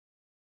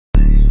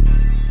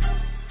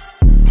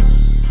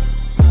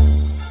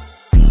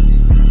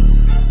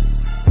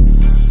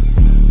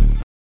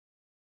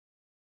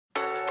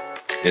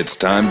It's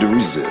time to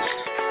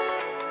resist.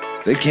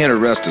 They can't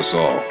arrest us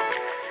all.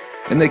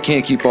 And they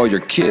can't keep all your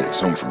kids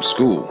home from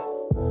school.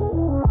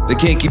 They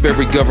can't keep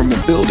every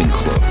government building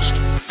closed.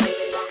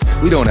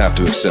 We don't have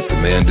to accept the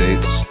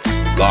mandates,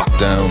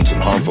 lockdowns, and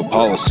harmful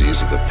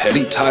policies of the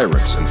petty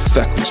tyrants and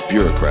feckless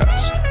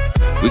bureaucrats.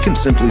 We can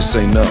simply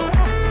say no,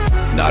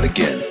 not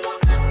again.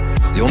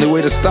 The only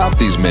way to stop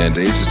these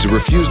mandates is to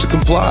refuse to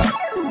comply.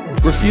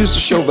 Refuse to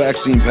show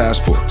vaccine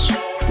passports.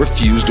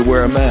 Refuse to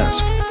wear a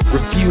mask.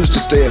 Refuse to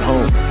stay at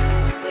home.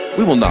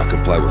 We will not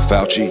comply with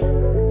Fauci.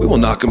 We will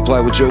not comply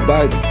with Joe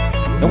Biden.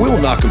 And we will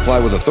not comply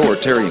with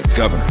authoritarian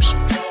governors.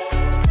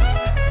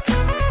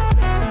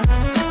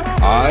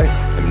 I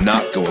am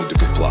not going to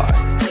comply.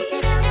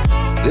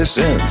 This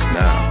ends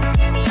now.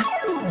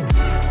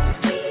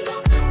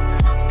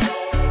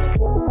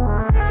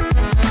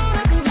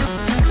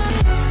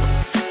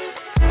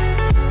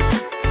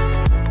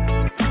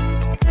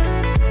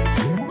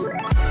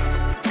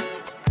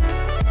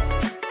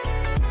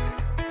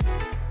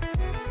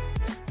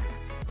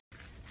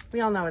 We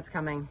all know it's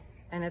coming,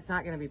 and it's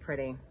not going to be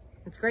pretty.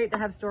 It's great to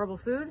have storable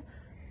food,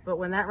 but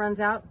when that runs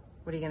out,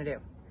 what are you going to do?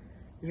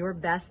 Your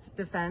best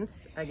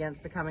defense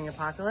against the coming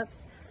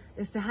apocalypse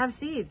is to have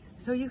seeds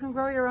so you can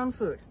grow your own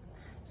food.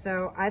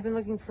 So I've been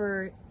looking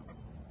for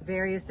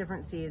various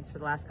different seeds for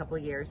the last couple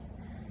of years,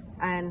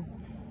 and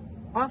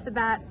off the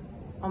bat,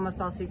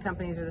 almost all seed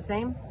companies are the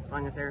same, as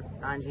long as they're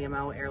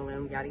non-GMO,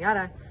 heirloom, yada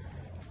yada.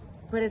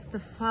 But it's the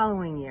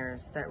following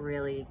years that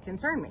really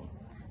concern me.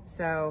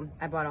 So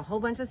I bought a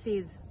whole bunch of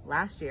seeds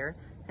last year,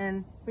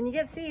 and when you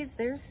get seeds,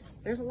 there's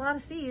a lot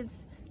of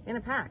seeds in a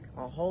pack,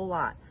 a whole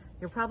lot.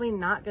 You're probably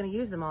not going to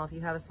use them all if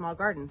you have a small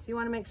garden, so you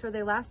want to make sure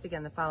they last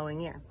again the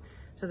following year.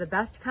 So the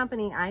best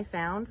company I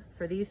found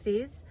for these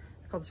seeds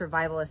is called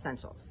Survival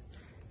Essentials.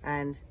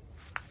 And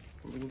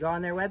when you go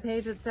on their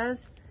webpage, it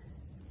says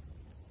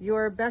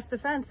your best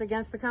defense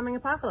against the coming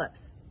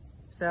apocalypse.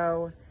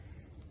 So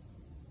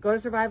go to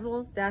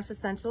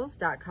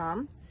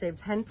survival-essentials.com, save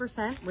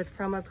 10% with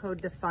promo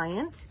code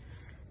DEFIANT,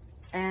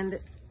 and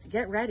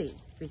get ready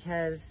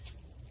because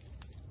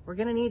we're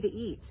going to need to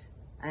eat.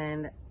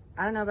 And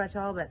I don't know about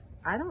y'all, but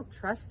I don't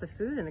trust the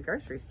food in the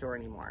grocery store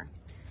anymore.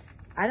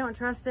 I don't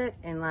trust it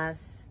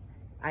unless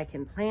I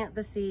can plant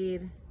the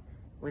seed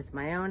with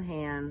my own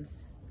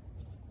hands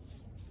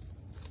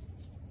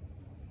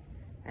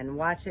and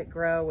watch it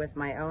grow with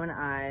my own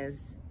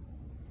eyes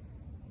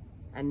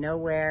and know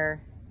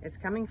where it's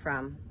coming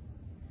from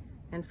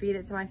and feed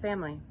it to my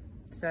family.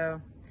 So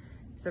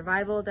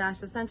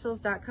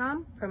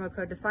survival-essentials.com, promo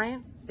code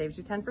DEFIANT, saves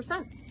you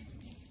 10%.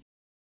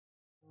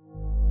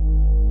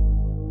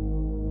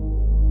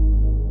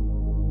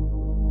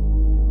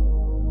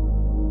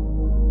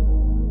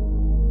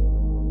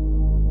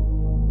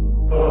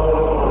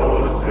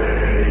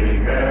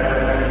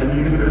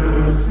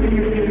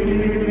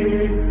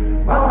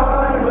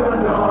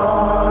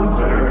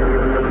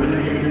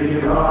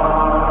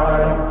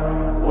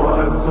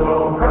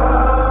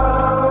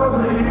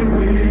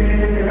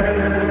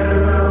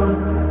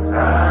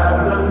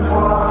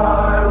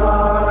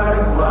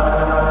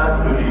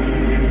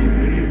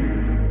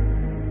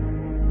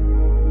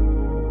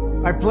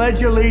 I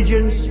pledge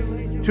allegiance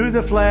to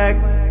the flag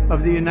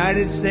of the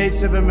United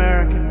States of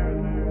America.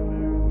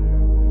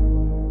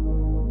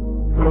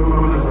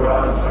 Whose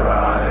broad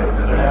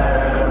stripes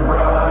and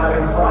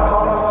bright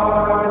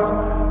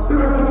stars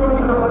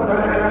through the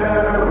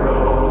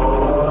perilous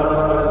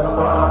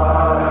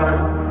fight,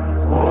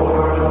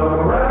 o'er the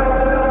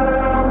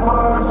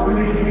ramparts we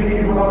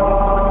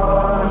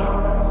watch,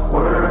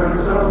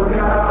 words of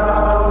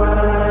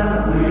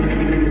gallantly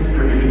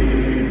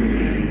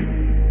stream.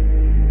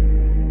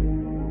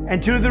 And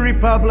to the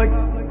republic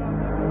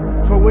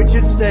for which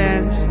it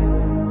stands,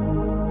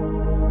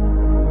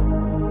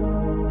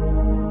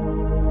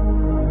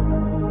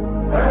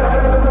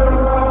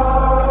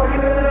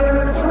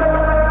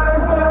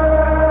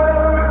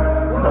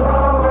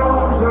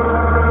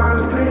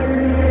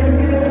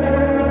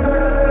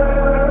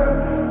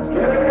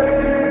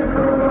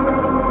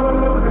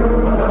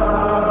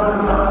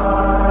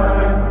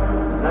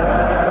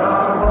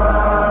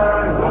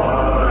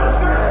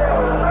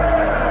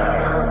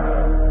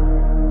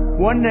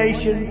 one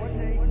nation,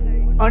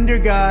 under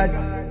God,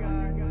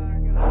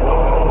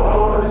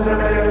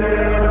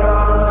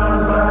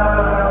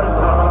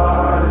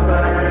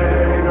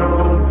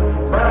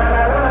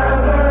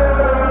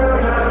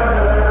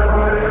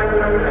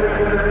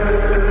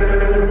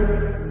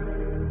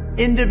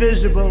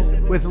 indivisible,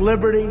 with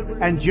liberty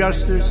and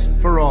justice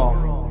for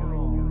all.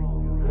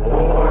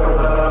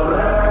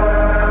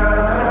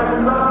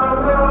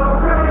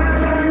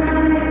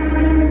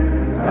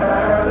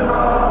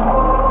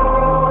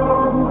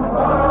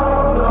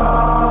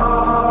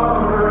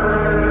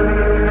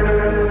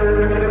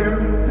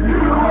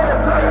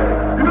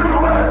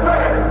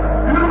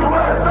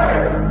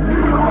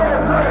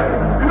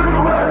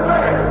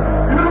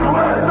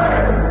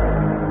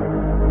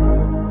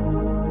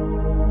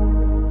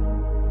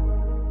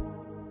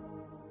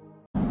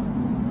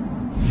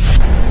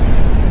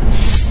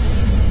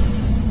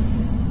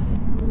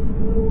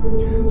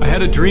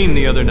 had a dream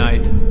the other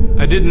night.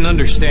 I didn't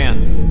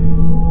understand.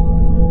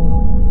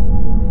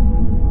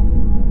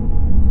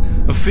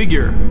 A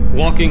figure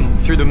walking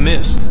through the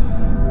mist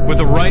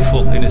with a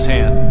rifle in his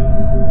hand.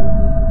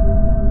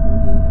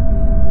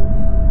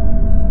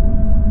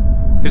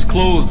 His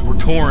clothes were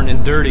torn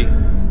and dirty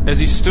as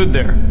he stood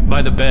there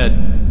by the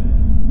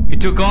bed. He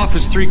took off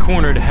his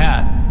three-cornered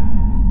hat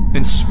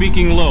and,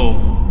 speaking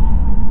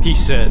low, he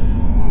said,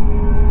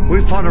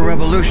 "We fought a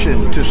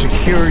revolution to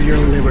secure your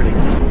liberty.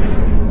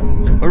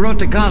 We wrote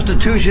the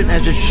Constitution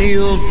as a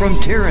shield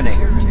from tyranny.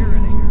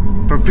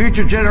 For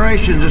future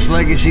generations, this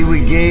legacy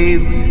we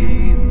gave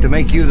to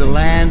make you the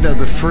land of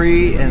the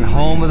free and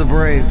home of the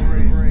brave.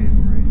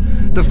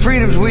 The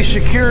freedoms we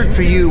secured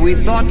for you, we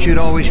thought you'd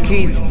always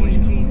keep.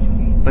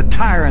 But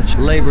tyrants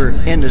labor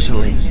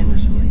endlessly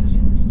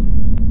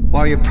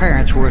while your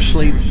parents were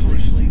asleep.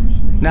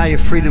 Now your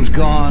freedom's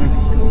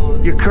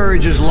gone, your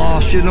courage is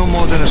lost, you're no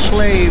more than a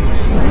slave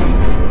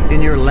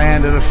in your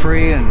land of the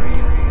free and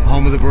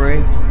home of the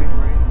brave.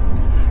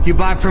 You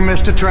buy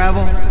permits to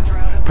travel,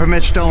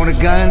 permits to own a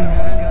gun,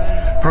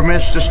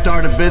 permits to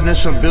start a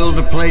business or build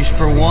a place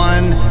for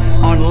one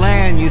on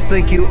land you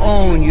think you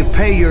own. You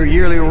pay your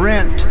yearly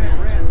rent,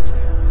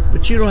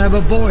 but you don't have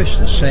a voice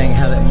in saying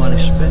how that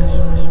money's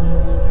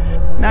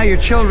spent. Now your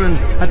children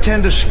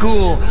attend a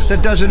school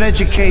that doesn't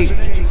educate,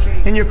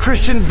 and your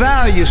Christian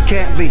values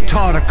can't be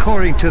taught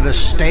according to the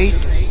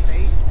state.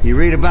 You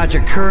read about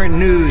your current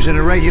news in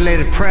a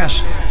regulated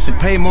press and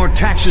pay more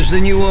taxes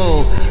than you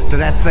owe to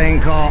that thing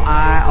called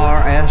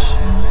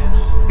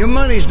IRS. Your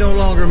money's no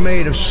longer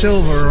made of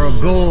silver or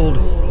gold.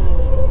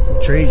 You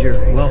trade your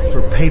wealth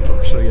for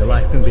paper so your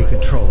life can be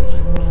controlled.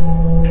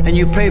 And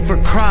you pay for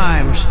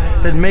crimes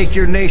that make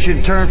your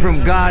nation turn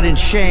from God in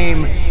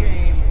shame.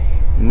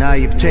 Now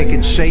you've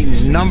taken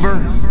Satan's number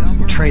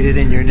and traded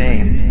in your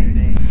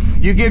name.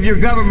 You give your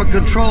government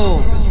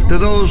control to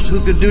those who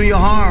could do you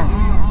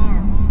harm,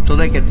 so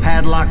they could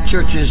padlock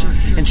churches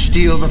and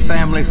steal the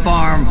family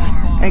farm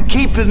and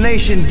keep the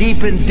nation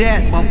deep in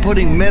debt while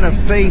putting men of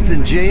faith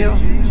in jail,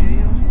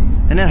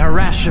 and then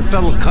harass your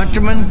fellow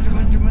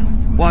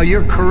countrymen while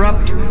your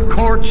corrupt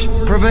courts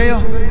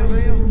prevail.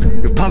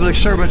 Your public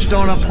servants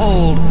don't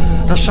uphold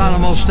the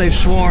solemn oaths they've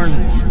sworn,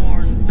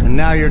 and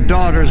now your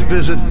daughters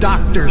visit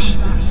doctors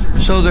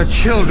so their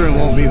children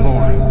won't be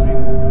born.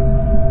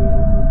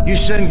 You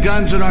send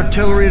guns and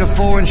artillery to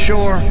foreign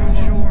shore,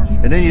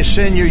 and then you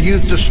send your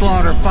youth to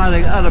slaughter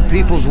fighting other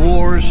people's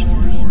wars.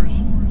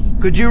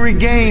 Could you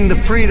regain the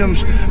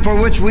freedoms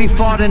for which we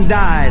fought and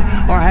died,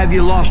 or have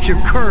you lost your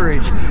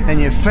courage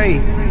and your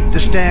faith to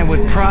stand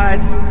with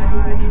pride?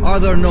 Are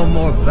there no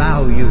more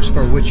values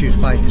for which you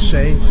fight to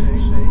save?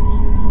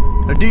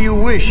 Or do you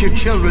wish your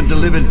children to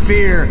live in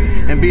fear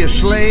and be a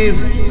slave?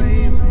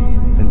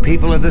 Then,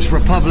 people of this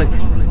republic,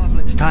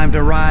 it's time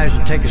to rise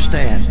and take a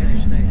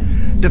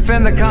stand.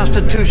 Defend the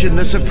Constitution,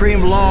 the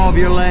supreme law of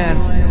your land.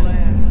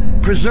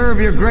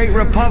 Preserve your great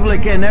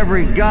republic and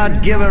every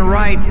God-given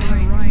right.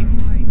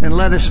 And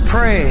let us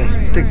pray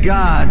to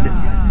God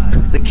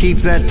to keep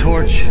that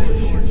torch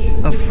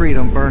of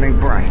freedom burning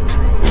bright.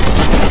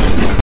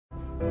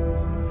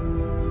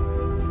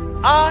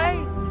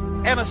 I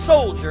am a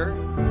soldier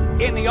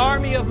in the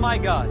army of my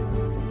God.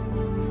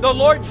 The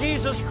Lord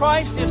Jesus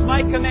Christ is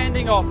my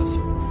commanding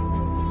officer.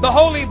 The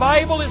Holy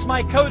Bible is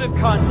my code of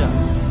conduct.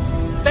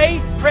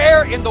 Faith,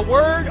 prayer, and the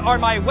Word are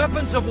my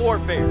weapons of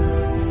warfare.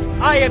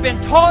 I have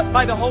been taught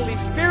by the Holy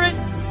Spirit,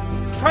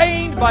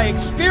 trained by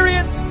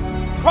experience,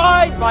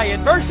 tried by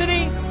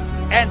adversity,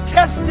 and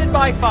tested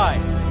by fire.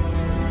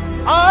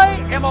 I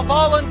am a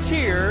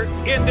volunteer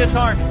in this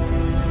army.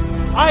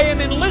 I am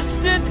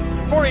enlisted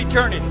for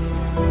eternity.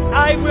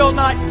 I will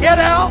not get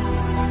out,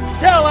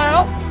 sell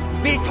out,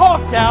 be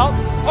talked out,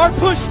 or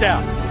pushed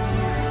out.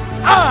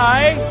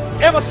 I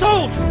am a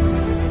soldier.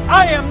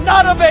 I am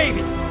not a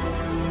baby.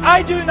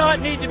 I do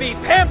not need to be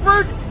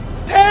pampered,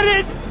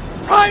 petted,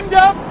 primed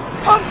up,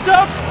 pumped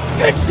up,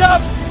 picked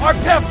up, or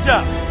pepped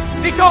up,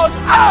 because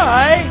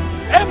I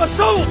am a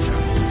soldier.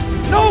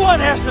 No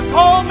one has to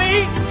call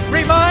me,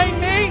 remind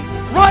me,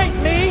 write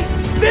me,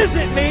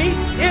 visit me,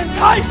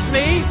 entice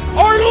me,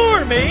 or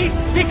lure me,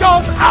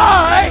 because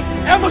I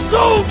am a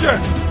soldier.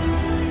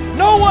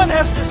 No one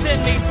has to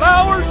send me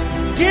flowers,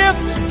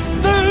 gifts,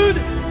 food,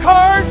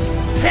 cards,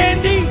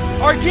 candy,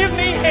 or give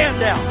me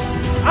handouts.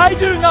 I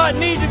do not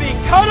need to be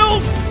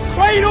cuddled,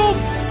 cradled,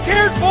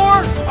 cared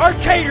for, or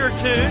catered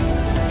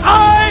to.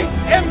 I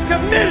am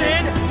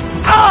committed.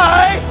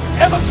 I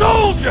am a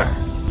soldier.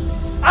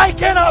 I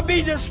cannot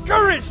be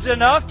discouraged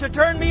enough to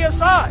turn me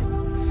aside.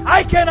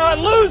 I cannot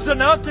lose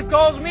enough to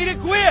cause me to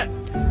quit.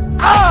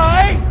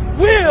 I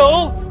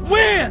will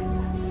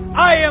win.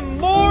 I am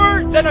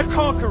more than a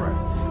conqueror.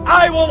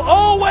 I will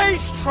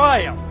always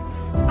triumph.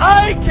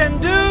 I can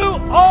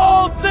do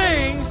all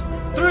things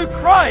through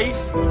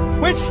Christ,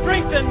 which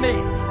strengthen me.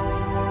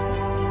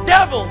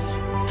 Devils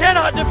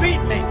cannot defeat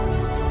me.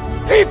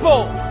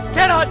 People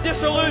cannot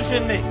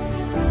disillusion me.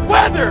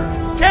 Weather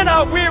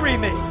cannot weary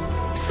me.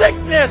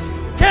 Sickness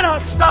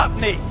cannot stop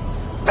me.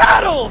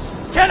 Battles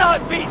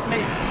cannot beat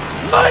me.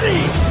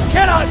 Money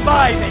cannot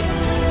buy me.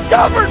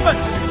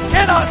 Governments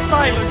cannot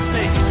silence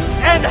me.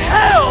 And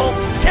hell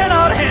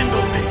cannot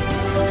handle me.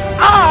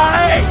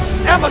 I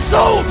am a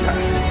soldier.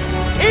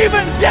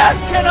 Even death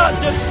cannot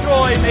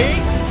destroy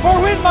me. For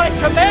when my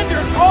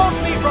commander calls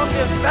me from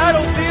this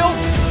battlefield,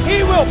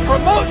 he will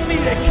promote me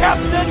to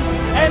captain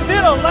and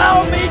then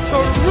allow me to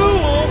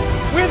rule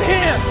with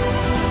him.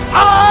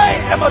 I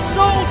am a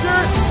soldier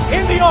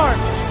in the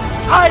army.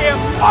 I am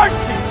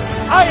marching.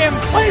 I am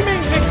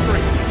claiming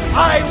victory.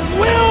 I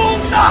will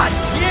not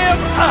give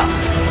up.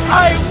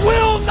 I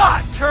will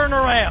not turn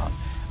around.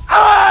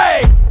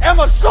 I am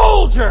a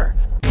soldier.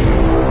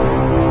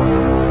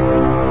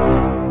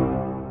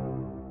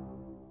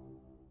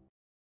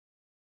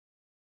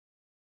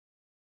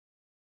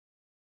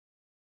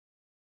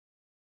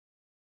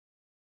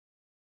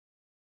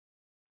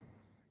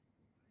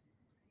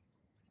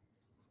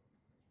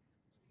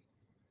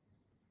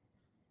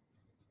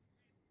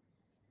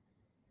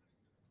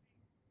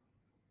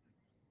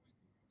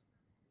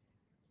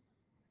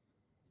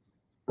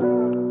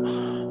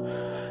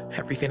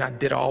 Everything I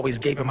did, I always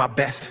gave it my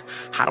best.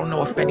 I don't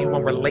know if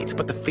anyone relates,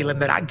 but the feeling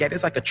that I get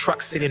is like a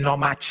truck sitting on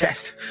my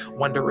chest.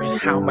 Wondering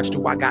how much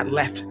do I got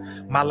left?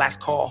 My last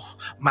call,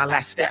 my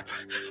last step.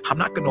 I'm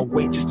not gonna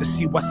wait just to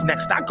see what's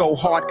next. I go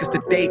hard cause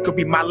today could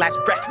be my last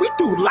breath. We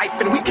do life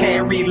and we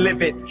can't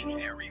relive it.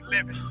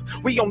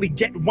 We only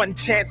get one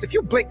chance. If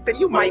you blink, then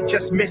you might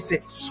just miss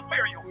it.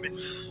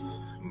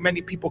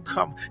 Many people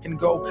come and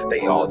go,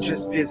 they all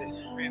just visit.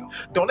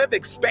 Don't ever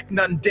expect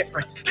nothing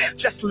different.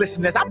 Just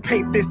listen as I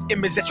paint this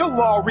image that you'll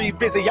all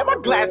revisit. Yeah, my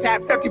glass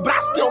half empty, but I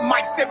still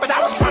might sip, but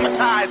I was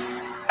traumatized.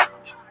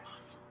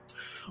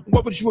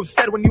 What would you have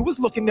said when you was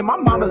looking in my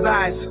mama's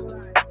eyes?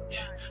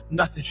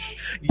 Nothing.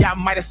 Yeah, I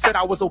might have said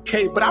I was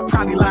okay, but I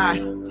probably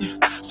lied.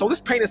 So this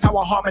pain is how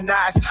I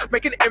harmonize.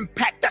 Make an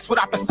impact, that's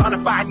what I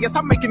personify. And yes,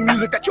 I'm making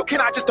music that you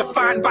cannot just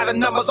define by the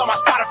numbers on my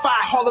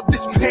Spotify. All of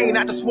this pain,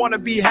 I just want to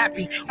be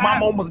happy.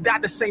 Mom almost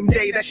died the same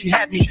day that she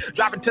had me.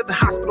 Driving to the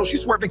hospital, she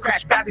swerved and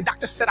crashed badly.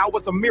 Doctor said I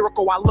was a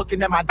miracle while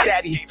looking at my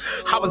daddy.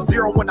 I was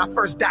 0 when I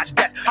first dodged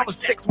death. I was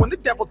 6 when the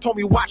devil told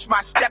me watch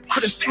my step.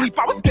 Couldn't sleep,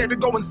 I was scared to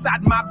go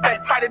inside my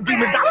bed. Fighting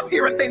demons, I was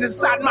hearing things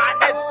inside my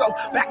head. So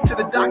back to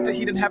the doctor,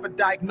 he didn't have a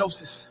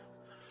diagnosis.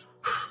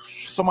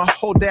 So my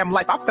whole damn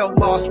life I felt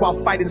lost while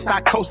fighting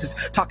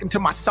psychosis. Talking to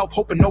myself,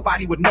 hoping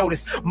nobody would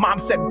notice. Mom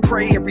said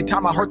pray every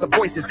time I heard the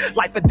voices.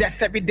 Life or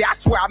death every day, I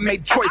swear I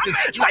made choices.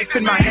 Knife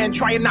in my hand,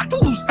 trying not to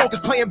lose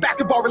focus. Playing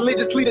basketball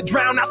religiously to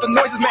drown out the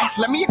noises, man.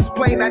 Let me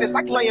explain that it's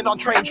like laying on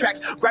train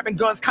tracks. Grabbing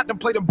guns,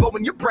 contemplating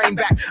blowing your brain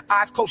back.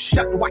 Eyes closed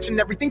shut, watching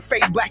everything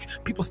fade black.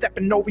 People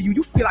stepping over you,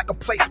 you feel like a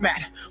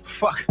placemat.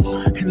 Fuck,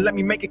 and let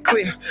me make it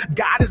clear.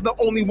 God is the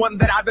only one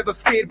that I've ever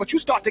feared. But you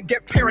start to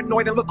get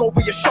paranoid and look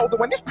over your shoulder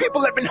when these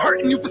people have been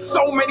hurting you for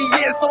so many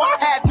years, so I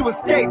had to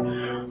escape.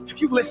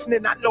 If you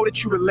listening, I know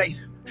that you relate.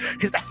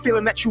 Is that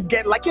feeling that you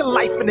get like your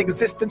life and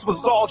existence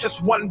was all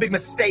just one big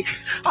mistake?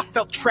 I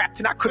felt trapped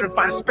and I couldn't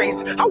find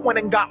space. I went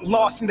and got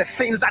lost in the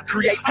things I'd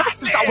create. Ever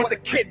since I was a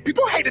kid,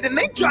 people hated and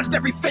they judged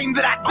everything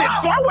that I did.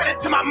 So I went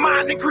into my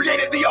mind and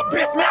created the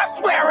abyss. Man, I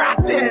swear I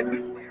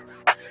did.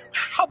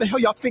 How the hell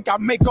y'all think I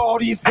make all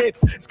these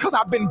hits? It's cause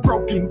I've been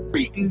broken,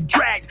 beaten,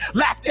 dragged,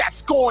 laughed at,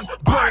 scorned,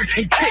 burned,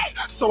 and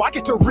kicked. So I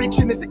get to reach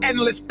in this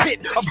endless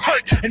pit of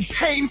hurt and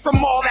pain from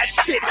all that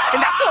shit.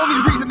 And that's the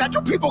only reason that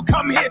you people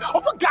come here.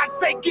 Oh, for God's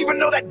sake, even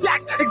know that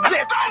Dax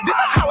exists. This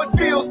is how it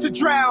feels to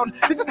drown.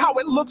 This is how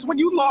it looks when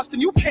you lost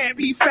and you can't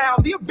be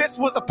found. The abyss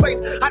was a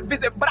place I'd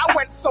visit, but I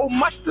went so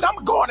much that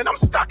I'm gone and I'm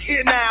stuck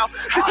here now.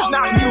 This is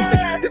not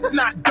music. This is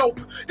not dope.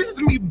 This is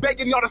me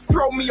begging y'all to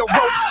throw me a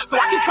rope so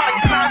I can try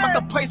to climb up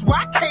the place where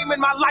I came in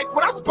my life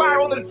when I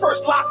spiraled and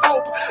first lost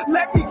hope.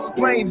 Let me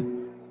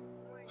explain.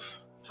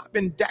 I've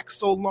been Dax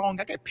so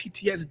long, I get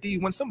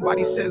PTSD when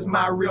somebody says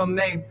my real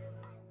name.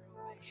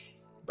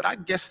 But I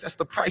guess that's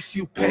the price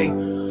you pay.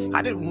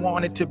 I didn't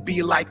want it to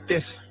be like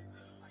this,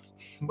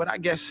 but I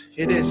guess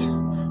it is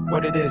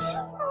what it is.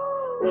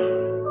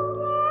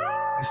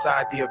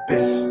 Inside the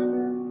abyss.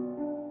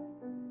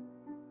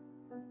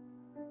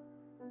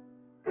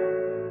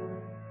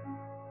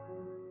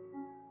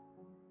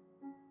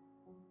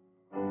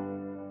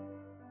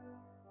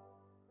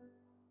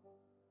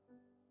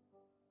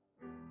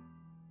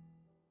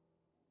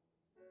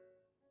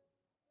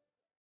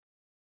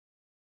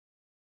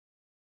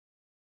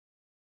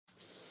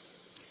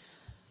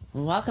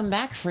 Welcome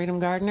back,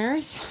 Freedom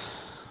Gardeners.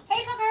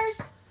 Hey,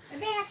 fuckers! I'm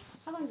back.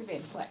 How long has it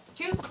been? What,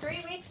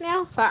 2-3 weeks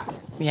now? Fuck.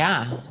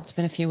 Yeah, it's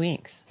been a few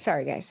weeks.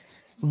 Sorry, guys.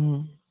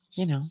 You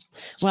know.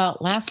 Well,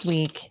 last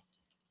week,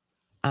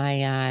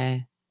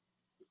 I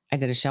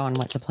did a show on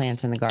what to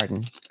plant in the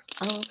garden.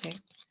 Oh, okay.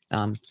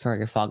 For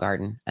your fall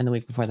garden. And the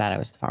week before that, I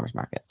was at the farmer's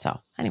market. So,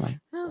 anyway.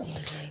 Oh,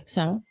 okay.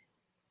 So,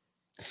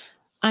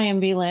 I am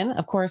B. Lynn.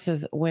 Of course,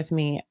 is with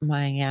me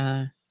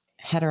my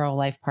hetero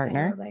life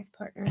partner.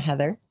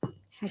 Heather.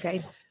 Hi,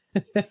 guys.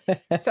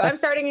 So I'm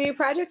starting a new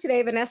project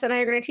today. Vanessa and I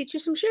are going to teach you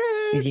some shit.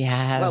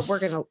 Yes. Well, we're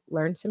going to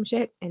learn some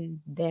shit and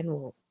then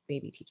we'll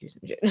maybe teach you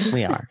some shit.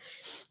 We are.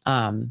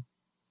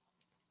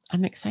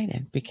 I'm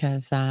excited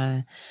because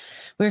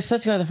we were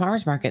supposed to go to the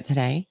farmer's market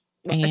today.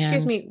 Well,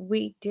 excuse me,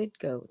 we did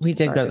go. We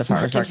did go to the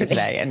farmer's market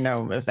today, and no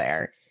one was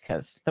there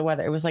because the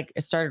weather. It was like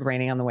it started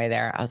raining on the way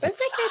there. I was like,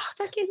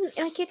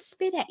 it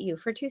spit at you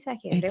for 2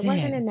 seconds. It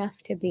wasn't enough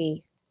to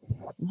be.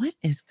 What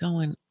is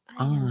going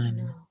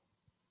on?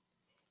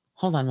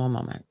 Hold on one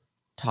moment.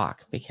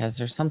 Talk, because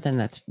there's something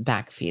that's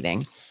back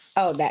feeding.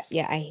 Oh,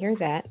 I hear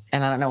that,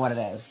 and I don't know what it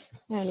is.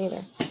 I don't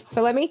either.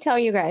 So let me tell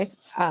you guys.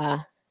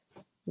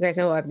 You guys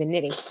know what I've been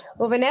knitting.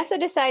 Well, Vanessa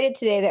decided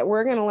today that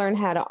we're going to learn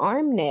how to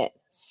arm knit.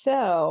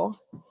 So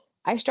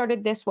I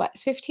started this,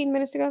 15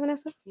 minutes ago,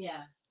 Vanessa?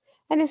 Yeah.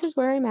 And this is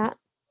where I'm at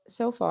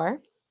so far.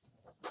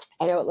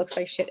 I know it looks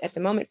like shit at the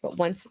moment, but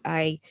once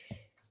I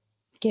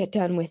get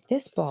done with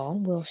this ball,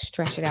 we'll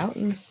stretch it out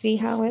and see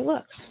how it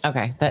looks.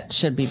 Okay. That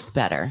should be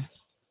better.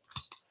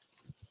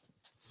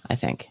 I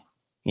think.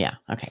 Yeah.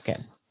 Okay,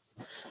 good.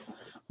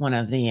 One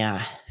of the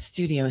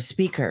studio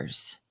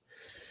speakers.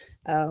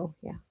 Oh,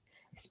 yeah.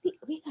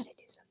 We got to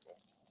do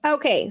something.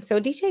 Okay,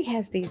 so DJ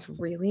has these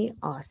really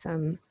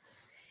awesome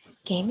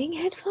gaming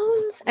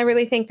headphones. I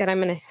really think that I'm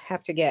going to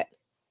have to get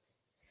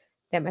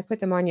them. I put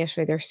them on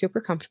yesterday. They're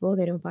super comfortable.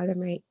 They don't bother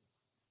my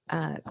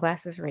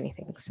glasses or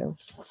anything. So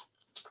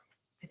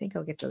I think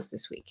I'll get those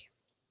this week.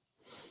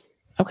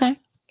 Okay.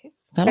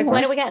 Because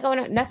what do we got going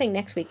on? Nothing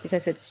next week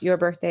because it's your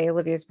birthday,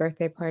 Olivia's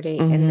birthday party,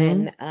 and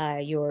then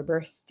your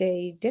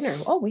birthday dinner.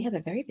 Oh, we have a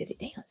very busy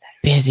day on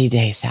Saturday. Busy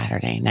day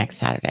Saturday, next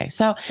Saturday.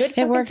 So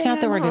it works out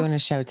that we're doing a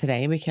show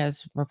today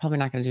because we're probably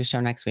not going to do a show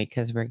next week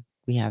because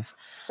we have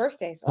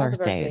birthdays,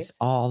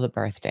 all the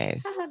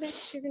birthdays.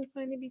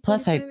 Finally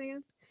Plus, I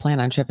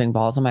plan on tripping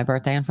balls on my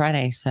birthday on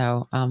Friday.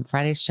 So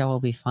Friday's show will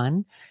be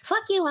fun.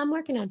 Fuck you, I'm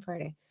working on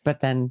Friday.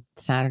 But then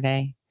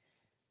Saturday,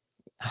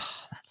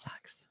 that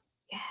sucks.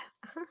 Yeah.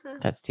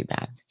 That's too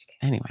bad.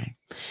 Anyway,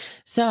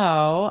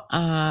 so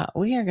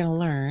we are going to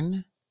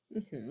learn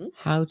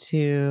how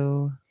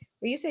to.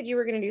 Well, you said you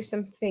were going to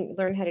do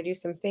learn how to do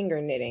some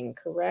finger knitting,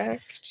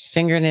 correct?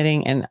 Finger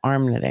knitting and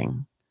arm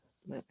knitting.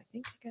 Well, I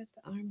think I got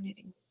the arm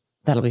knitting.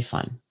 That'll be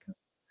fun.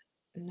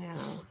 Now.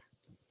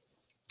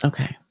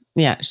 Okay.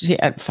 Yeah.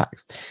 Fuck.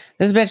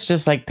 This bitch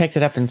just like picked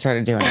it up and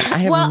started doing it. I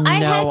have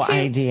no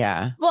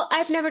idea. Well,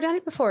 I've never done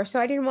it before, so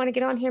I didn't want to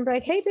get on here and be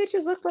like, "Hey,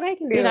 bitches, look what I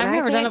can do." Dude, I've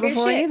never done it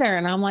before either,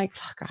 and I'm like,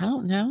 "Fuck, I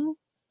don't know."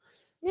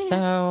 Yeah.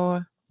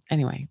 So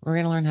anyway, we're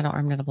gonna learn how to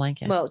arm knit a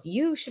blanket. Well,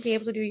 you should be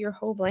able to do your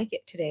whole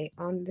blanket today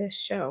on this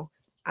show.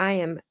 I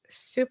am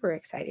super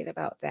excited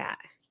about that.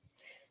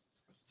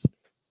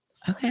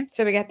 Okay.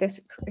 So we got this.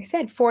 I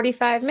said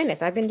 45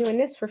 minutes. I've been doing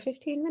this for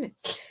 15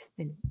 minutes,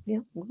 and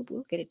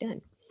we'll get it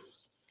done.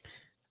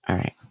 All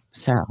right.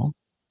 So,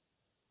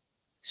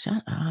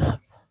 shut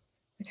up.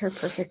 With her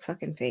perfect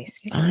fucking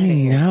face. I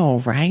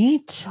know,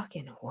 right?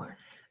 Fucking whore.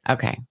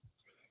 Okay.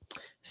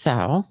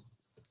 So,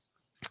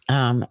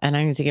 and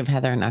I need to give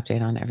Heather an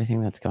update on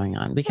everything that's going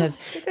on because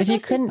if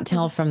you couldn't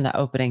tell from the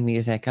opening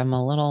music, I'm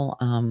a little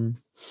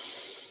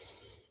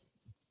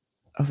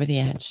over the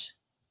edge.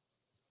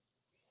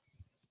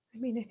 I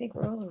mean, I think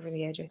we're all over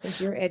the edge. I think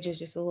your edge is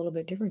just a little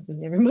bit different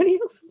than everybody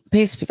else's.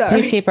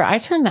 Peacekeeper, I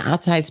turned the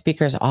outside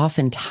speakers off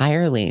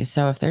entirely.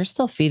 So if there's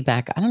still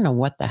feedback, I don't know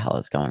what the hell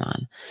is going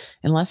on.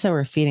 Unless they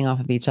were feeding off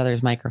of each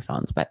other's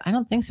microphones. But I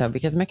don't think so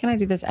because Mick and I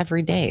do this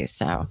every day.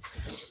 So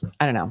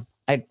I don't know.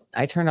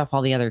 I turned off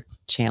all the other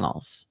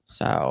channels.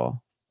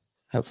 So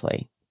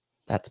hopefully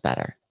that's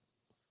better.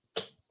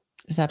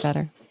 Is that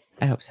better?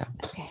 I hope so.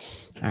 Okay.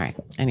 All right.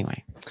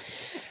 Anyway.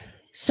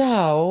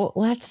 So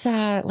let's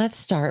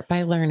start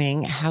by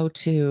learning how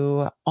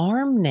to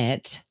arm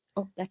knit.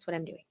 Oh, that's what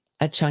I'm doing.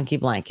 A chunky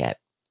blanket.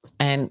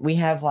 And we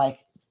have like.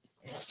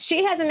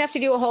 She has enough to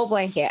do a whole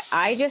blanket.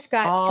 I just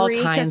got 3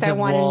 because I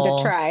wanted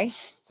to try.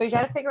 So you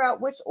got to figure out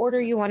which order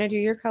you want to do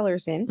your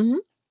colors in. Mm-hmm.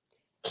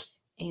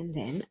 And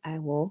then I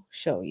will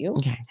show you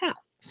how.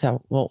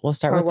 So we'll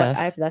start with what this.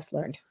 I've thus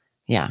learned.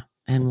 Yeah.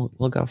 And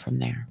we'll go from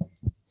there.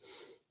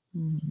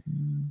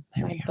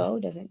 My bow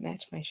doesn't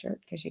match my shirt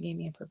because you gave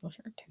me a purple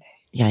shirt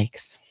today.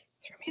 Yikes.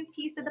 New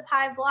Piece of the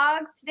Pie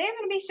vlogs. Today I'm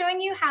going to be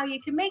showing you how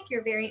you can make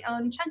your very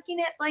own chunky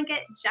knit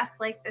blanket just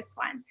like this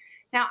one.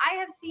 Now I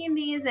have seen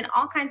these in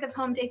all kinds of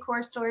home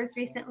decor stores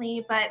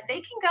recently, but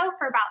they can go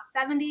for about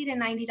 $70 to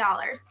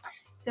 $90.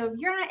 So if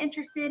you're not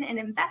interested in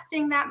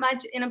investing that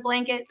much in a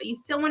blanket, but you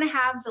still want to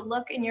have the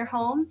look in your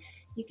home,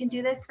 you can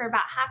do this for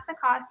about half the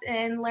cost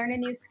and learn a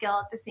new skill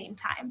at the same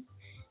time.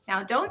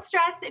 Now, don't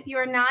stress if you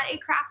are not a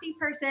crafty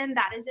person,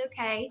 that is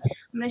okay.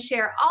 I'm going to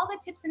share all the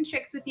tips and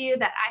tricks with you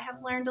that I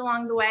have learned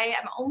along the way.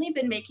 I've only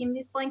been making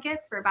these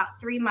blankets for about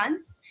 3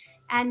 months,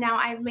 and now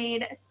I've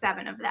made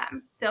 7 of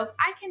them. So if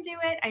I can do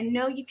it, I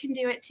know you can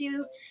do it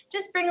too.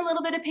 Just bring a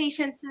little bit of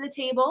patience to the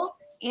table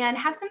and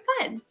have some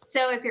fun.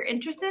 So if you're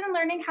interested in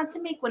learning how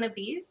to make one of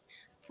these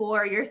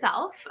for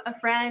yourself, a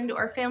friend,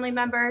 or family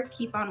member,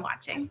 keep on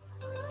watching.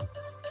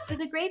 So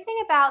the great thing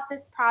about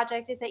this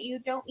project is that you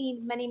don't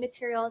need many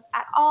materials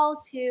at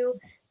all to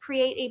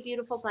create a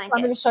beautiful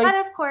blanket. But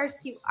of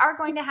course, you are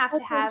going to have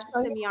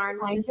some yarn,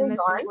 which is the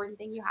most important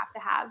thing you have to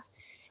have.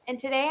 And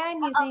today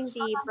I'm using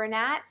the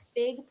Bernat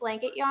Big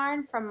Blanket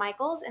yarn from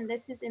Michaels, and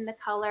this is in the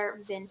color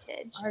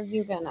Vintage. Are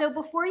you gonna? So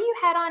before you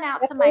head on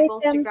out to separate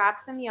Michaels to them? grab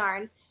some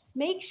yarn,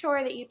 make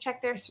sure that you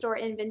check their store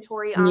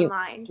inventory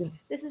online.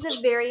 This is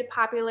a very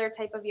popular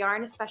type of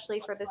yarn,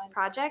 especially for this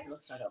project.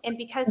 And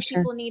because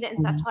people need it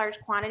in such large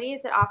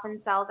quantities, it often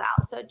sells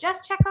out. So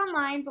just check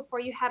online before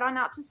you head on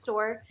out to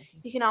store.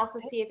 You can also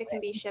see if it can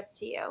be shipped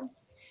to you.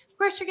 Of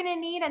course, you're going to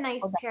need a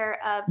nice pair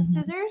of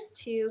scissors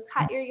to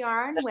cut your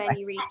yarn when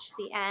you reach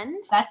the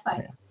end. That's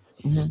fine.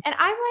 And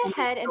I went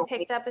ahead and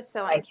picked up a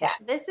sewing kit.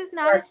 This is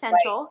not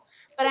essential,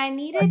 but I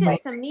needed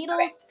some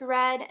needles,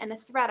 thread, and a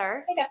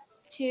threader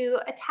to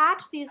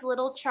attach these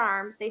little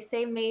charms. They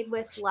say made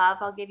with love.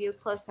 I'll give you a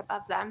close-up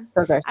of them.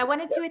 I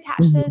wanted to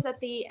attach those at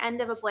the end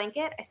of a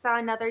blanket. I saw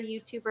another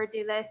YouTuber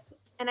do this,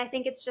 and I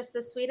think it's just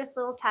the sweetest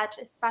little touch,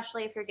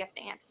 especially if you're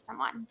gifting it to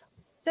someone.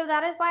 So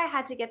that is why I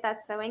had to get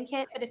that sewing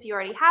kit. But if you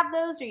already have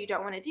those or you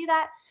don't want to do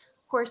that,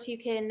 of course you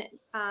can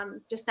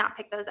just not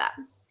pick those up.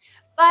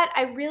 But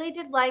I really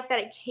did like that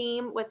it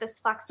came with this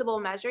flexible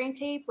measuring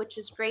tape, which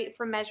is great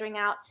for measuring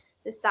out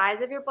the size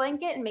of your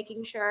blanket and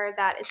making sure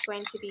that it's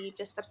going to be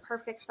just the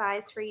perfect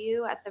size for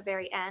you at the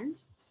very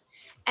end.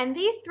 And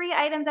these 3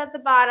 items at the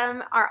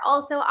bottom are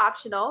also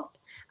optional: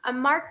 a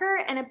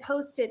marker and a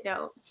Post-it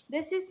note.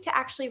 This is to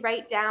actually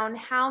write down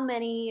how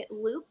many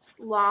loops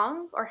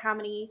long or how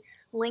many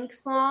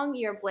links long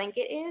your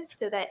blanket is,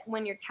 so that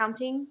when you're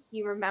counting,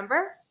 you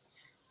remember.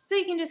 So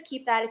you can just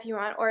keep that if you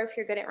want, or if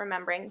you're good at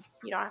remembering,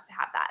 you don't have to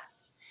have that.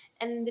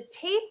 And the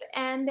tape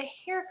and the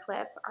hair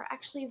clip are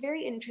actually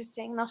very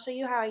interesting, and I'll show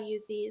you how I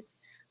use these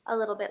a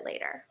little bit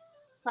later.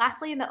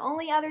 Lastly, the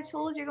only other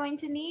tools you're going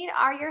to need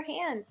are your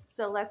hands.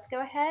 So let's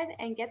go ahead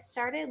and get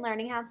started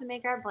learning how to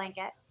make our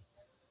blanket.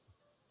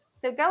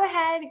 So go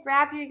ahead,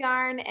 grab your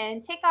yarn,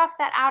 and take off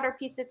that outer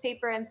piece of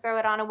paper and throw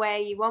it on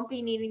away. You won't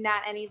be needing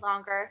that any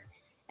longer.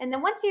 And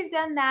then once you've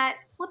done that,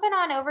 flip it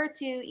on over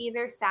to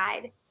either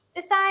side.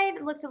 This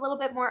side looked a little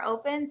bit more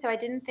open, so I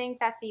didn't think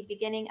that the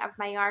beginning of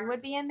my yarn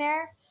would be in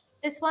there.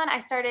 This one, I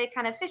started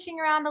kind of fishing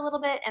around a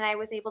little bit, and I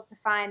was able to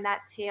find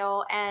that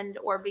tail end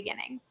or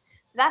beginning.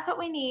 So that's what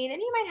we need,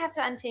 and you might have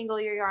to untangle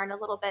your yarn a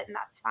little bit, and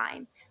that's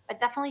fine. But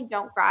definitely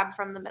don't grab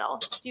from the middle.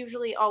 It's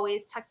usually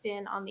always tucked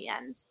in on the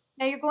ends.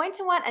 Now you're going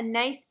to want a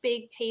nice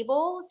big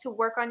table to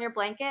work on your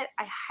blanket.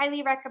 I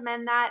highly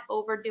recommend that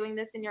over doing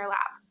this in your lap.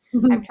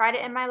 I've tried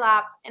it in my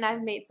lap, and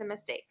I've made some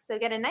mistakes. So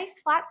get a nice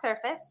flat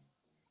surface,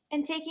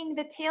 and taking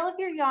the tail of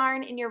your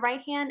yarn in your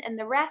right hand and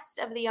the rest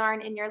of the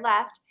yarn in your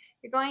left,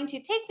 you're going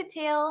to take the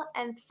tail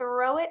and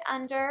throw it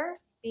under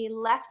the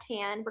left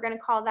hand. We're going to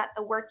call that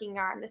the working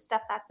yarn, the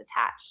stuff that's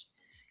attached.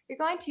 You're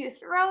going to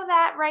throw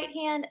that right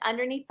hand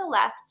underneath the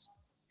left,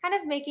 kind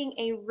of making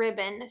a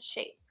ribbon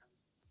shape.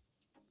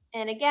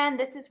 And again,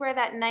 this is where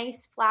that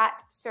nice flat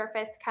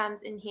surface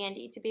comes in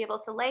handy to be able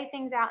to lay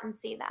things out and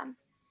see them.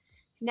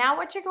 Now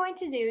what you're going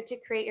to do to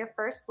create your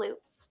first loop,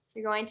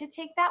 you're going to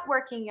take that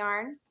working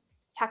yarn,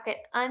 tuck it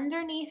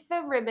underneath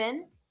the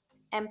ribbon,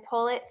 and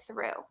pull it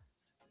through.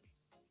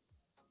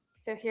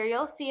 So here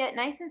you'll see it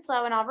nice and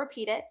slow, and I'll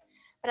repeat it.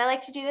 But I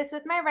like to do this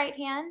with my right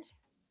hand,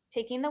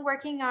 taking the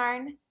working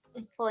yarn,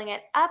 pulling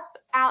it up,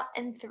 out,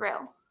 and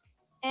through.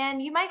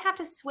 And you might have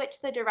to switch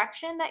the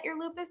direction that your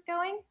loop is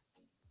going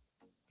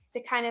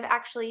to kind of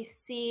actually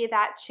see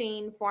that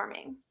chain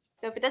forming.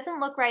 So if it doesn't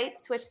look right,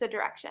 switch the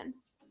direction.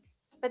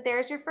 But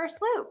there's your first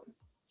loop.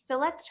 So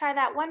let's try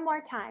that one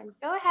more time.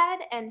 Go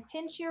ahead and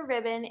pinch your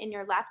ribbon in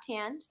your left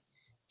hand.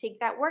 Take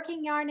that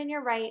working yarn in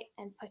your right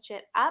and push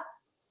it up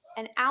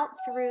and out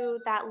through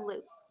that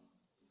loop.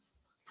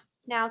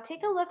 Now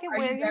take a look at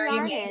where your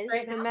yarn is.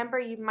 Remember,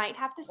 you might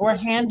have to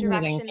switch the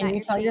direction. Can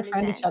you tell your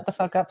friend to shut the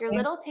fuck up, Your please?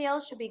 little tail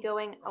should be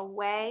going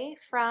away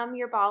from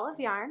your ball of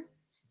yarn,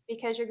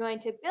 because you're going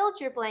to build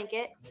your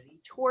blanket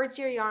towards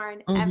your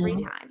yarn every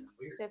time.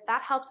 So if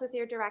that helps with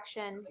your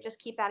direction, just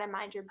keep that in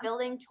mind. You're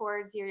building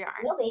towards your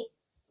yarn.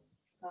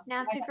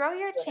 Now to grow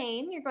your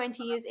chain, you're going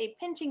to use a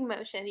pinching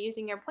motion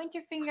using your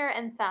pointer finger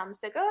and thumb.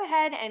 So go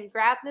ahead and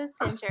grab those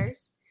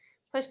pinchers,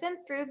 push them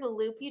through the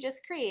loop you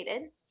just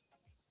created.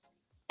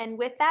 And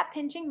with that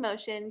pinching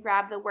motion,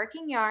 grab the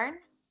working yarn,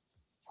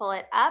 pull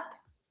it up,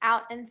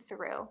 out, and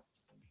through.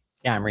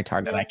 Yeah, I'm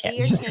retarded. I can't.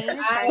 Your chain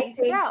is starting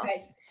to grow.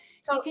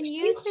 So you can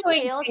use the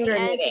tail at the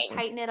end to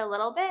tighten it a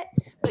little bit,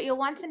 but you'll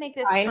want to make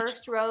this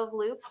first row of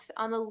loops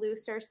on the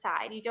looser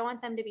side. You don't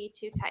want them to be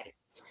too tight.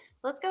 So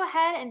let's go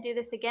ahead and do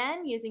this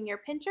again using your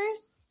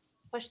pinchers.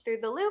 Push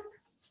through the loop,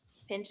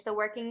 pinch the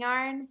working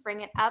yarn, bring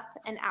it up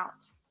and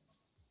out.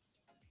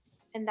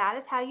 And that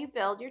is how you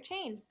build your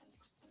chain.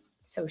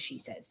 So she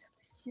says.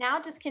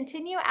 Now just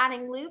continue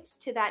adding loops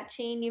to that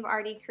chain you've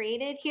already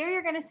created. Here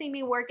you're going to see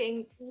me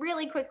working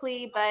really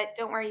quickly, but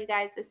don't worry, you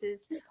guys. This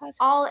is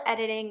all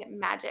editing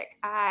magic.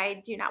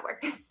 I do not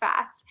work this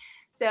fast.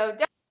 So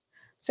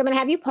I'm going to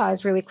have you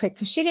pause really quick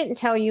because she didn't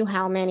tell you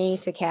how many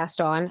to cast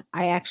on.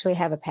 I actually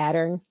have a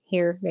pattern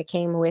here that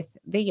came with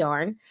the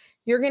yarn.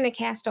 You're going to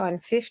cast on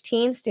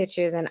 15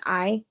 stitches, and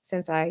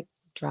since I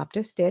dropped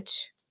a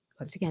stitch,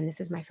 once again, this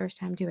is my first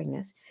time doing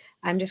this.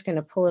 I'm just going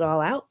to pull it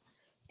all out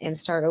and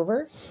start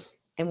over,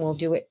 and we'll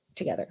do it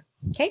together.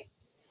 Okay?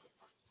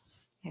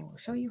 And we'll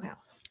show you how.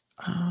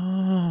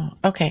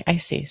 Oh, okay. I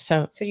see.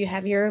 So you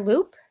have your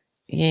loop.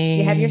 Yeah.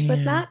 You have your slip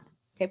knot.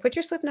 Okay, put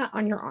your slip knot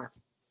on your arm.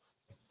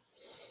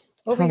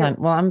 Hold on.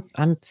 Well,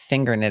 I'm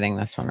finger knitting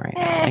this one right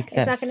now. Like it's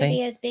this. not going to See?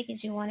 be as big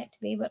as you want it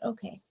to be, but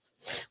okay.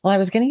 Well, I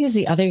was going to use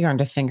the other yarn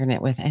to finger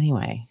knit with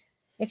anyway.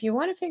 If you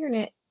want to finger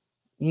knit,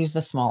 use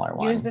the smaller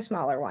one. Use the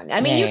smaller one. I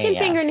mean, you can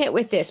finger knit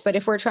with this, but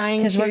if we're trying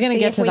to, because we're going to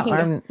get to the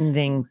arm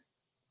knitting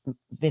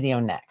video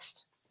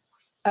next.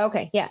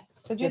 Okay, yeah.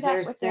 So do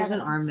that. There's an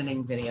arm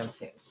knitting video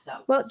too. So.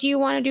 Well, do you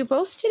want to do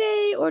both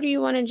today, or do you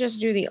want to just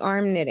do the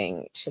arm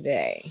knitting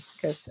today?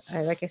 Because,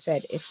 like I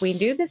said, if we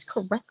do this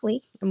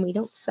correctly and we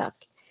don't suck,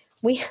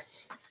 we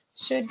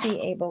should be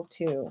able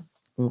to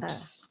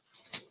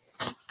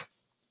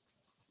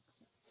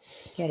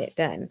get it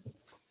done.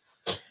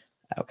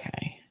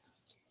 Okay.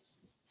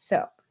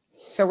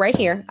 So right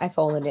here, I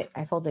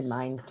folded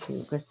mine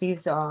too, because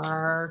these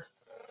are.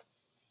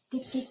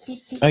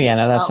 Oh yeah,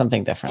 no, that's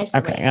something different.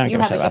 Okay, you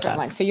have a different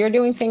one. So you're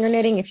doing finger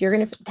knitting. If you're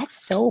gonna,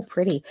 that's so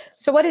pretty.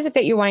 So what is it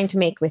that you're wanting to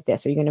make with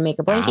this? Are you gonna make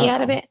a blankie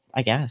out of it?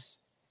 I guess.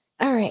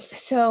 All right.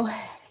 So.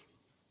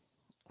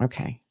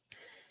 Okay.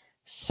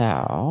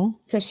 So.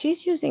 Because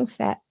she's using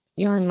fat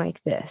yarn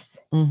like this,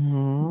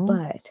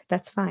 but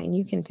that's fine.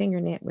 You can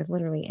finger knit with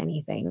literally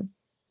anything.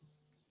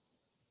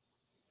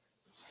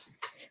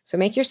 So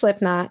make your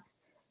slip knot.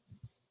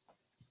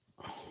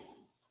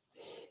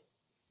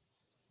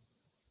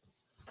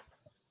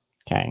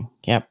 Okay.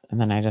 Yep. And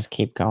then I just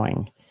keep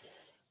going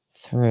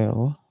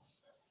through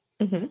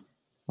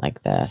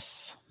like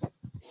this.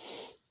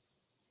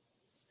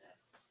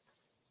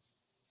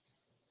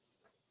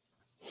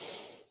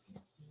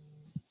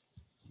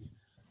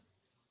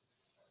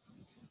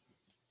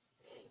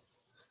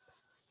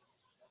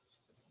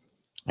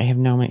 I have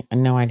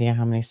no idea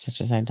how many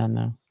stitches I've done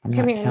though. I'm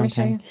Come not here,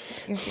 counting.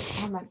 let me show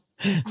you.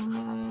 Hold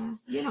on.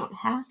 You don't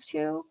have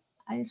to.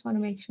 I just want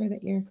to make sure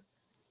that you're,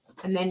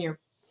 and then you're,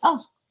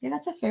 oh, yeah,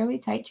 that's a fairly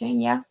tight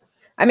chain. Yeah.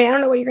 I mean, I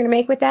don't know what you're going to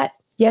make with that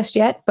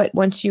yet, but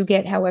once you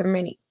get however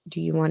many, do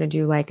you want to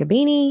do like a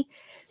beanie?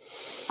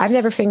 I've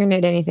never finger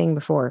knit anything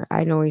before.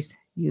 I always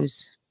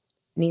use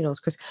needles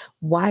because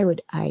why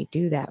would I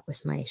do that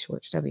with my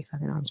short, stubby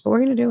fucking arms? But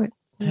we're going to do it.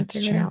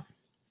 That's true.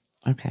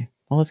 Okay.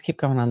 Well, let's keep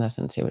going on this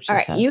and see what she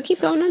says. All right, you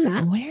keep going on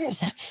that. Where is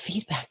that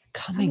feedback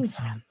coming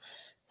from?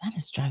 That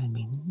is driving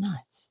me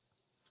nuts.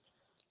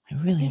 I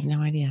really have no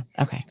idea.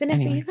 Okay.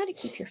 Vanessa, anyway. you got to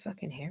keep your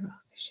fucking hair off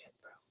this shit,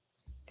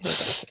 bro.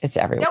 It's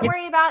everywhere. Don't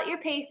worry about your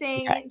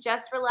pacing. Okay.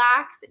 Just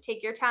relax,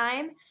 take your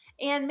time,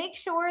 and make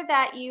sure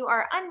that you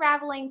are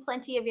unraveling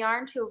plenty of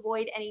yarn to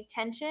avoid any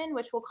tension,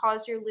 which will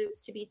cause your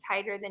loops to be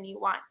tighter than you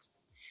want.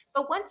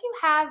 But once you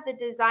have the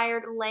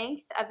desired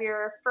length of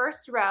your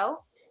first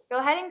row, go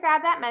ahead and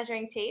grab that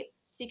measuring tape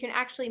so you can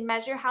actually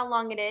measure how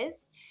long it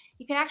is.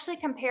 You can actually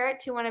compare it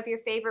to one of your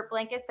favorite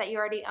blankets that you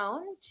already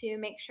own to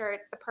make sure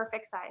it's the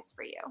perfect size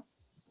for you.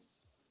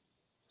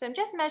 So I'm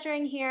just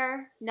measuring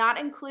here, not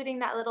including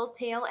that little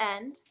tail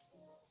end.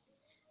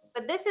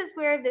 But this is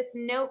where this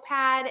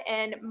notepad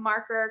and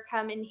marker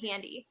come in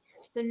handy.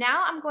 So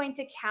now I'm going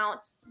to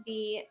count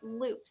the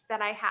loops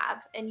that I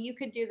have, and you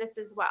could do this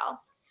as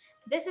well.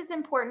 This is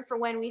important for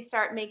when we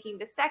start making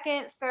the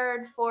second,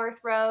 third, fourth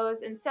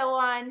rows, and so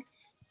on,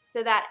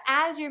 so that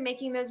as you're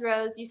making those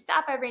rows, you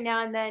stop every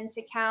now and then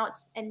to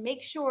count and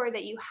make sure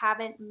that you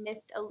haven't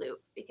missed a loop,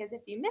 because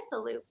if you miss a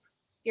loop,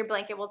 your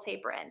blanket will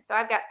taper in. So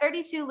I've got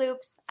 32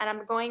 loops, and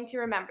I'm going to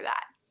remember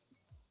that.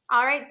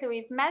 All right, so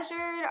we've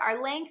measured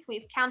our length,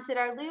 we've counted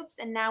our loops,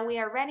 and now we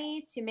are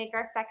ready to make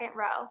our second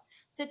row.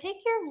 So take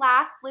your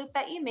last loop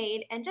that you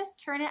made and just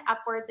turn it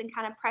upwards and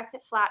kind of press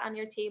it flat on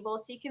your table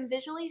so you can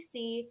visually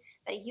see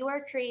that you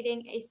are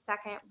creating a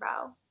second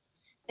row.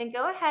 Then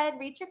go ahead,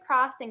 reach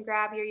across and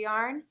grab your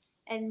yarn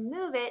and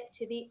move it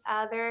to the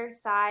other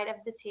side of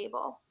the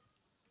table.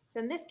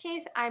 So in this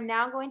case, I'm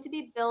now going to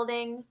be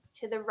building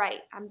to the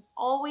right. I'm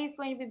always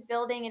going to be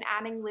building and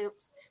adding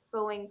loops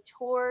going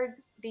towards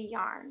the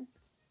yarn.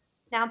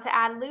 Now to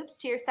add loops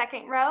to your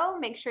second row,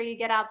 make sure you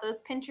get out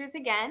those pinchers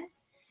again.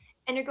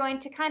 And you're going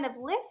to kind of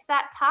lift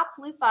that top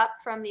loop up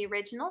from the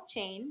original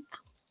chain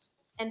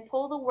and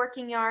pull the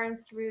working yarn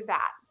through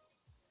that.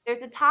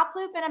 There's a top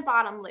loop and a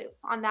bottom loop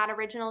on that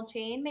original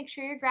chain. Make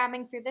sure you're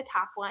grabbing through the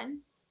top one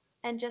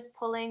and just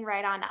pulling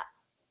right on up.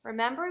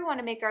 Remember, we want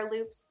to make our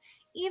loops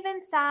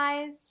even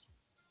sized,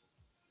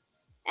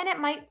 and it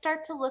might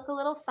start to look a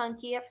little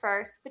funky at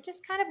first, but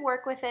just kind of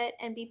work with it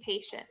and be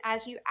patient.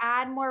 As you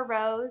add more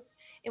rows,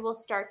 it will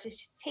start to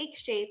take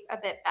shape a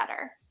bit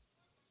better.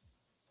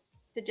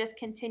 So just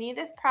continue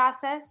this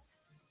process.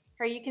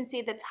 Here you can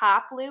see the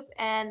top loop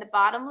and the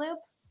bottom loop.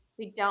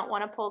 We don't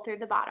want to pull through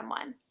the bottom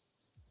one.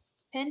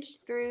 Pinch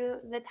through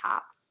the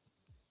top.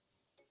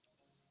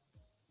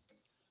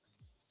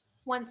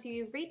 Once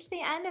you reach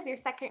the end of your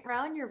second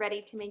row and you're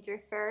ready to make your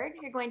third,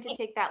 you're going to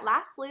take that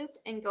last loop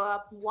and go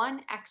up one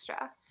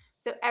extra.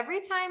 So every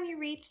time you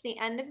reach the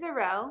end of the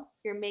row,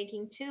 you're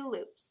making 2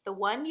 loops. The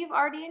one you've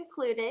already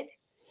included,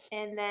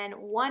 and then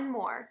one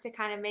more to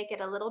kind of make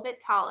it a little bit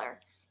taller.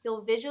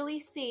 You'll visually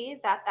see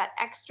that that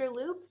extra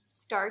loop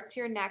starts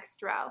your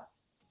next row.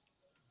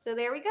 So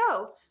there we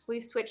go.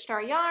 We've switched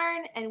our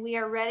yarn and we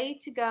are ready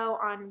to go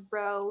on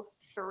row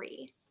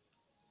 3.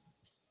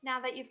 Now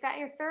that you've got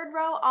your 3rd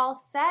row all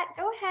set,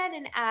 go ahead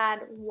and add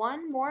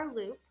one more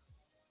loop.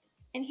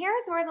 And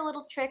here's where the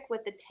little trick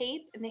with the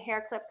tape and the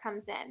hair clip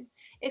comes in.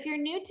 If you're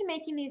new to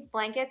making these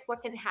blankets,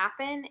 what can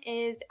happen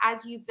is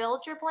as you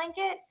build your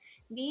blanket,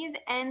 these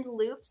end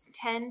loops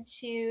tend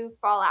to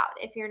fall out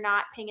if you're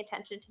not paying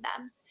attention to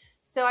them.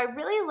 So I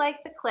really like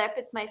the clip.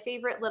 It's my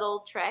favorite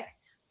little trick.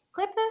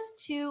 Clip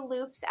those 2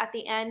 loops at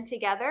the end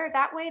together.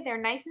 That way they're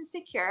nice and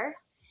secure.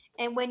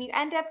 And when you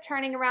end up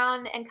turning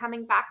around and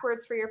coming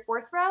backwards for your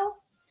 4th row,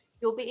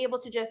 you'll be able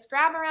to just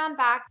grab around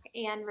back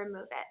and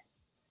remove it.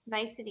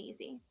 Nice and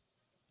easy.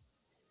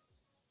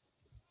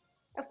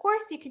 Of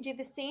course, you can do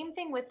the same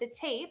thing with the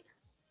tape.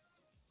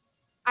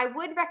 I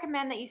would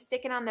recommend that you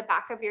stick it on the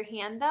back of your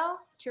hand though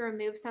to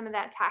remove some of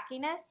that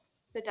tackiness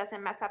so it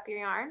doesn't mess up your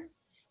yarn.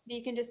 But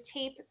you can just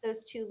tape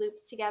those 2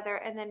 loops together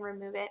and then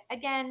remove it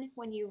again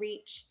when you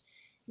reach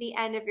the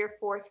end of your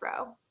 4th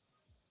row.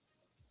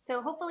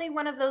 So hopefully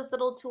one of those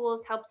little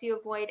tools helps you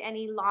avoid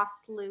any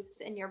lost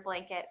loops in your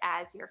blanket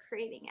as you're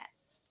creating it.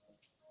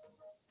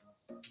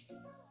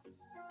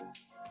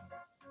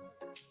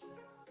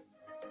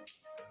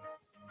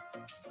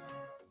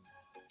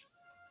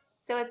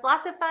 So it's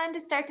lots of fun to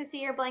start to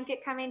see your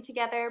blanket coming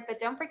together, but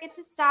don't forget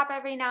to stop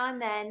every now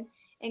and then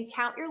and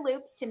count your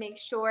loops to make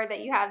sure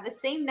that you have the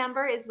same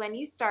number as when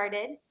you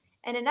started.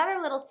 And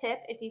another little tip,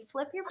 if you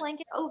flip your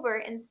blanket over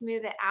and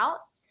smooth it out,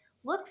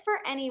 look for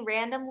any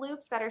random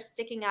loops that are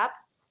sticking up.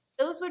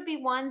 Those would be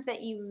ones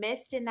that you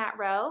missed in that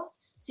row.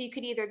 So you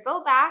could either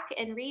go back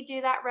and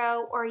redo that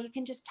row, or you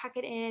can just tuck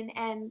it in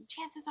and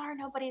chances are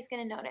nobody's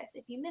going to notice.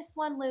 If you miss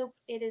one loop,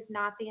 it is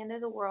not the end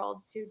of the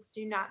world, so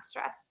do not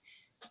stress.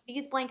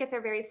 These blankets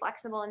are very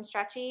flexible and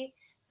stretchy,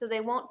 so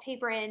they won't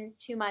taper in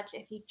too much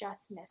if you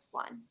just miss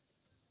one.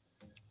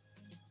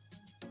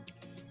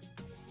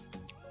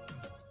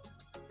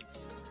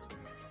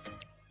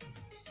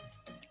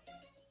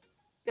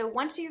 So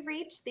once you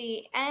reach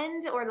the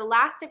end or the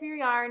last of your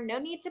yarn, no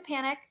need to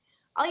panic.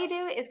 All you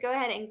do is go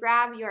ahead and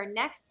grab your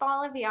next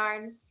ball of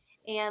yarn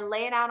and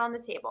lay it out on the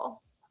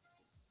table.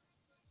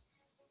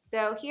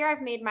 So here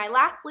I've made my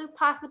last loop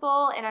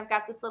possible and I've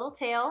got this little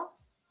tail,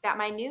 got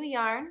my new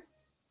yarn,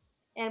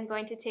 and I'm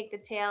going to take the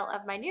tail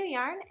of my new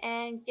yarn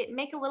and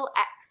make a little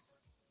X.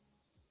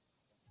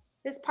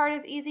 This part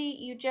is easy.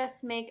 You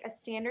just make a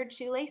standard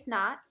shoelace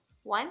knot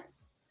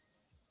once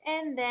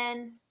and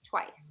then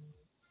twice.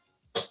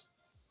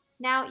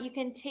 Now you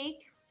can take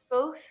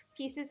both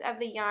pieces of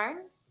the yarn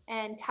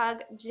and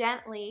tug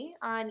gently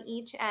on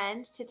each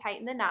end to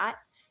tighten the knot.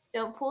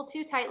 Don't pull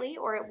too tightly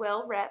or it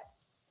will rip.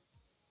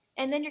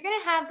 And then you're going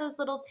to have those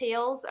little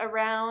tails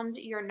around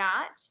your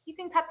knot. You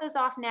can cut those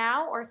off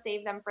now or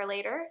save them for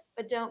later,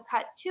 but don't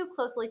cut too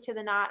closely to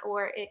the knot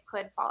or it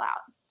could fall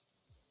out.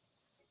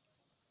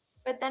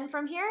 But then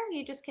from here,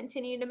 you just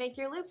continue to make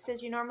your loops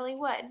as you normally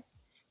would.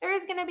 There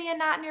is going to be a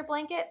knot in your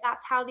blanket.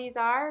 That's how these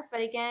are.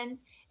 But again,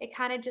 it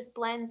kind of just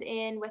blends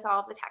in with all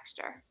of the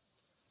texture.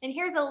 And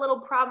here's a little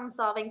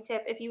problem-solving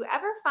tip. If you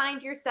ever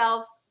find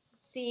yourself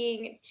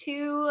seeing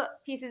 2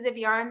 pieces of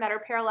yarn that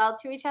are parallel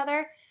to each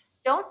other,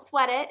 don't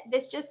sweat it.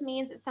 This just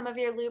means that some of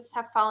your loops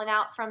have fallen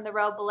out from the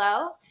row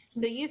below.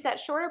 So use that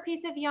shorter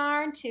piece of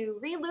yarn to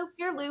re-loop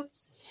your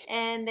loops,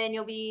 and then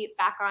you'll be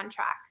back on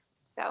track.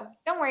 So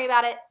don't worry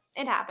about it.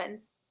 It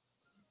happens.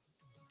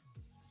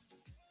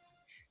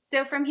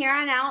 So from here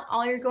on out,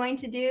 all you're going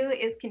to do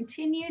is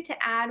continue to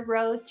add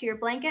rows to your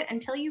blanket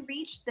until you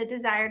reach the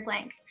desired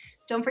length.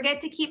 Don't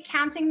forget to keep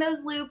counting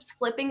those loops,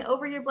 flipping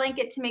over your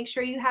blanket to make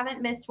sure you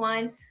haven't missed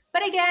one.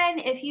 But again,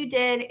 if you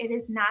did, it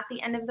is not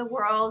the end of the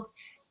world.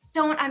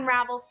 Don't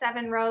unravel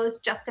 7 rows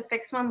just to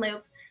fix 1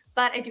 loop.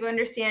 But I do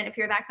understand if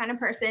you're that kind of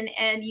person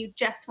and you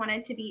just want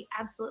it to be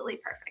absolutely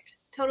perfect.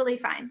 Totally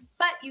fine.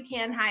 But you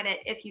can hide it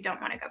if you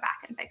don't want to go back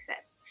and fix it.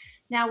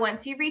 Now,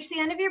 once you reach the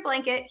end of your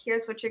blanket,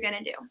 here's what you're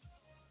going to do.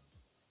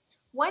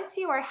 Once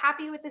you are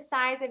happy with the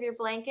size of your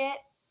blanket,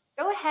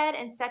 go ahead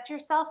and set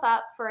yourself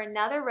up for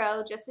another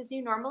row just as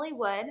you normally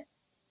would.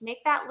 Make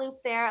that loop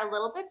there a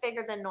little bit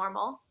bigger than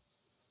normal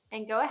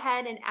and go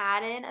ahead and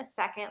add in a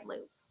second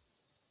loop.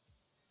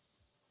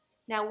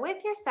 Now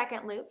with your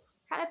second loop,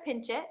 kind of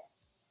pinch it,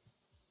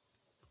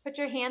 put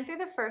your hand through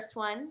the first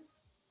one,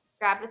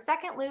 grab the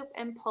second loop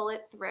and pull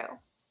it through.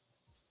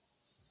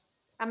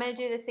 I'm going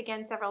to do this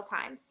again several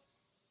times.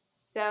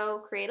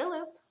 So create a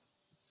loop,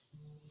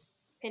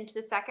 pinch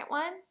the second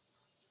one,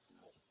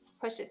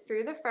 push it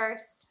through the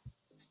first,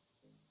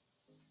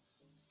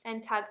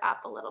 and tug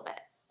up a little bit.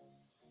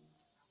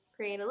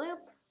 Create a loop,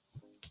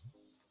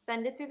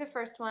 send it through the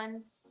first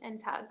one, and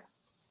tug.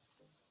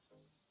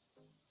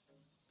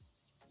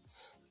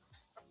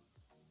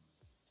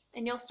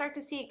 And you'll start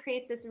to see it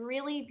creates this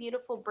really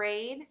beautiful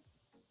braid.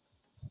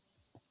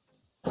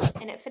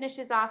 and it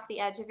finishes off the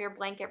edge of your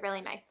blanket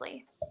really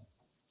nicely.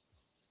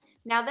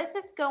 Now this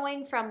is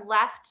going from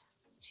left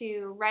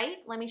to right.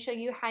 Let me show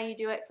you how you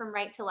do it from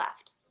right to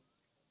left.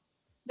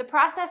 The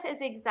process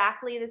is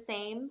exactly the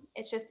same.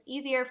 It's just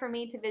easier for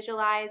me to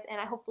visualize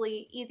and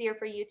hopefully easier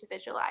for you to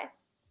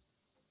visualize,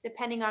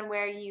 depending on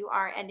where you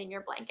are ending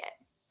your blanket.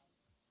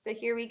 So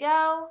here we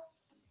go.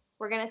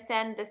 We're going to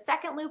send the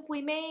second loop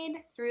we made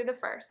through the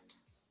first.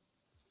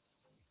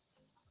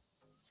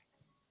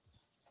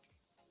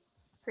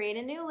 Create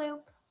a new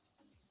loop.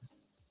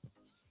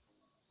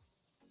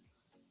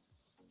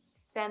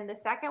 Send the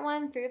second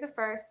one through the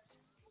first.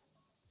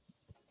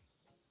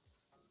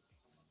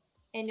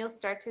 And you'll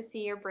start to see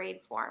your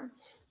braid form.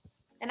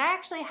 And I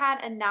actually had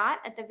a knot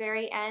at the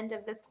very end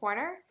of this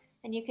corner,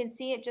 and you can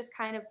see it just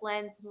kind of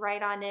blends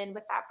right on in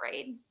with that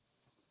braid.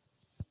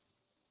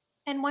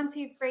 And once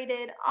you've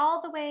braided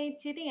all the way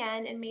to the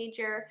end and made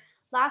your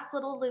last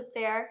little loop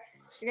there,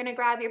 you're going to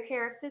grab your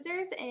pair of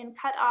scissors and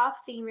cut off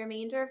the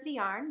remainder of the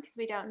yarn because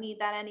we don't need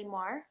that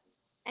anymore.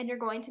 And you're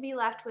going to be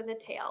left with a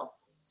tail.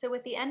 So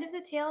with the end of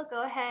the tail,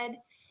 go ahead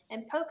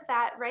and poke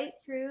that right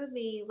through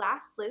the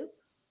last loop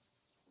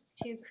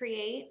to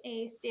create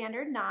a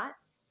standard knot,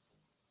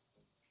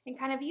 and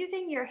kind of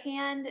using your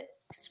hand,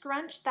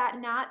 scrunch that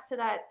knot so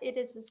that it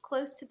is as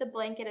close to the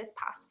blanket as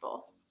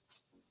possible.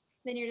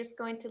 Then you're just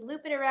going to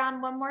loop it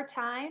around one more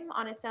time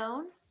on its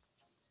own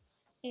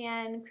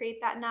and create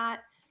that knot,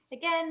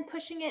 again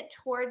pushing it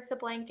towards the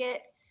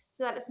blanket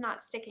so that it's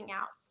not sticking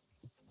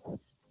out.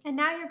 And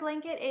now your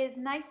blanket is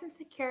nice and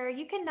secure.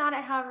 You can knot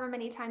it however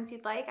many times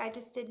you'd like. I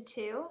just did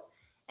 2.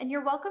 And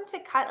you're welcome to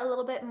cut a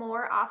little bit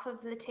more off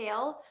of the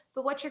tail,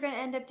 but what you're going to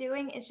end up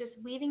doing is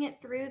just weaving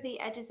it through the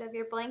edges of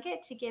your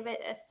blanket to give it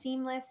a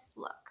seamless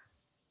look.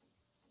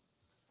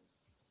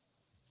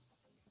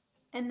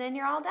 And then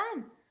you're all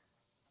done.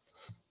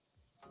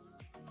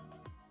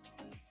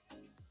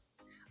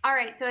 All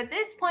right, so at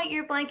this point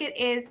your blanket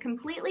is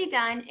completely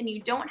done and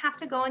you don't have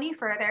to go any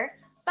further.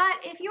 But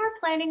if you were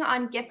planning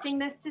on gifting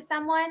this to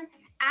someone,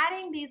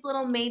 adding these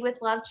little made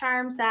with love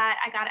charms that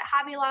I got at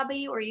Hobby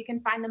Lobby, or you can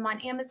find them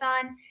on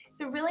Amazon, it's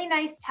a really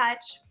nice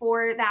touch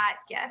for that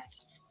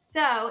gift.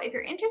 So if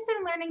you're interested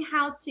in learning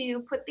how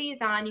to put these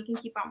on, you can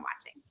keep on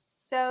watching.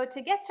 So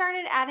to get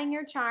started adding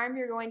your charm,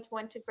 you're going to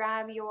want to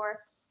grab your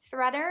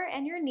threader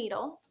and your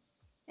needle.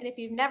 And if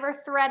you've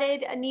never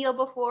threaded a needle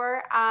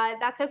before,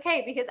 that's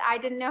okay because I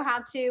didn't know how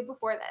to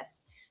before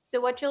this. So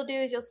what you'll do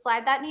is you'll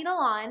slide that needle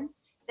on,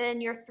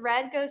 then your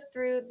thread goes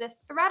through the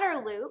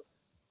threader loop.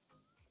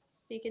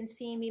 So you can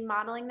see me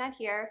modeling that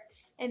here.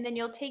 And then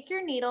you'll take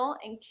your needle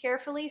and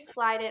carefully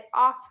slide it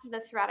off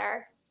the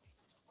threader,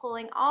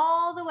 pulling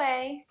all the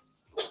way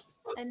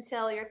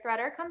until your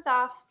threader comes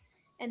off,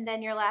 and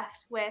then you're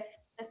left with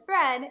the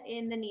thread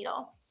in the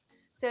needle.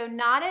 So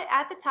knot it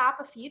at the top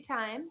a few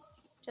times,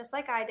 just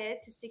like I did,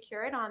 to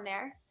secure it on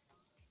there.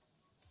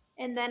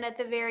 And then at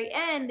the very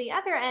end, the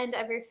other end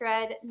of your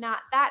thread, knot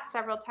that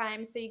several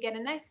times so you get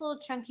a nice little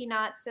chunky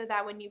knot so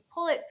that when you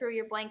pull it through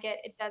your blanket,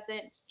 it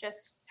doesn't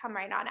just come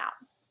right on out.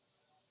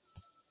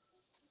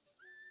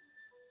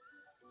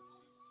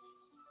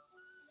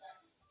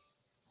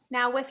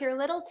 Now with your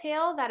little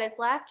tail that is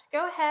left,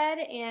 go ahead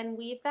and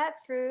weave that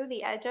through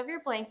the edge of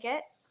your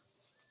blanket.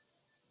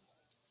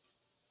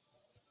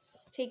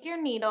 Take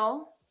your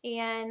needle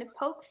and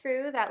poke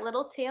through that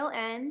little tail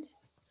end,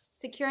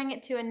 securing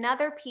it to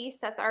another piece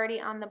that's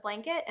already on the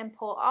blanket, and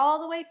pull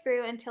all the way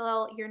through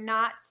until your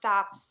knot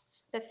stops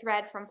the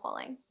thread from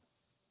pulling.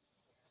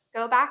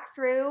 Go back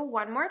through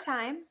one more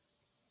time,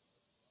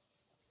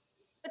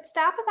 but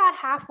stop about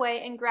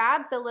halfway and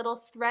grab the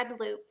little thread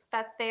loop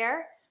that's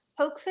there,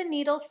 poke the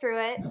needle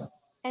through it,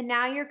 and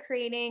now you're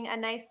creating a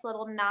nice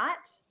little knot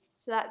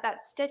so that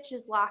that stitch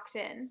is locked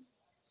in.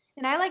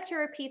 And I like to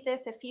repeat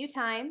this a few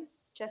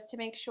times just to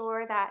make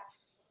sure that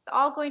it's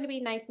all going to be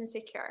nice and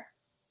secure.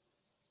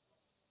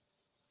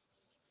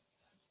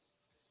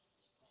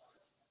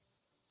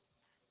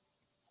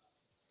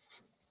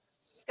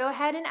 Go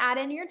ahead and add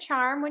in your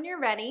charm when you're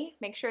ready.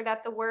 Make sure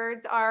that the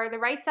words are the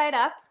right side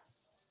up.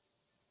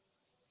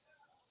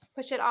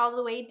 Push it all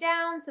the way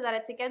down so that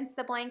it's against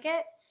the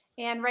blanket.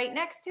 And right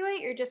next to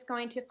it, you're just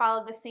going to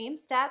follow the same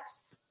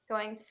steps,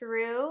 going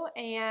through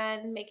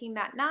and making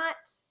that knot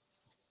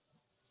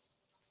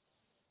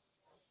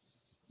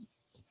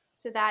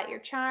so that your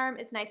charm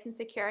is nice and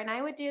secure. And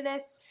I would do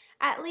this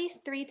at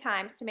least 3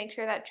 times to make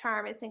sure that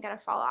charm isn't going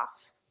to fall off.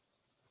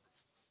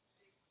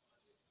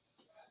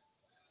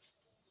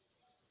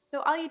 So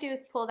all you do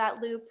is pull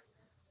that loop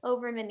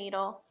over the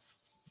needle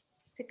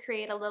to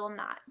create a little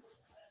knot.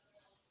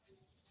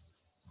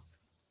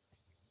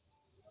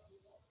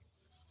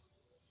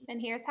 And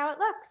here's how it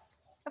looks.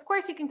 Of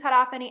course, you can cut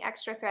off any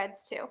extra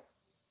threads too.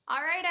 All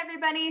right,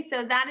 everybody,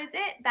 so that is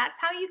it. That's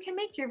how you can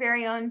make your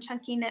very own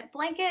chunky knit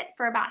blanket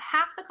for about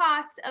half the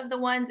cost of the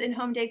ones in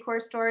home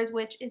decor stores,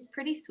 which is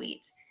pretty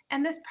sweet.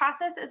 And this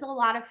process is a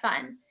lot of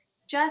fun.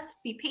 Just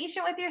be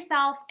patient with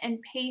yourself and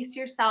pace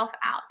yourself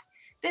out.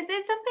 This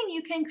is something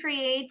you can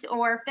create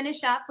or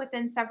finish up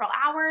within several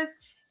hours.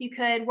 You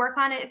could work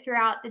on it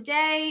throughout the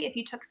day if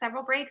you took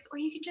several breaks, or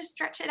you could just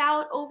stretch it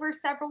out over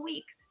several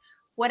weeks.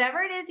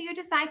 Whatever it is you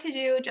decide to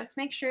do, just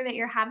make sure that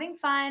you're having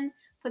fun.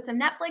 Put some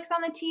Netflix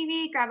on the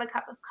TV, grab a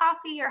cup of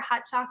coffee or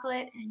hot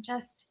chocolate, and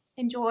just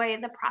enjoy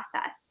the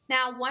process.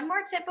 Now, one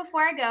more tip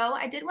before I go.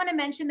 I did want to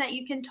mention that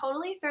you can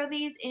totally throw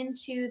these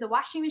into the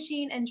washing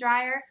machine and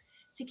dryer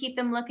to keep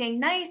them looking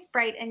nice,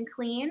 bright, and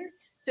clean.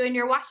 So in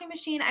your washing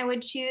machine, I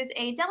would choose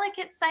a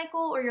delicate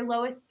cycle or your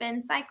lowest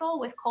spin cycle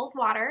with cold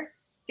water.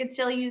 You can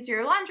still use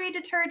your laundry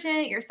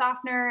detergent, your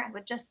softener. I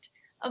would just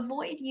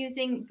avoid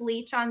using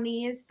bleach on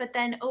these, but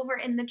then over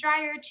in the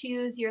dryer,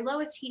 choose your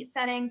lowest heat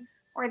setting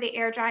or the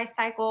air dry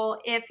cycle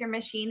if your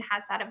machine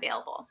has that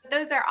available.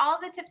 Those are all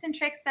the tips and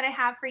tricks that I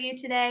have for you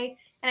today,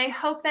 and I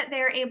hope that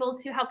they're able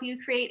to help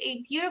you create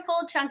a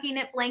beautiful chunky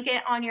knit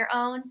blanket on your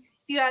own.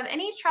 If you have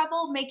any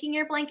trouble making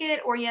your blanket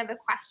or you have a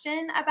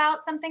question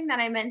about something that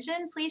I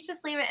mentioned, please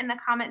just leave it in the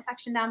comment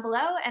section down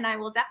below, and I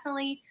will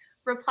definitely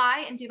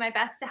reply and do my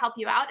best to help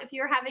you out if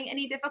you're having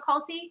any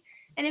difficulty.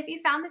 And if you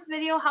found this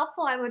video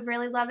helpful, I would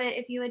really love it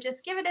if you would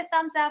just give it a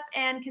thumbs up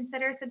and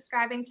consider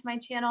subscribing to my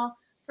channel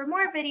for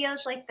more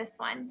videos like this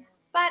one.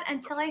 But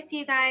until I see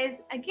you guys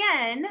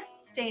again,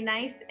 stay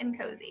nice and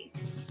cozy.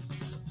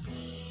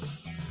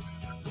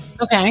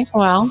 Okay,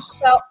 well.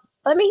 So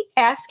let me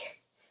ask,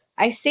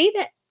 I see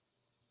that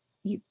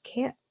you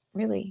can't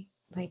really,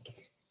 like,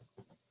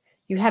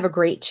 you have a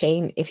great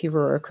chain if you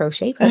were a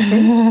crochet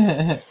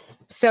person.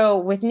 So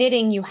with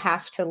knitting, you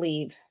have to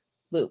leave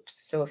loops.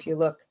 So if you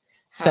look,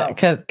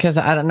 because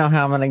I don't know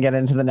how I'm going to get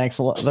into the next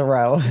the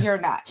row. You're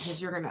not,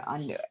 because you're going to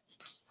undo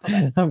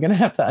it. I'm going to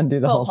have to undo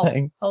the whole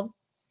thing. Hold.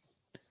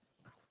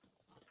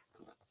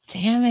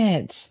 Damn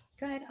it.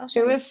 Go ahead. I'll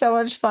show It you. was so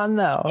much fun,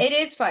 though. It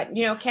is fun.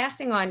 You know,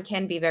 casting on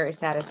can be very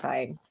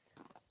satisfying.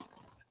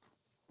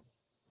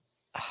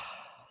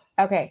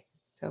 Okay.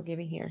 So give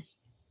me here.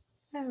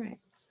 All right.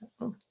 So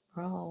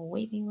we're all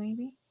waving. We're going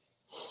to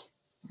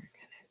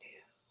do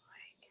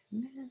like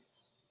this.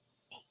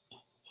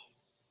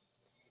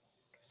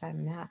 Because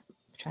I'm not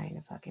trying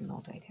to fucking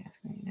multitask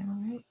right now,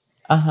 right?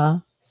 Uh-huh.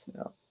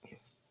 So make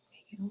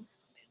it a little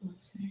bit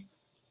looser.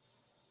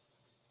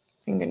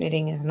 Finger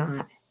knitting is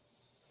not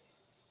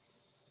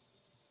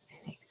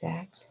an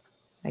exact,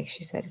 like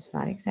she said, it's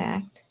not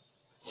exact.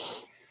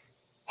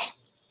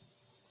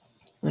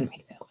 I'm going to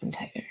make that one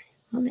tighter.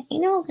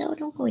 No,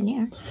 don't go in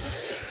there.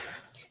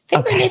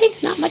 Finger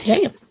knitting's not much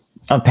jam.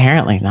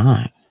 Apparently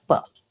not.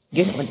 Well,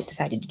 you're the one that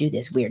decided to do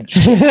this weird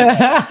shit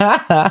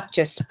today.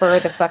 Just spur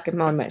the fucking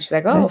moment. She's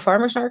like, oh,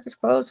 Farmer's Market's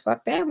closed.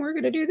 Fuck them. We're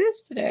going to do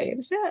this today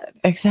instead.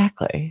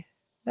 Exactly.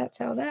 That's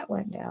how that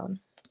went down.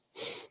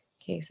 In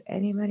case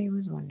anybody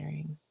was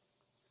wondering.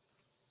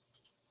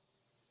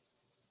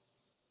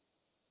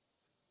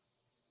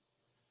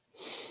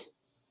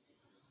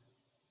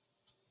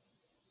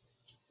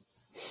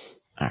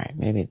 All right,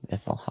 maybe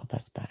this will help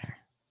us better.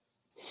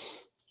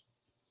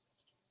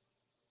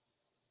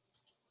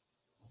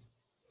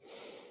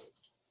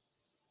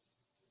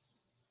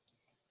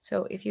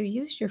 So if you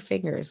use your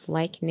fingers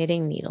like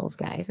knitting needles,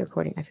 guys, I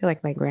feel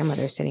like my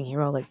grandmother's sitting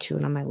here all like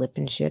chewing on my lip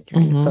and shit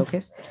trying to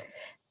focus.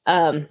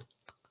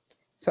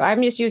 So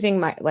I'm just using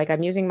my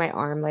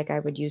arm like I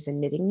would use a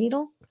knitting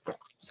needle.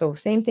 So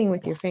same thing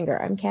with your finger.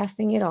 I'm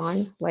casting it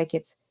on like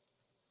it's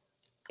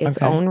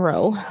own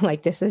row.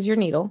 Like this is your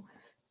needle.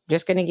 I'm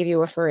just going to give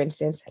you a, for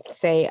instance,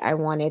 say I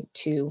wanted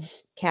to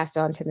cast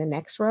on to the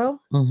next row.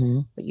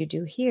 What you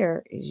do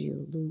here is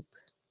you loop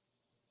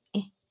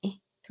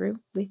through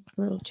with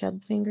little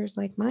chub fingers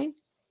like mine.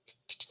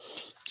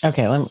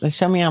 Okay, let's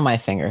show me on my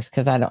fingers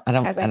because I don't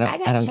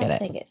get it.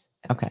 Fingers.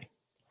 Okay.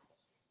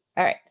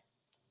 All right.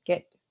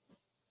 Get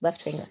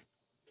left finger,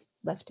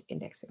 left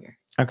index finger.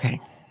 Okay.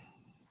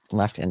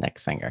 Left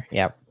index finger.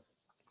 Yep.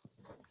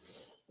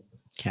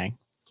 Okay.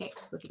 Okay.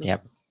 Look at me.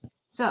 Yep.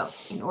 So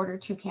in order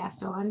to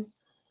cast on,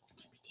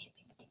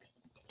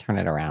 turn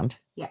it around.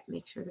 Yeah.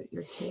 Make sure that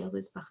your tail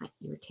is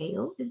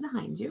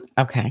behind you.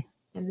 Okay.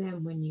 And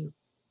then when you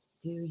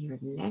do your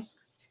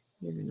next,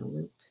 you're going to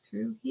loop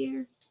through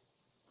here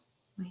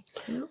like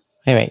so.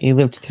 Wait, you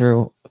looped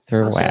through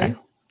where?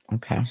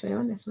 Okay. I'll show you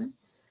on this one.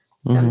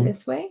 Come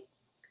this way.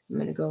 I'm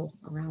going to go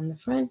around the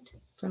front,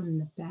 from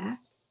the back,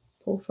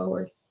 pull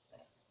forward.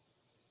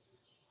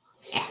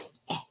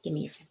 Give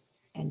me your finger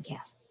and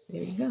cast.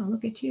 There you go.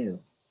 Look at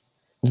you.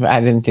 I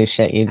didn't do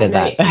shit. You did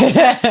that.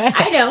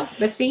 I know,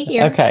 but see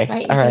here. Okay.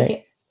 Right, all right.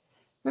 It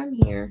from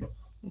here.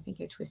 I think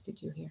I twisted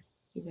you here.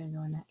 You're going to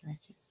go in that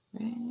direction.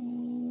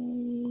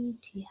 Right.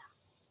 Yeah.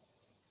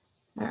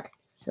 All right.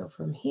 So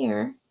from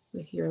here,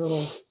 with your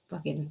little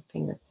fucking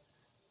finger,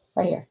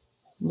 right here,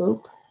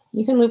 loop.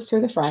 You can loop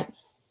through the front.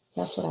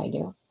 That's what I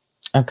do.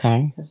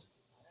 Okay.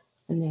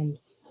 And then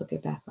hook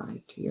it back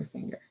on to your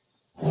finger.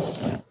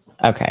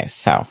 Okay.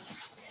 So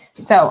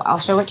I'll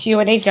show it to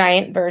you in a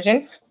giant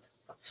version.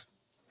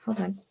 Hold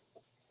on.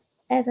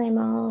 As I'm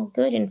all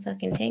good and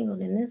fucking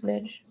tangled in this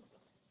bitch.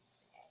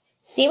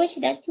 See what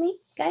she does to me?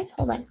 Guys,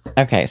 hold on.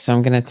 Okay, so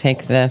I'm going to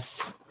take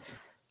this,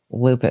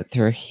 loop it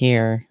through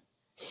here,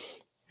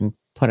 and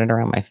put it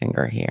around my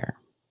finger here.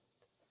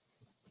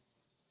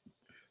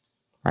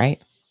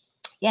 right?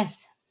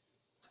 Yes.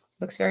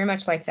 Looks very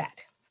much like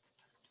that.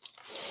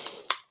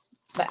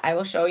 But I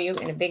will show you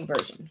in a big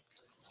version.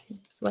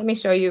 So let me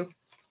show you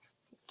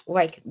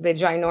like the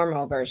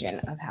ginormal version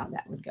of how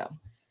that would go.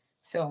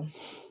 So.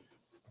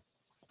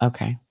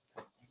 Okay.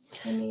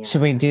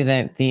 Should we do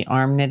the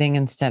arm knitting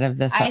instead of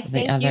this? I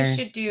think you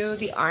should do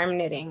the arm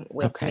knitting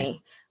with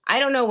me. I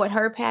don't know what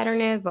her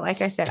pattern is, but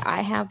like I said,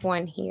 I have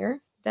one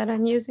here that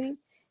I'm using.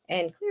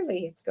 And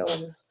clearly it's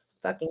going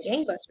fucking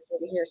gangbusters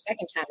over here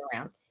second time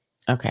around.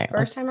 Okay.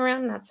 First time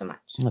around, not so much.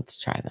 Let's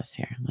try this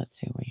here. Let's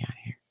see what we got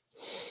here.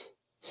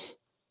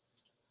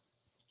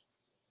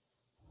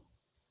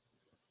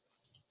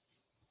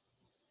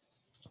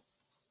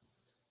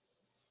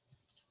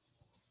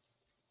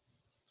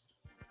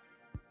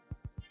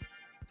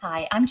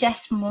 Hi, I'm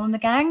Jess from Wool and the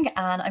Gang,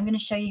 and I'm going to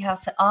show you how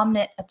to arm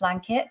knit a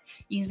blanket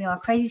using our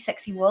Crazy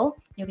Sexy wool.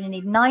 You're going to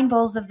need 9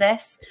 balls of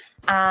this,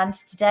 and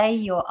today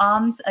your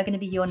arms are going to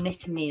be your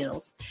knitting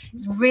needles.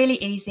 It's really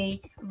easy,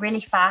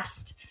 really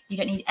fast. You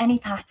don't need any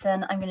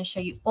pattern. I'm going to show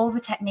you all the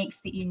techniques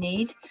that you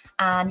need,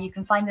 and you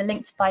can find the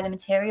link to buy the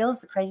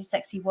materials, the Crazy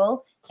Sexy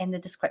wool, in the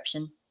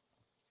description.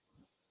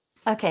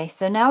 Okay,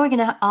 so now we're going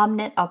to arm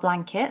knit our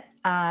blanket,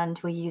 and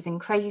we're using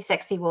Crazy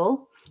Sexy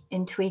wool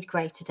in tweed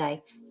grey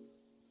today.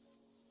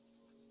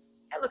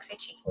 That looks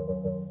itchy. Would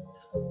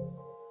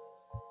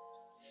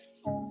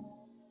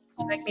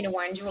you like me to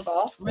wind you a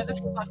ball? We're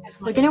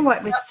going to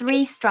work with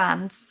 3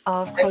 strands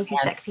of Crazy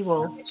Sexy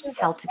wool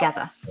held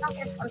together.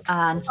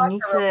 And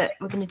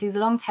we're going to do the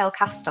long tail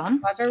cast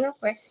on. Pause her real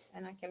quick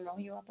and I can roll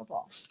you up a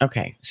ball.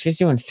 Okay. She's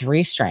doing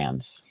 3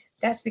 strands.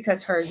 That's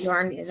because her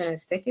yarn isn't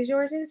as thick as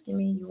yours is. Give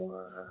me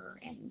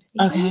your end.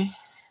 Okay.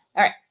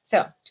 All right.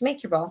 So to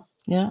make your ball.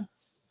 Yeah.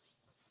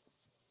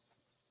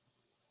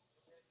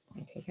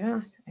 I take it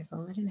off. I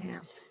fold it in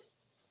half.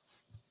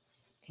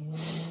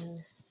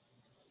 And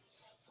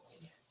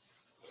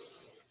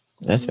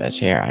this bitch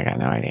here, I got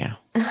no idea.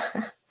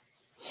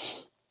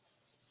 It's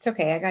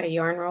okay. I got a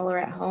yarn roller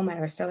at home and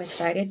I was so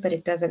excited, but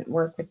it doesn't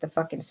work with the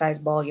fucking size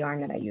ball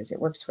yarn that I use. It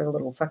works for the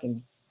little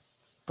fucking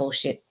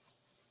bullshit,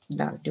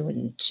 not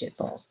doing shit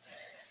balls.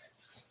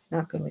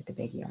 Not good with the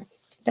big yarn.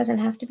 It doesn't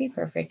have to be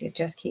perfect. It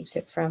just keeps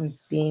it from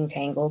being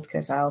tangled,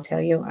 because I'll tell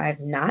you,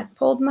 I've not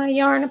pulled my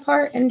yarn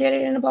apart and did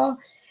it in a ball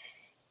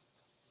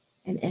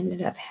and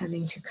ended up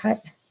having to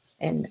cut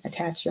and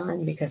attach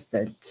yarn because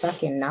the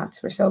fucking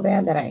knots were so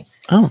bad that I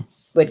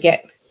would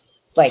get,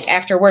 like,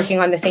 after working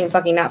on the same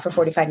fucking knot for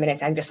 45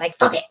 minutes, I'm just like,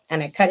 fuck it,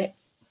 and I cut it.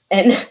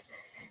 And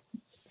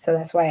so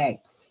that's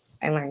why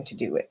I learned to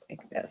do it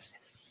like this.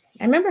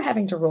 I remember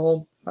having to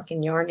roll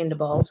fucking yarn into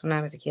balls when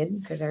I was a kid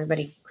because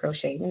everybody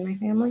crocheted in my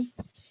family.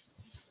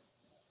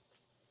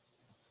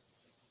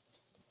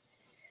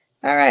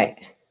 All right,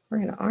 we're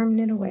going to arm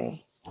knit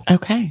away.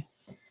 Okay.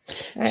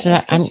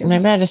 Right,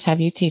 maybe I'll just have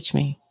you teach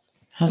me.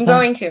 I'm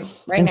going to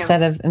right now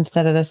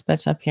instead of this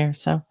bitch up here.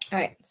 So all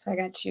right, so I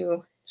got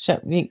you.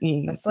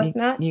 A slip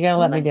knot. You gotta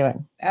let me do it.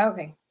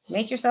 Okay,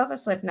 make yourself a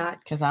slip knot.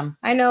 Because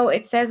I know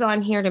it says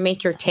on here to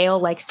make your tail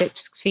like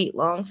 6 feet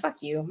long.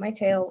 Fuck you. My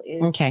tail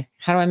is okay.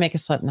 How do I make a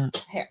slip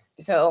knot? Here.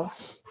 So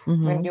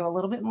I'm gonna do a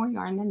little bit more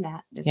yarn than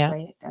that. This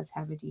way it does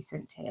have a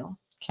decent tail.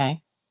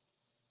 Okay.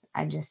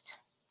 I just,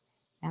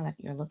 now that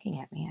you're looking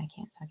at me, I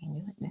can't fucking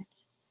do it, Mitch.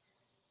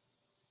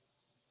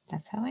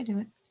 That's how I do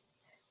it.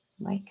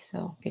 Like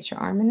so. Get your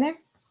arm in there.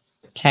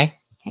 Okay.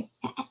 Okay.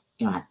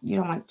 You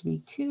don't want it to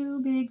be too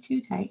big,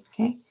 too tight.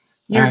 Okay.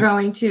 You're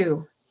going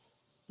to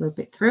loop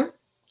it through.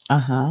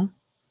 Uh-huh.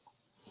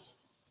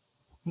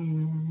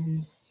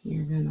 And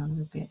you're gonna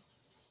loop it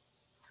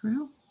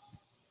through.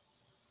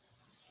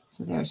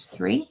 So there's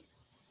 3.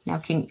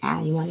 Now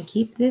you want to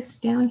keep this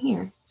down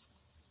here.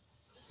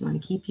 You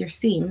want to keep your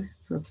seam,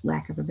 for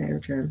lack of a better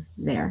term,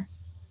 there.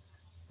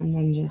 And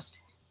then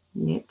just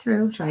knit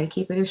through. Try to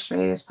keep it as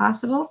straight as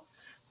possible.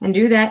 And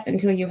do that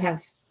until you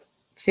have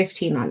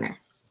 15 on there.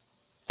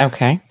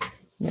 Okay.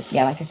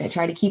 Yeah, like I said,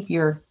 try to keep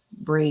your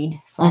braid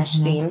 /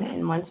 seam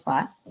in one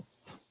spot.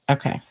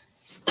 Okay.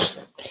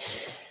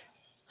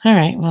 All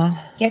right. Well,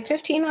 get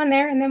 15 on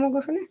there and then we'll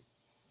go from there.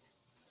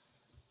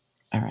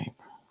 All right.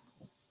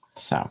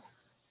 So,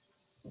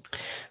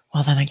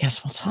 well, then I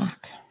guess we'll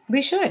talk.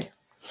 We should.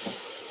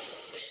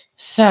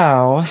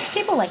 So,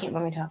 people like it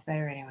when we talk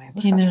better anyway.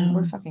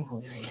 We're fucking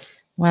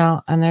hilarious.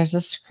 Well, and there's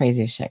this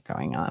crazy shit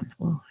going on.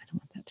 Oh, I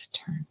don't want that to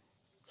turn.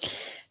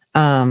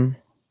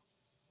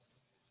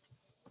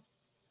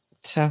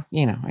 So,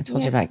 I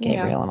told you about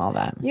Gabriel and all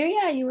that.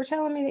 Yeah, you were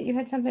telling me that you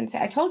had something to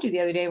say. I told you the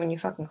other day when you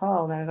fucking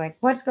called, and I was like,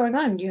 what's going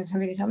on? Do you have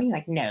something to tell me? You're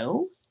like,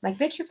 no. Like,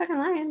 bitch, you're fucking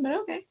lying, but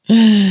okay.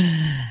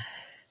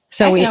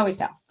 So I can always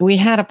tell. We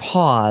had a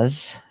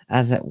pause,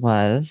 as it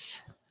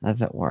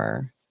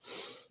were.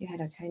 You had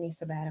a tiny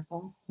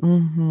sabbatical.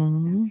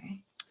 Mm-hmm.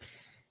 Okay.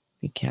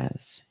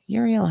 Because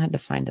Uriel had to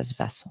find his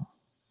vessel,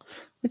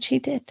 which he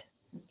did.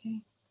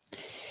 Okay.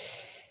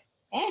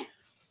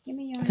 Give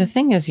me your... The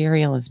thing is,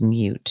 Uriel is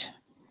mute.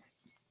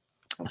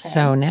 Okay.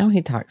 So now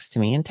he talks to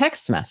me in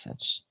text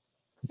message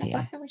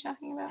via we're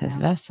talking about his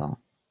vessel,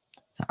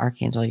 the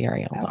Archangel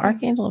Uriel, the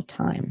Archangel of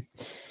Time.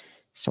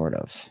 sort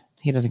of.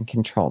 He doesn't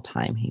control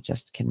time. He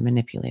just can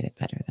manipulate it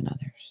better than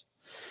others.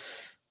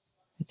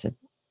 It's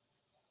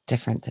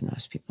different than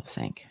most people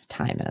think.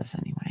 Time is,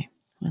 anyway.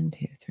 1,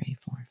 2, 3,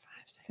 4, 5,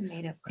 6. It's a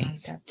made-up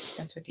concept.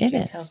 That's what It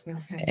DJ is. tells me.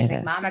 It He's like,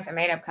 is. Mom, it's a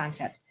made-up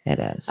concept. It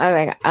is. I was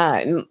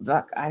like,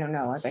 look, I don't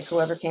know. I was like,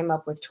 whoever came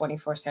up with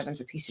 24/7 is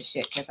a piece of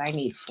shit because I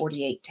need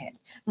 48/10.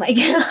 Like,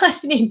 I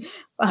mean,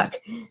 fuck.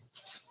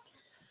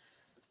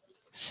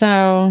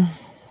 So,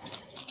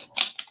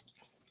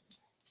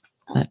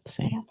 let's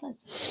see.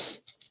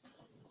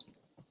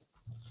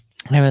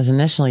 I was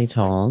initially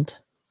told,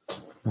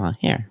 well,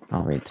 here,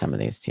 I'll read some of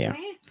these to you.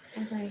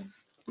 As I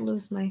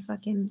lose my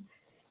fucking,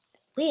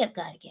 we have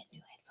got to get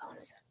new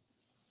headphones.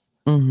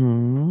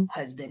 Mm-hmm.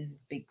 Husband,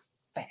 big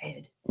fat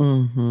head.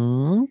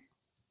 Mm-hmm.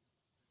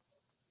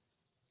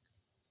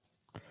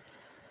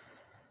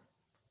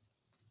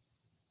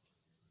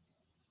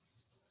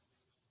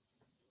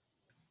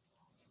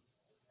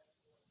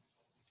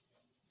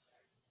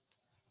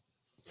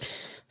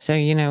 So,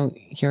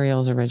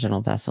 Uriel's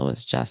original vessel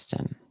was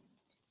Justin.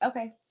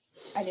 Okay.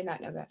 I did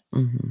not know that.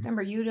 Mm-hmm.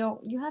 Remember, you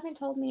haven't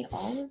told me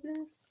all of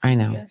this. I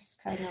know. You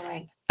just kind of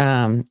like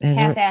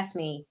half-assed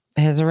me.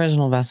 His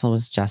original vessel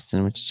was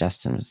Justin, which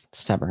Justin was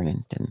stubborn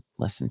and didn't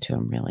listen to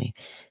him really.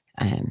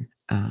 And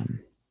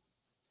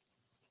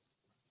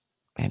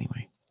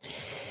anyway,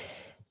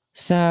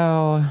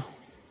 so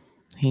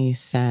he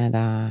said,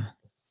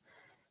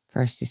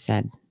 first he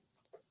said,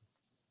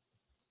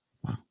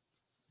 well,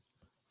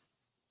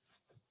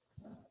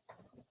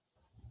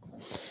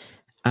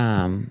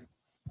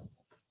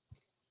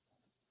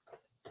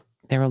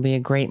 there will be a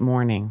great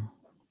morning.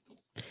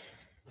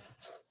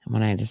 And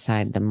when I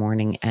decide the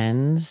morning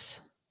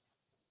ends,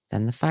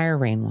 then the fire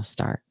rain will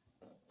start.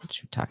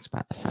 Which we talked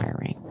about the fire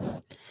rain.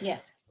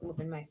 Yes.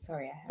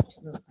 Sorry, I have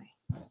to move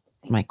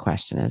My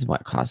question is,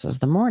 what causes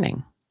the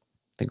morning?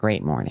 The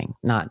great morning.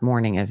 Not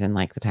morning as in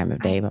like the time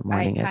of day, but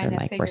morning as in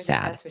like we're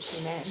sad. That's what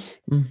she meant.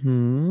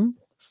 Mm-hmm.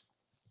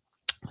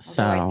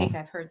 So I think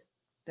I've heard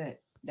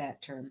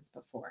that term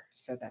before.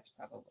 So that's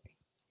probably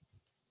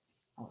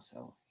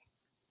also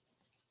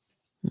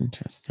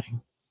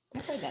interesting.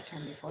 I've heard that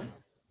term before.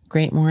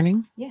 Great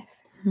morning?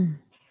 Yes. I'm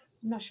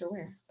not sure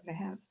where, but I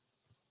have.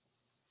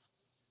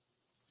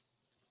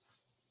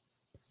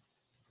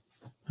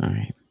 All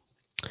right.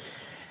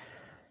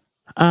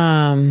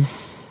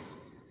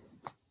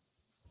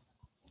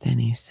 Then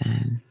he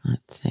said,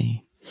 let's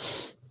see.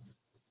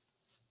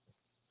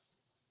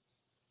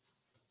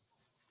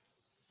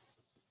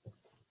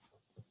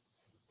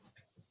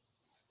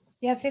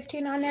 You have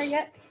 15 on there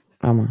yet?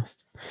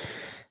 Almost.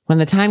 When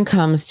the time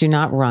comes, do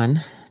not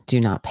run. Do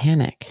not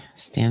panic.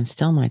 Stand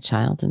still, my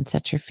child, and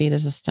set your feet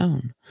as a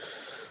stone.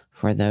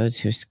 For those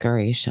who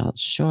scurry shall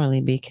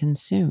surely be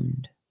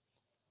consumed.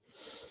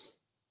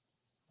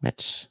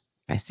 Which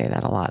I say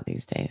that a lot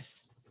these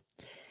days.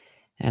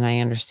 And I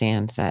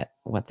understand that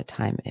what the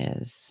time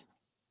is.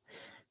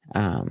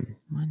 1,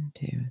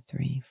 2,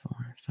 3,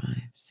 4, 5,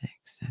 6,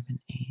 7,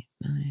 8,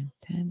 9,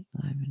 10,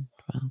 11,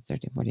 12,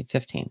 13, 14,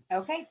 15.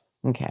 Okay.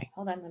 Okay.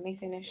 Hold on, let me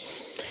finish.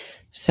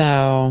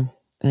 So,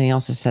 and he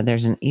also said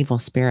there's an evil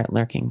spirit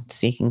lurking,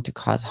 seeking to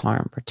cause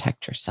harm.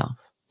 Protect yourself.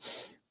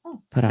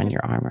 Oh, put on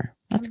your armor.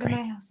 That's come great.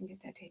 to my house and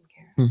get that taken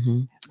care of.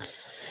 Mm-hmm.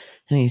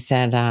 And he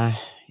said,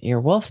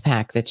 your wolf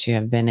pack that you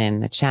have been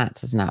in the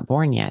chats is not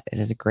born yet. It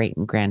is a great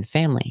and grand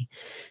family.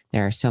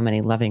 There are so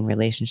many loving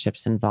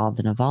relationships involved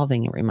and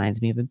evolving. It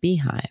reminds me of a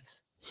beehive.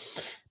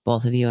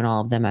 Both of you and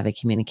all of them have a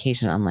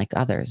communication unlike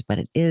others, but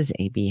it is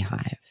a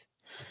beehive.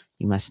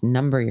 You must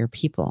number your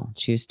people.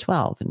 Choose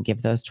 12 and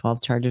give those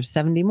 12 charge of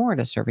 70 more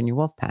to serve in your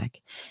wolf pack.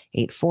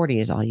 840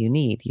 is all you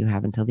need. You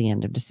have until the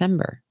end of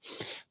December.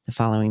 The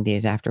following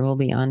days after will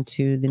be on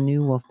to the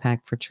new wolf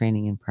pack for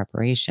training and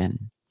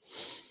preparation.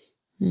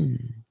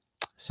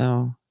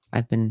 So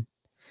I've been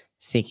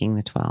seeking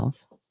the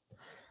 12,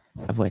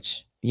 of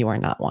which you are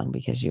not one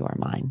because you are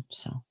mine.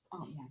 So,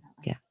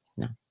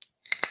 no.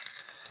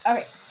 All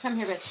right, come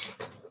here, bitch.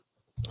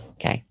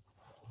 Okay.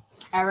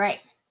 All right.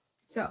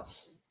 So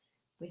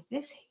with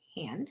this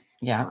hand,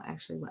 yeah. Well,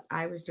 actually, what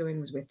I was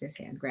doing was with this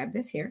hand. Grab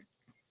this here,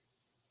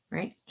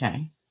 right?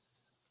 Okay.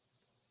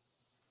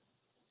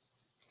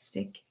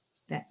 Stick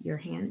your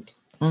hand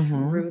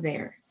Mm-hmm. through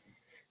there.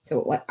 So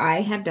what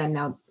I have done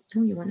now.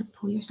 Oh, you want to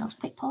pull yourself?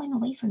 Quit pulling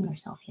away from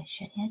yourself, you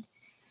shithead.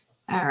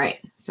 All right.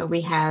 So we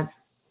have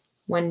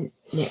one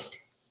knit.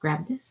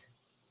 Grab this.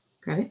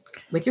 Grab it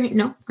with your hand.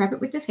 No, grab it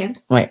with this hand.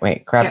 Wait.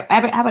 Grab it. How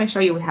about I show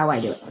you how I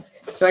do it?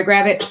 So I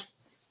grab it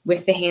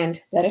with the hand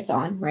that it's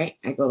on, right?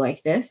 I go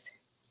like this.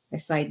 I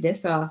slide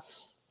this off.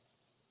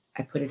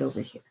 I put it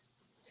over here.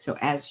 So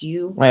as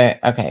you... Wait.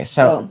 Okay.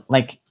 So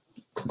like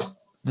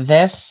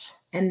this.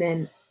 And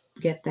then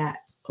get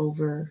that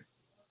over...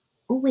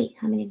 Oh, wait.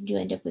 How many did you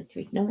end up with?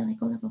 3? No, let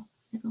go.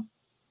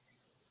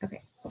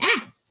 Okay.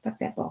 Ah! Fuck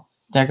that ball.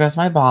 There goes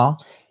my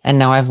ball. And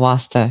now I've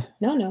lost a...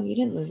 No, you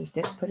didn't lose a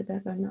stick. Put it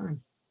back on your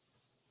arm.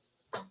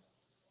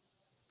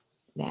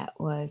 That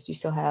was... You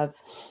still have...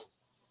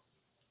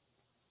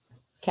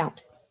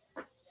 Count.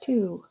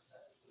 2,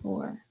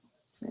 4,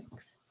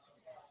 6,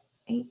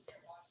 8,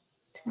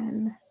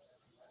 10,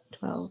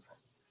 12.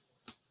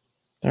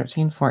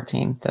 13,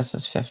 14. This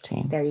is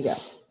 15. There you go.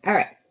 All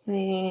right.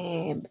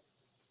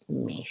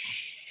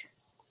 Mesh.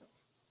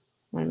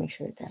 I want to make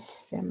sure that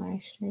that's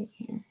semi-straight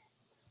here.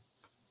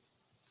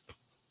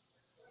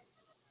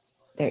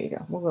 There you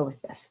go. We'll go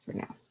with this for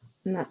now.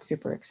 I'm not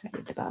super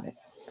excited about it.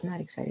 I'm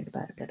not excited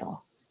about it at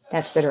all.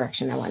 That's the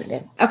direction I wanted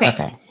it.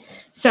 Okay.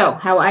 So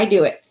how I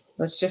do it,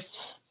 we'll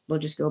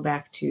just go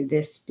back to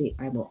this.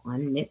 I will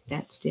unknit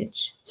that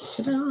stitch.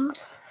 Ta-da.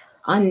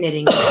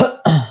 Unknitting,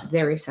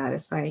 very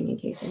satisfying in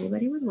case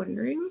anybody was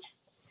wondering.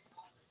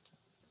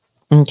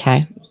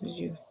 Okay. Did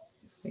you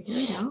figure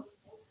it out?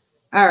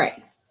 All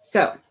right.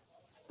 So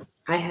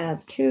I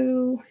have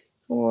 2,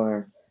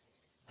 4,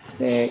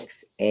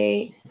 6,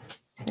 8,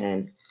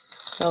 10,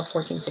 12,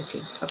 14,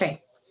 15.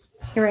 Okay.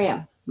 Here I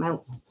am.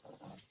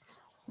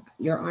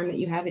 Your arm that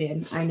you have it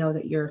in. I know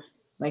that you're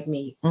like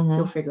me. Mm-hmm.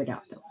 You'll figure it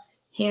out though.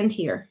 Hand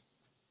here.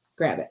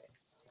 Grab it.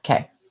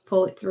 Okay.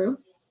 Pull it through.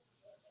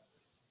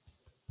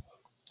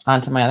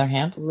 Onto my other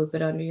hand. Loop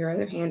it under your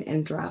other hand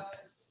and drop.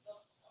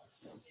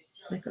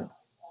 Let go.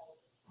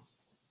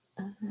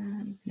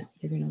 No,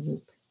 you're going to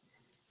loop.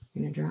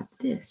 You're going to drop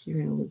this. You're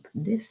going to loop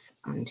this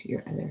onto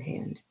your other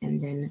hand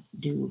and then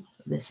do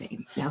the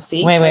same. Now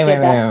see? Wait.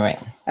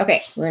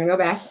 Okay, we're going to go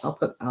back.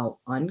 I'll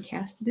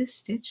uncast this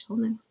stitch.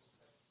 Hold on.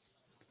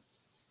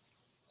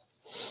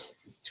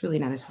 It's really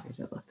not as hard as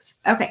it looks.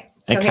 Okay.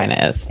 So it kind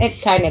of is.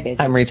 It kind of is.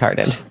 I'm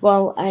retarded.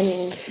 Well, I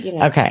mean, you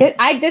know. Okay.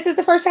 This is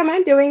the first time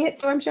I'm doing it,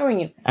 so I'm showing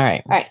you. All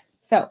right.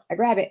 So I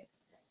grab it,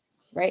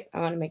 right? I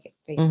want to make it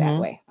face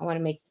that way. I want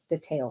to make the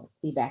tail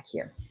be back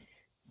here.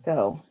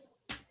 So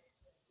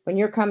when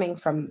you're coming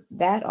from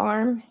that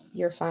arm,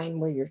 you're fine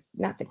where you're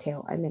not the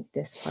tail. I meant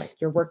this part.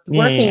 Your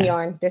working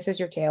yarn. This is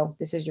your tail.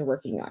 This is your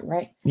working yarn,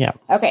 right? Yeah.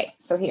 Okay.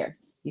 So here,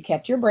 you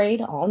kept your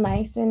braid all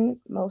nice and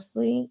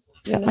mostly.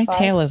 Except my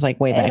tail is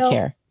like way back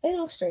here.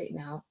 It'll straighten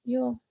out.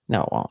 No,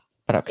 it won't.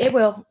 But okay. It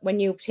will. When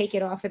you take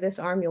it off of this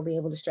arm, you'll be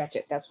able to stretch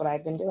it. That's what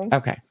I've been doing.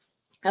 Okay.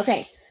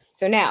 Okay.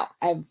 So now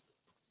I've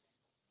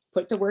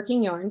put the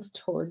working yarn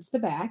towards the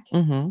back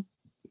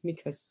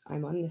because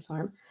I'm on this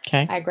arm.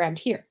 Okay. I grabbed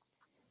here.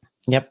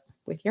 Yep.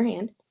 With your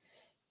hand.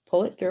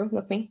 Pull it through.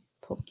 Look me.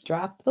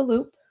 Drop the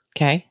loop.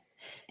 Okay.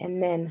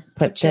 And then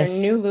put your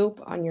new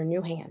loop on your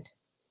new hand.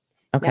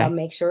 Okay. Now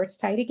make sure it's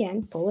tight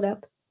again. Pull it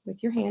up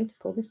with your hand.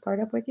 Pull this part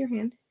up with your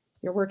hand.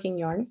 Your working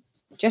yarn.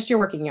 Just your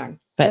working yarn.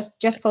 But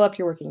just pull up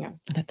your working yarn.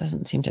 That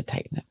doesn't seem to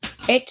tighten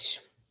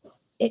it.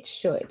 It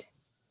should.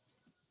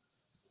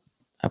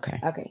 Okay.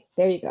 Okay.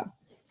 There you go.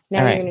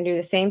 Now you're going to do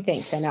the same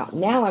thing. So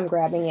now I'm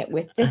grabbing it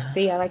with this.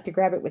 See, I like to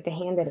grab it with the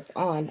hand that it's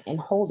on and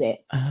hold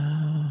it.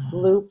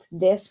 Loop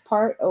this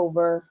part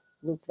over.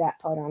 Loop that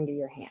part onto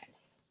your hand.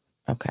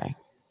 Okay.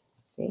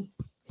 See?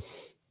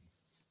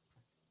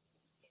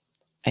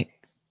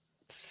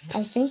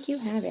 I think you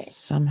have it.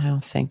 Somehow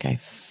think I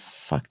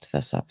fucked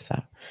this up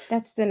though.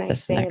 That's the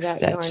nice thing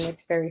about yarn.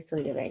 It's very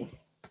forgiving.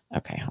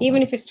 Okay.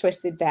 Even if it's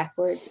twisted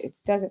backwards, it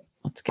doesn't.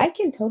 I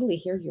can totally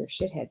hear your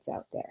shitheads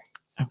out there.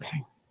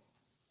 Okay.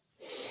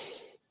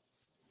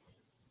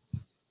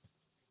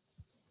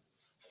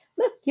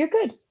 Look, you're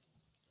good.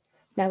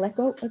 Now let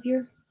go of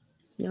your.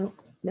 Nope.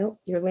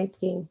 You're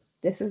linking.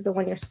 This is the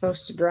one you're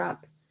supposed to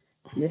drop.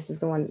 This is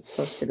the one that's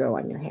supposed to go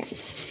on your hand.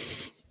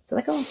 So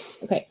let go.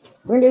 Okay.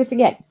 We're gonna do this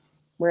again.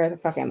 Where the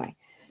fuck am I?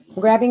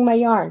 I'm grabbing my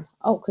yarn.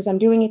 Oh, because I'm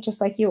doing it just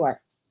like you are.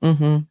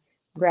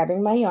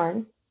 Grabbing my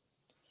yarn.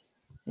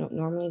 I don't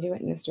normally do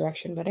it in this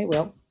direction, but I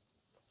will.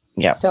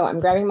 Yeah. So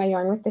I'm grabbing my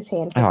yarn with this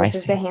hand because this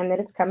is the hand that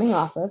it's coming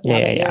off of. Now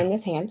that you're in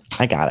this hand.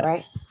 I got it.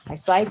 Right. I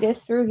slide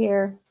this through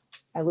here.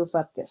 I loop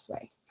up this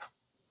way.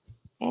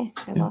 I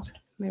lost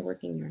my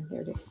working yarn.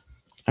 There it is.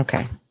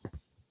 Okay.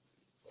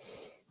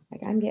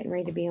 Like I'm getting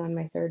ready to be on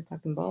my third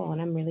fucking ball,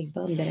 and I'm really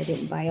bummed that I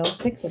didn't buy all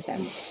 6 of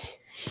them.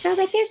 So I was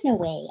like, there's no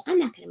way. I'm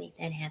not going to make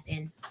that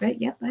happen.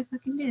 But yep, I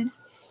fucking did.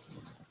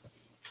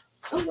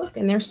 Oh, look,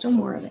 and there's still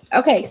more of it.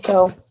 Okay,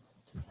 so,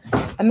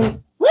 I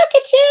mean, look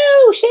at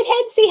you,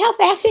 shithead. See how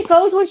fast it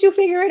goes once you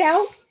figure it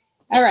out?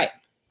 All right.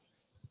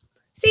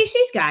 See,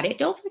 she's got it.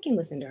 Don't fucking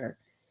listen to her.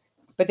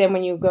 But then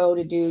when you go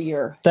to do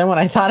your... Then when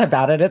I thought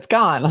about it, it's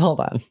gone. Hold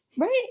on.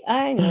 Right.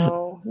 I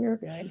know. You're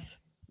good.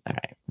 All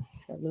right.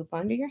 So loop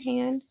under your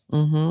hand.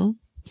 Look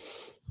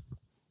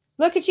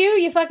at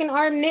you fucking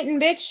arm knitting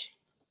bitch.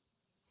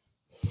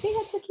 See,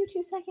 that took you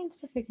 2 seconds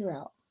to figure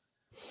out.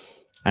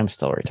 I'm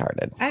still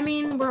retarded. I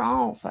mean, we're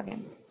all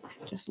fucking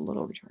just a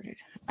little retarded.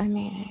 I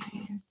mean...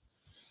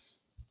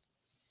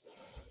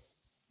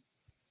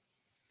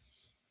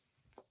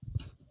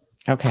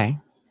 Okay.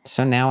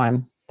 So now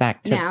I'm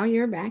back to... Now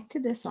you're back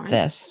to this arm.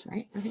 This.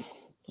 Right? Okay.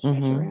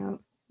 Stretch her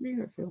out.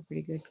 You're feel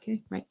pretty good.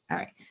 Okay. Right. All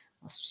right.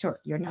 Well, sure.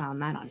 You're not on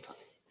that on.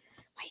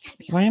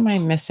 Why am I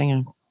missing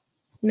a...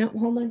 No,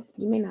 hold on.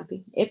 You may not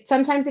be.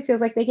 Sometimes it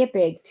feels like they get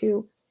big.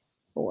 2,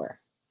 4,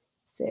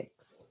 6,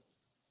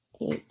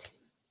 8,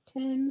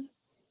 10,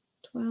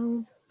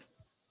 12.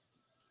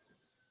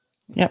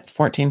 Yep,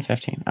 14,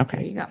 15. Okay.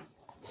 There you go.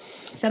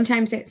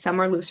 Sometimes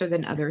some are looser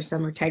than others.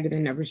 Some are tighter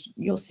than others.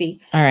 You'll see.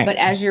 All right. But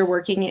as you're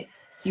working it,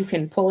 you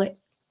can pull it.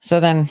 So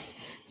then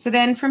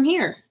from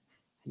here,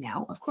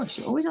 now, of course,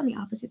 you're always on the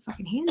opposite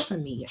fucking hand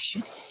from me, you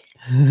shit.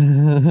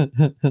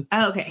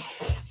 Okay.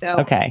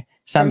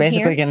 So I'm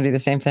basically going to do the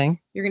same thing.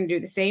 You're going to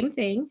do the same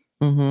thing.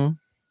 Mm-hmm.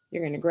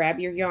 You're going to grab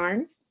your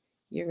yarn.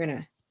 You're going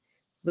to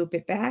loop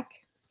it back.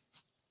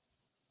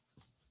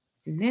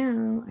 And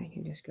now I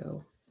can just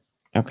go.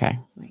 Okay.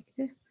 Like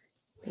this.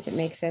 Does it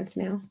make sense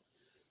now?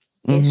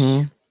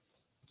 Mm-hmm.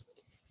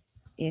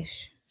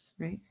 Ish,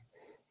 right?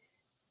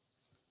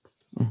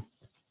 Hold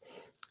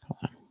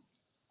on.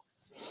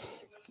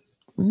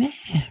 Nah.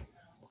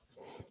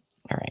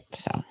 All right,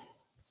 so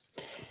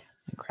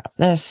grab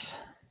this.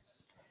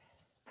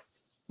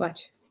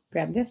 Watch.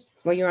 Grab this.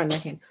 Well, you're on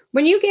that hand.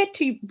 When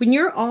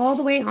you're all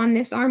the way on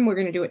this arm, we're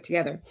going to do it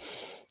together.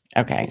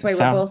 Okay. This way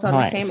we're both on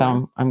the same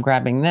arm. I'm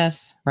grabbing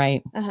this,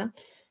 right? Uh-huh.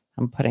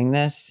 I'm putting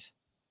this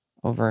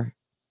over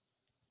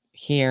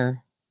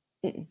here.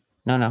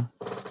 No.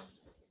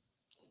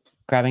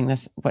 Grabbing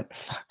this. What?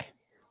 Fuck.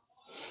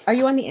 Are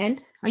you on the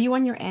end? Are you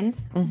on your end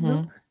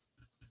loop?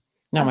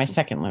 No, my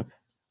second loop.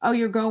 Oh,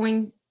 you're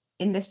going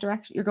in this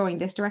direction? You're going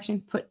this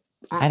direction?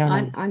 I don't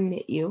know.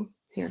 Unknit you.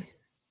 Here.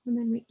 And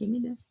then wait, give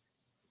me this.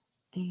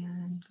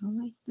 And go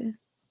like this.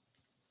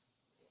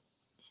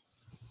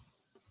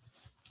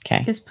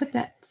 Okay. Just put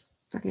that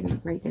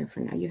fucking right there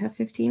for now. You have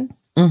 15?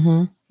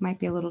 Mm-hmm. Might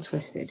be a little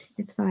twisted.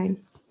 It's fine.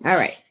 All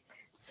right.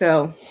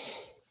 So.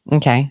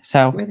 Okay.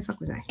 So. Where the fuck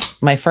was I?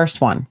 My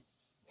first one.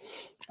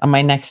 On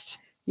my next.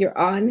 You're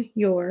on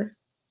your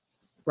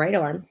right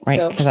arm.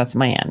 Right, because that's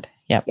my end.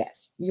 Yep.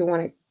 Yes. You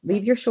want to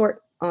leave your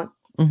short on.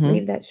 Mm-hmm.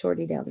 Leave that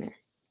shorty down there.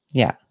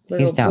 Yeah.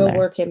 He's down there. We'll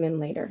work him in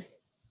later.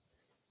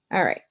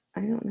 All right.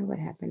 I don't know what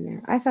happened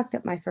there. I fucked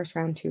up my first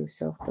round too,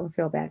 so don't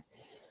feel bad.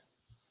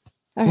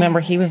 All Remember,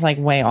 right. he was like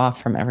way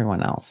off from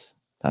everyone else.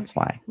 That's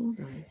why. Hold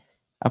on.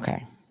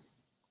 Okay.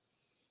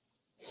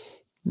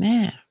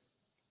 Man.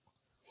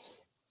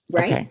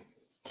 Right?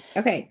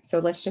 Okay. So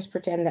let's just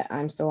pretend that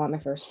I'm still on my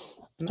first.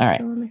 All right.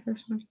 Still on my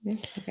first one? Yeah.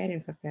 Okay, I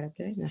didn't fuck that up,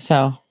 did I? No.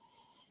 So.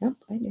 Nope,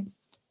 I did.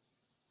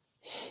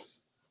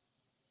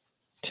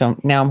 So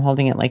now I'm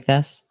holding it like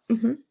this.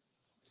 Mm-hmm.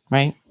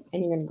 Right?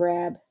 And you're going to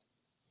grab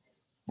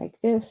like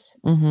this.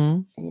 Mm-hmm.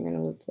 And you're going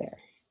to loop there.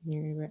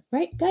 You're gonna grab,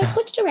 right? Guys,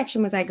 which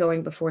direction was I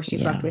going before she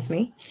fucked with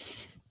me?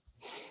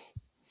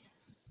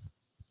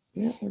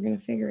 Yeah, we're going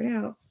to figure it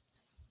out.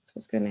 That's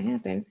what's going to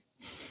happen.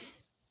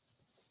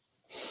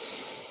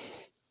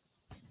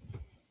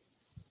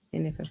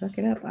 And if I fuck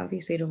it up,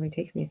 obviously it only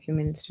takes me a few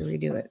minutes to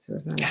redo it. So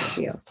it's not a big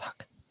deal.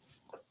 Fuck.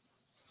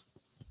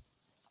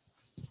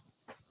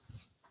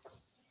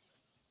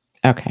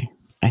 Okay,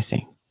 I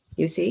see.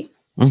 You see?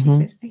 Mm-hmm.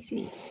 She says, I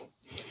see.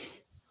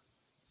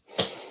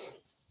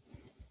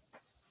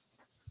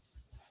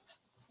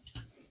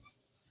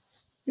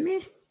 Meh.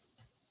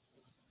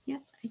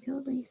 Yep, I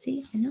totally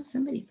see. I know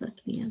somebody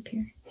fucked me up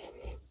here.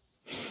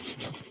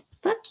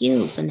 Fuck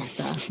you,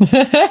 Vanessa. Fucked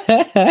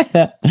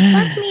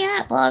me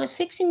up while I was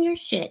fixing your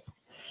shit.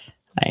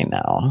 I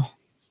know.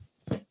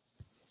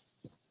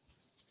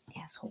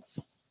 Asshole.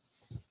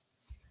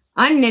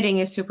 Unknitting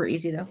is super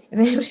easy though. If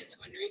anybody was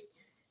wondering.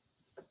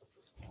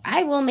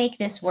 I will make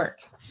this work.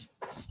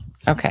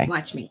 Okay.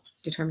 Watch me.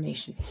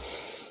 Determination.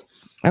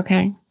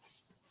 Okay.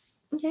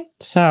 Okay.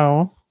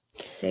 So.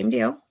 Same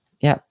deal.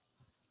 Yep.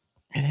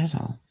 It is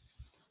all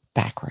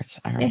backwards.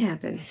 All right. It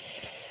happens.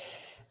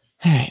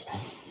 All right.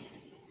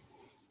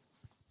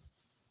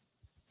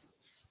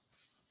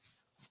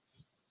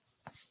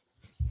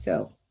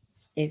 So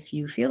if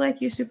you feel like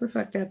you're super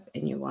fucked up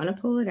and you want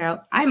to pull it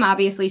out, I'm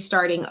obviously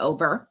starting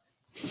over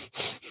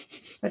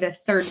for the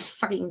third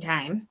fucking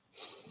time.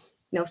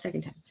 No,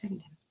 second time.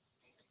 Second time.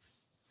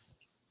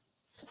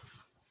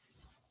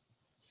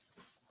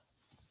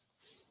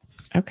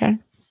 Okay.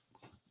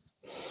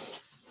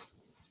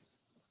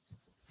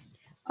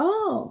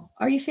 Oh,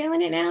 are you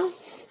feeling it now?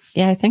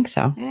 Yeah, I think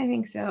so. I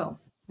think so.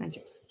 I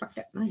just fucked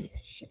up my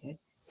shit.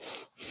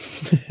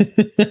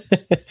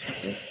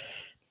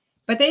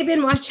 But they've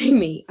been watching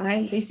me.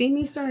 They seen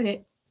me start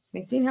it.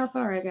 They seen how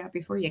far I got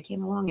before you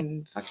came along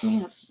and fucked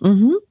me up.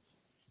 Mm-hmm.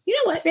 You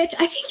know what, bitch?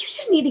 I think you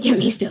just need to get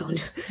me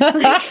stoned. I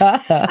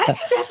think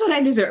that's what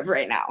I deserve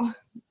right now.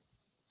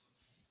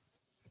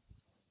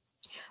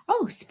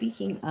 Oh,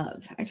 speaking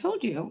of, I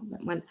told you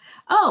that when.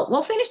 Oh,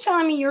 well, finish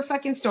telling me your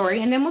fucking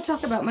story, and then we'll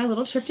talk about my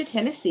little trip to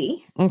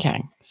Tennessee.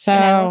 Okay, so.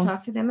 And I will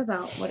talk to them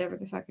about whatever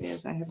the fuck it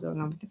is I have going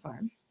on with the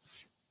farm.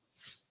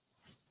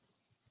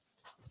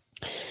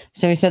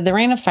 So he said, the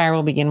reign of fire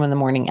will begin when the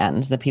morning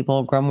ends. The people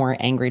will grow more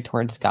angry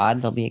towards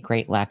God. There'll be a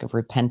great lack of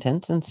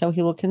repentance. And so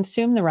he will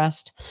consume the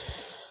rest.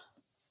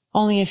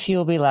 Only a few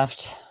will be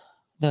left,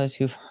 those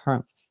who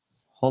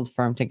hold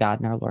firm to God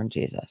and our Lord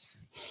Jesus.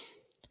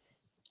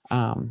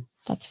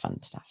 That's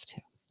fun stuff too.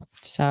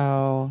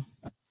 So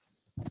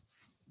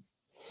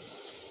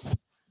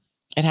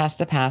it has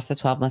to pass. The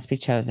 12 must be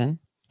chosen.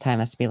 Time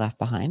has to be left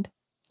behind.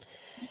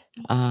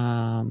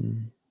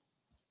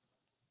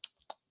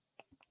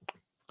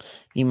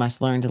 You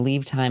must learn to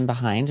leave time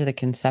behind. The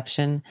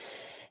conception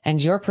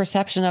and your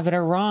perception of it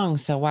are wrong.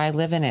 So why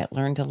live in it?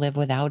 Learn to live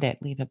without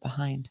it. Leave it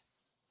behind.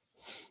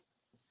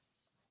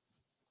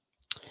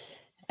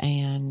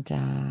 And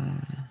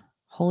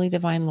Holy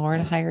Divine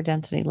Lord, higher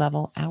density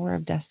level, hour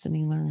of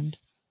destiny learned.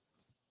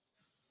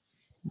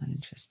 Not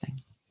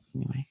interesting.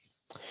 Anyway.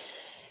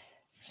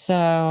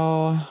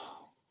 So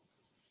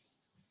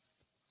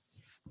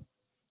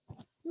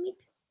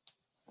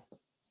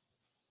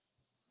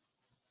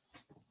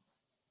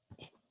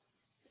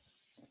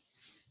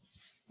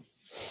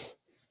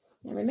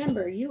now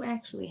remember, you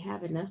actually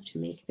have enough to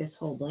make this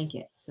whole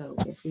blanket. So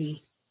if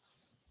we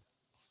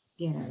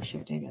get our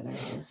shit together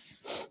here.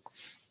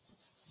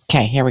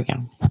 okay, here we go.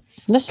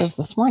 This was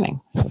this morning.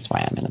 This is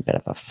why I'm in a bit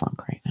of a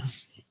funk right now.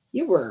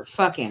 You were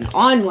fucking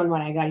on one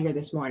when I got here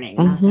this morning.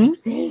 And I was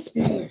like, this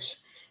bitch.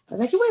 I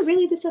was like, you were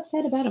really this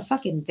upset about a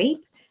fucking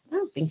vape? I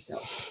don't think so.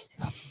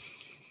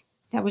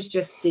 That was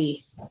just the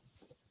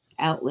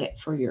outlet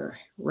for your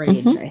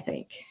rage, I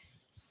think.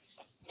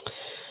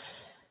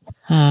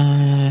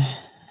 All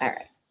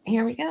right,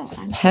 here we go.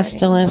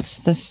 Pestilence,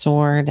 the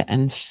sword,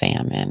 and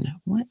famine.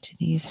 What do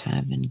these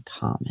have in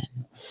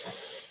common?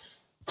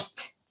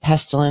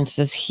 Pestilence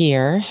is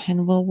here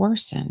and will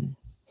worsen.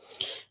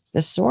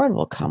 The sword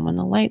will come when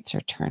the lights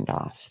are turned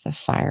off. The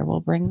fire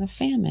will bring the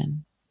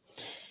famine.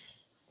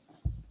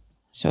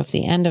 So if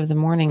the end of the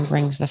morning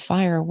brings the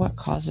fire, what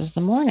causes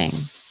the morning?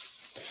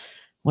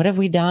 What have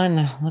we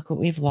done? Look what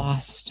we've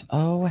lost.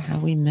 Oh, how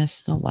we miss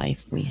the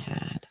life we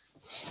had.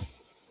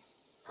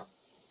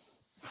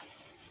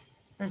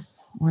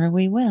 Or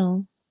we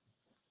will.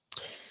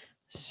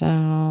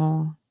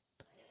 So,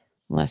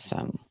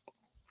 listen.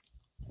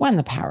 When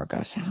the power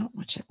goes out,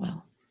 which it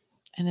will,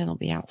 and it'll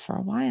be out for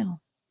a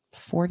while.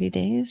 40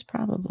 days,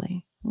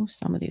 probably. Oh,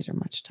 some of these are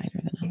much tighter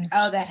than others.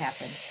 Oh, that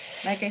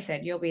happens. Like I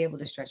said, you'll be able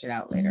to stretch it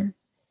out later.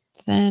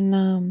 Then,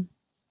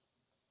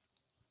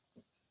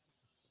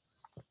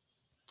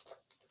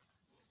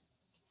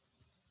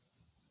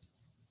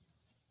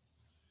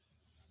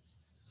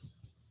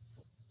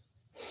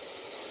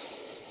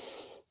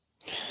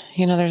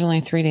 there's only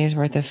 3 days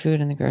worth of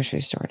food in the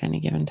grocery store at any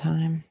given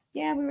time.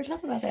 Yeah, we were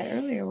talking about that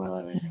earlier while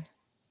I was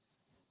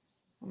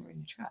over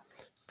in the truck.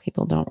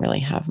 People don't really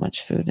have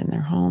much food in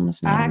their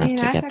homes, not enough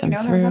to get them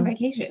I through. was on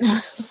vacation.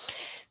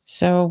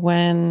 So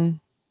when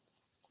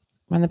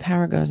the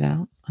power goes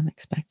out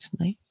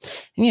unexpectedly,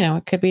 and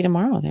it could be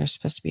tomorrow, there's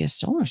supposed to be a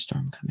solar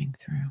storm coming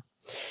through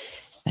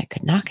that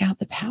could knock out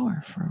the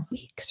power for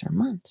weeks or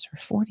months or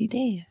 40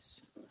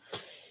 days.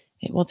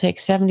 It will take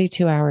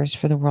 72 hours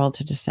for the world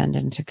to descend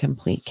into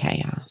complete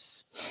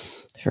chaos.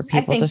 For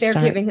people to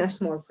start giving us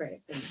more credit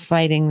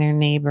fighting their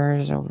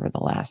neighbors over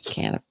the last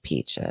can of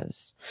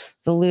peaches.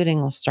 The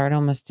looting will start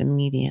almost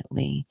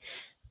immediately.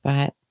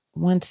 But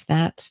once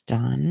that's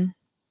done,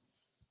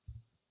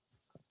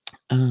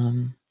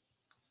 is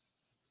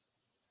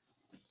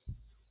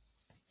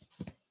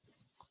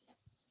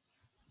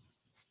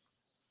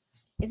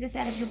this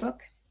out of your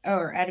book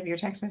or out of your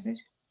text message?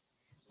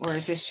 Or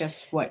is this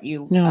just what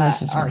you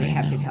this is already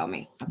have to tell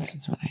me? Okay. This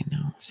is what I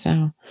know.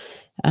 So,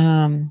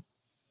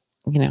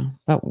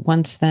 but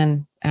once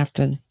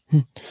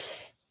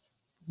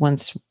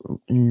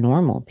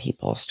normal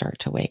people start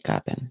to wake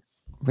up and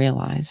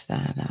realize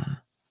that,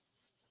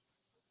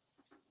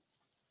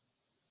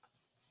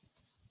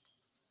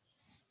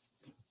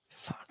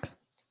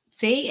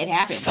 See, it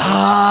happened.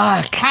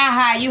 Fuck.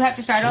 Haha, you have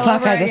to start all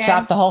over I just again.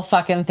 dropped the whole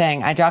fucking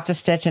thing. I dropped a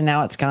stitch and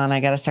now it's gone. I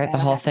got to start the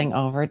whole thing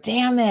over.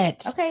 Damn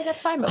it. Okay,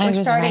 that's fine. But we're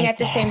starting at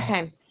the same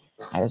time.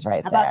 I was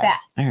right How about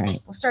that? All right.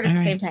 We'll start at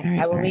the same time.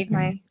 I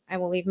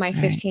will leave my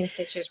 15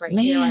 stitches right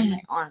here on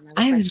my arm.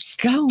 I was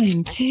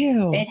going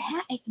too.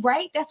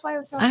 Right? That's why I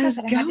was so upset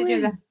that I had to do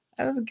that.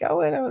 I was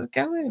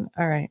going.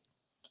 All right.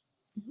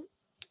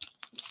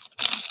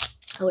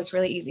 Oh, it's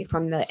really easy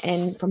from the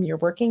end, from your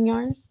working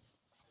yarn.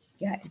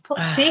 Yeah.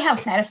 See how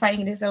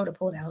satisfying it is, though, to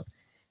pull it out.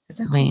 It's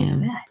a whole lot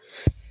of that.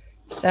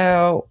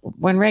 So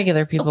when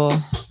regular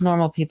people,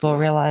 normal people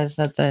realize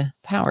that the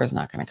power is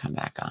not going to come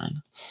back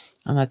on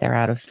and that they're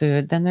out of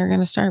food, then they're going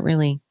to start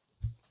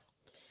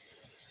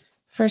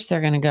first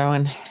they're going to go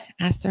and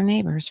ask their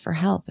neighbors for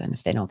help. And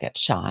if they don't get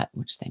shot,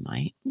 which they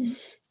might,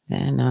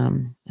 then,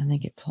 and they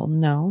get told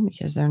no,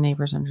 because their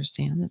neighbors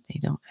understand that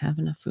they don't have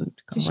enough food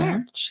to go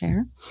around to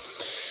share.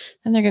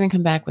 Then they're going to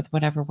come back with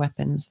whatever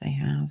weapons they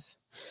have.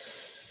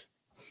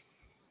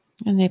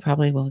 And they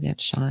probably will get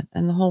shot.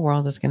 And the whole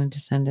world is going to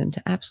descend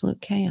into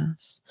absolute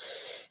chaos.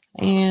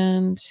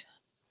 And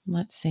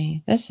let's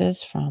see. This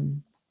is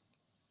from,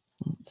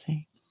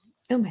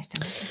 Oh, my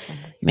stomach is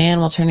rumbling. Man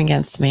will turn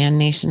against man,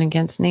 nation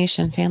against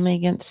nation, family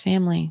against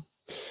family.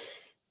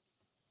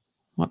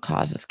 What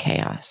causes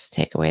chaos?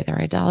 Take away their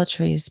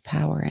idolatries,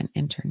 power, and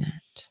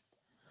internet.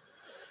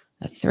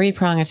 A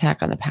 3-prong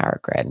attack on the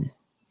power grid.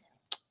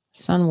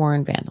 Sun war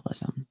and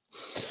vandalism.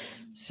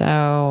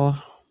 So...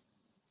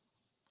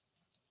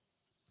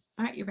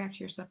 All right, you're back to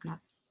your slip knot.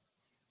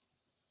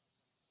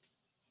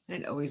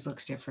 And it always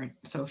looks different.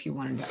 So if you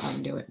wanted to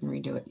undo it and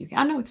redo it, you can.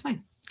 Oh, no, it's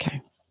fine.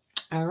 Okay.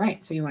 All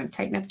right. So you want to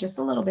tighten up just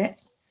a little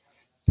bit.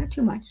 Not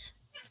too much.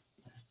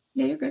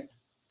 Yeah, you're good.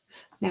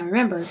 Now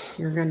remember,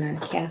 you're going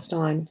to cast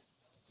on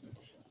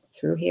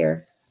through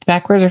here.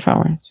 Backwards or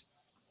forwards?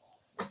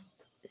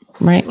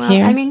 Right Well,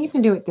 here? I mean, you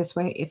can do it this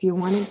way. If you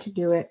wanted to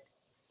do it,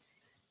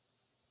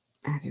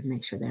 I have to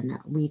make sure that I'm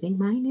not weaving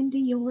mine into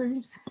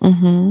yours.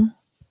 Mm-hmm.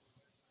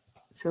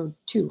 So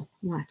 2,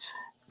 watch.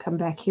 Come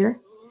back here.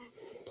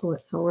 Pull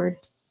it forward.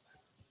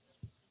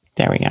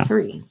 There we go.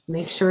 3,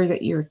 make sure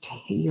that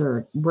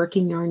your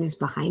working yarn is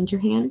behind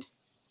your hand.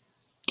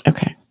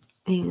 Okay.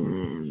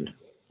 And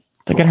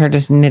look at her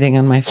just knitting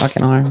on my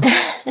fucking arm.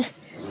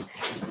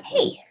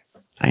 Hey.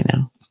 I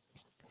know.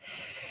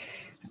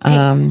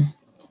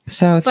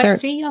 So but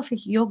see,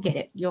 you'll get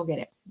it. You'll get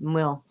it.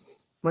 We'll,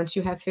 once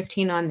you have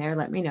 15 on there,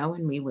 let me know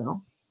and we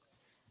will.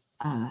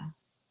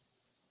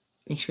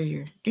 Make sure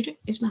your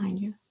is behind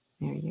you.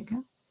 There you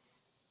go.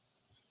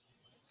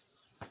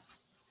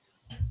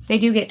 They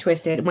do get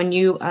twisted when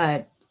you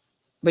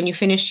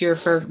finish your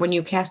first, when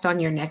you cast on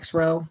your next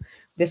row.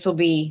 This will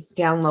be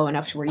down low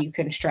enough to where you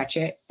can stretch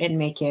it and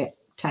make it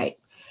tight.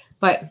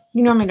 But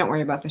you normally don't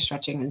worry about the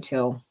stretching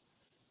until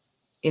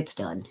it's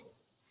done.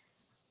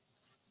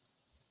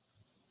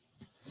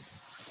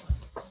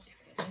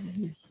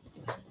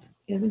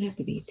 It doesn't have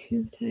to be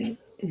too tight.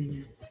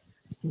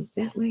 Move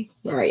that way.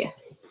 Where are you?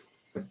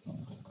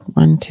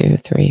 1, 2,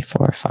 3,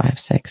 4, 5,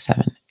 6,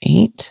 7,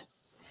 8.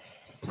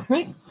 All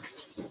right.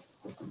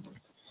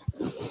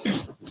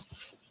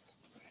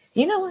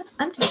 You know what?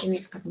 I'm taking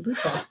these fucking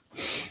boots off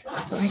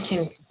so I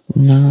can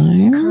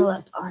 9. curl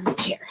up on the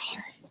chair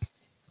here.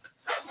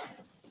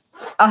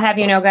 I'll have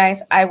you know,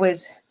 guys, I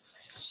was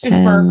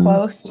super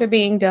close to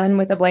being done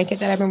with a blanket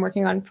that I've been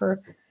working on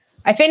for.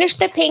 I finished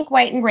the pink,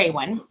 white, and gray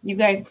one. You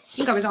guys, I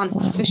think I was on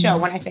the show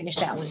when I finished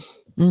that one.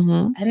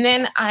 Mm-hmm. And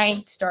then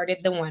I started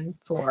the one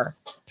for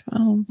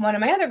one of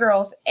my other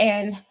girls,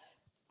 and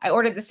I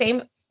ordered the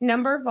same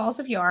number of balls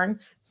of yarn,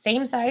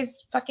 same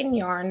size fucking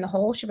yarn, the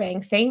whole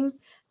shebang, same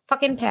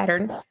fucking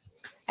pattern.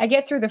 I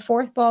get through the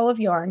 4th ball of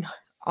yarn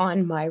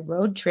on my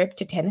road trip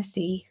to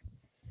Tennessee,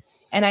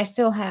 and I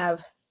still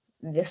have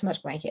this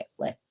much blanket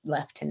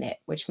left to knit,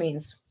 which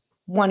means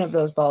one of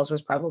those balls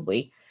was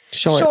probably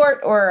short,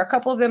 or a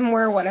couple of them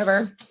were,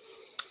 whatever.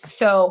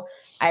 So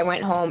I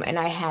went home and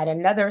I had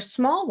another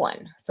small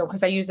one. So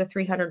because I used a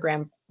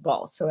 300-gram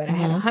ball, so I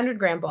had a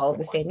 100-gram ball of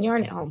the same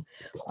yarn at home.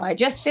 Well, I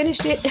just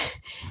finished it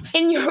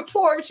in your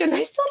porch, and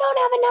I still don't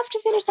have enough to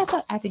finish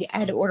that. I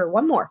had to order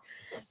one more,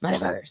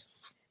 motherfuckers.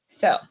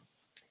 So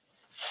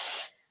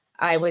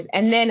I was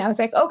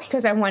like, okay,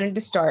 because I wanted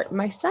to start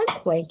my son's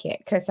blanket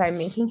because I'm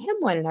making him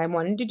one, and I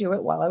wanted to do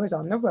it while I was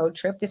on the road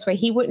trip. This way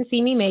he wouldn't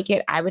see me make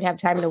it. I would have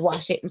time to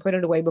wash it and put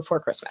it away before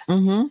Christmas.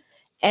 Mm-hmm.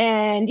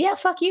 And yeah,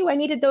 fuck you. I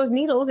needed those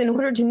needles in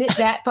order to knit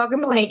that fucking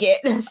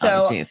blanket.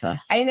 So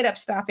Jesus. I ended up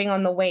stopping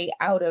on the way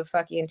out of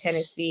fucking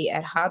Tennessee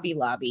at Hobby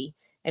Lobby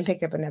and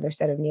picked up another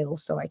set of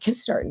needles so I can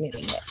start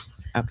knitting it.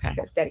 Okay.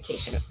 That's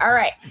dedication. All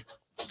right.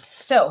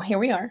 So here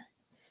we are.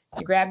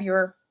 You grab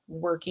your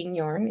working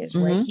yarn is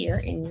right here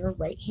in your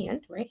right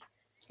hand, right?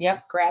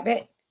 Yep. Grab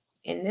it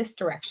in this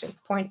direction.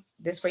 Point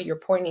this way. You're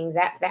pointing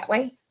that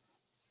way.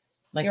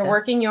 Like your this?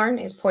 working yarn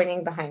is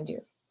pointing behind you.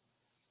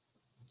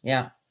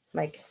 Yeah.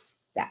 Like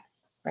that,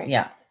 right?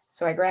 Yeah.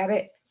 So I grab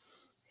it.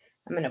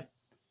 I'm going to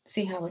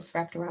see how it's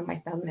wrapped around my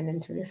thumb and then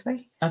through this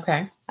way.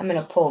 Okay. I'm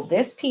going to pull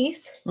this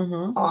piece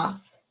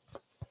off.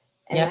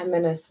 And I'm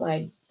going to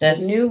slide the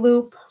new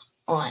loop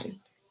on,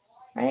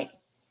 right?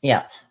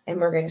 Yeah. And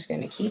we're just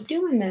going to keep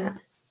doing that.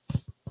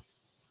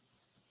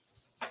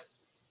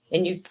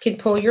 And you can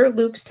pull your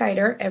loops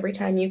tighter every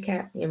time you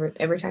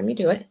every time you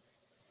do it.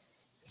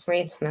 This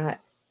way it's not,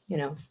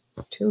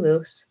 too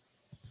loose.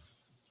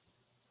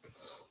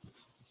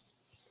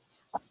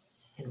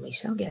 And we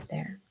shall get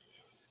there.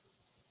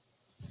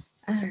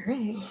 All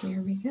right,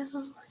 here we go.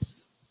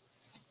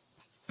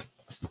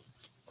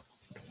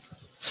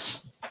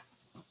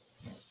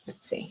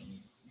 Let's see.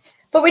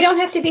 But we don't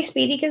have to be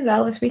Speedy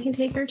Gonzalez. We can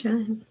take our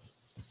time.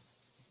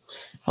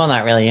 Well,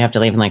 not really. You have to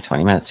leave in like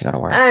 20 minutes to go to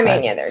work. I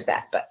mean, yeah, there's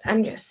that. But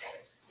I'm just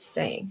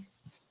saying.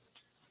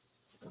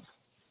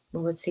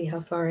 Well, let's see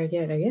how far I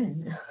get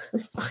again.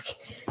 Fuck.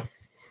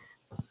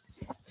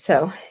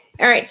 So,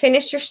 all right,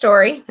 finish your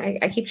story.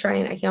 I keep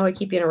trying. I can always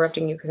keep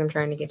interrupting you because I'm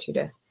trying to get you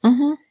to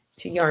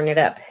yarn it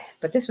up.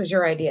 But this was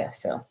your idea,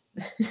 so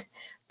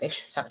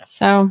bitch, suck it up.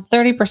 So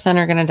 30%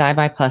 are going to die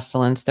by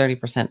pestilence,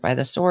 30% by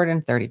the sword,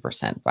 and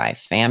 30% by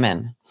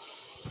famine.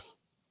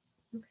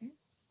 Okay.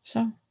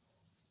 So.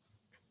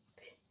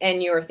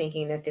 And you're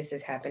thinking that this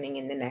is happening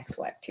in the next,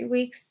 2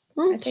 weeks?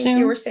 I think soon.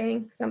 You were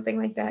saying something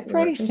like that. You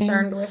Pretty were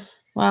concerned soon. with.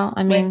 Well,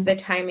 I mean, with the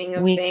timing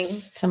of weeks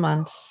things to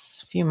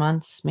months, few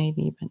months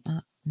maybe, but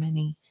not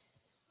many.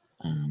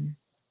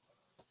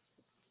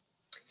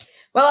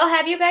 Well, I'll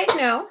have you guys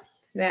know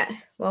that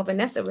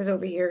Vanessa was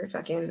over here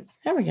fucking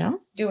there we go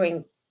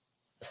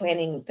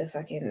planning the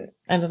fucking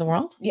end of the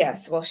world.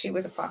 Yes, well, she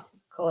was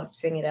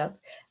apocalypsing it up.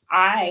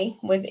 I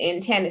was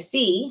in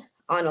Tennessee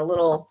on a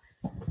little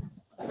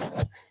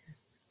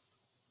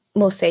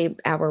we'll say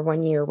our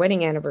 1-year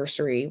wedding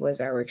anniversary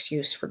was our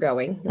excuse for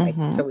going, like,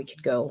 Mhm. so we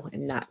could go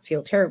and not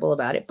feel terrible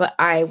about it. But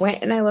I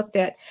went and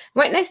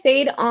I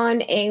stayed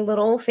on a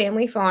little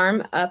family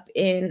farm up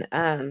in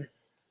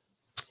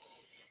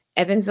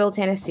Evansville,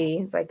 Tennessee.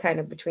 It's like kind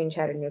of between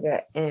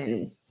Chattanooga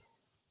and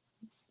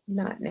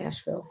not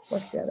Nashville.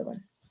 What's the other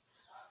one?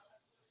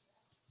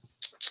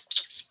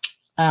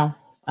 Oh,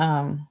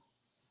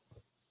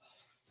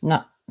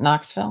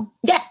 Knoxville.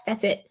 Yes,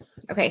 that's it.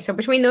 Okay, so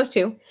between those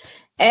two.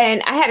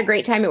 And I had a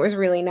great time. It was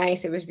really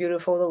nice. It was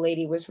beautiful. The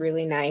lady was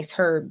really nice.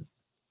 Her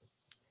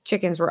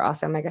chickens were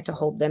awesome. I got to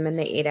hold them and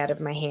they ate out of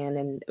my hand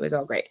and it was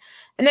all great.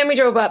 And then we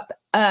drove up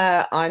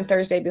on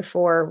Thursday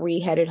before we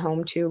headed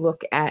home to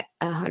look at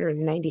a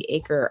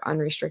 190-acre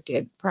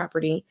unrestricted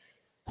property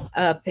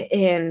up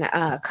in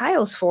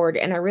Kyle's Ford.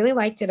 And I really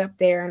liked it up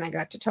there. And I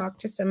got to talk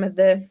to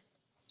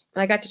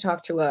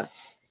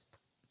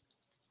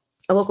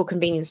a local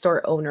convenience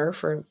store owner,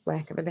 for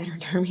lack of a better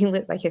term. He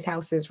lived, like, his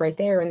house is right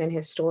there, and then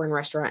his store and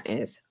restaurant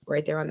is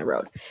right there on the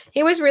road.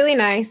 He was really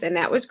nice, and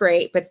that was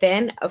great. But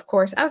then, of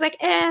course, I was like,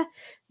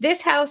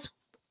 this house,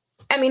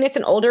 I mean, it's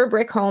an older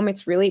brick home.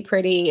 It's really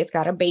pretty. It's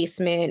got a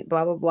basement,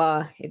 blah, blah,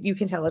 blah. You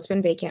can tell it's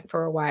been vacant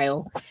for a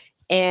while,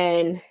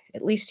 and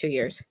at least 2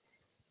 years.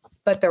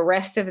 But the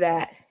rest of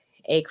that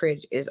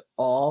acreage is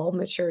all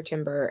mature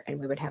timber, and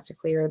we would have to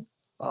clear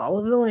all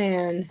of the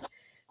land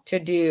to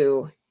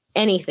do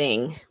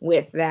anything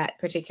with that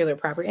particular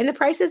property. And the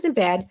price isn't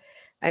bad.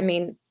 I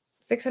mean,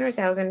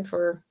 $600,000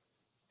 for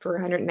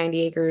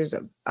 190 acres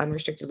of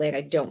unrestricted land,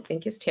 I don't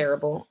think is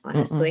terrible,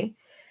 honestly.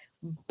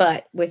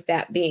 But with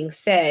that being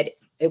said,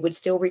 it would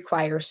still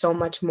require so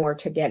much more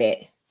to get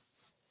it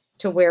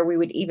to where we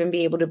would even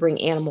be able to bring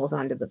animals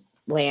onto the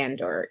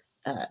land or,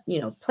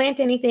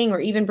 plant anything or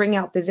even bring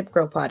out the zip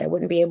grow pod. I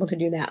wouldn't be able to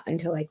do that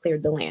until I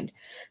cleared the land.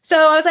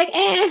 So I was like,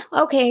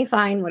 okay,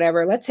 fine,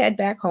 whatever. Let's head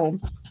back home.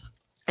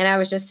 And I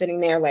was just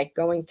sitting there, like,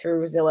 going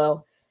through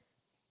Zillow.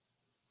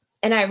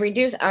 And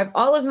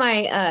all of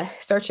my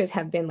searches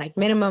have been like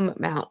minimum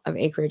amount of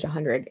acreage,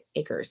 100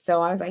 acres.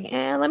 So I was like,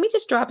 let me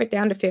just drop it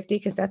down to 50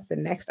 because that's the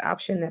next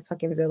option that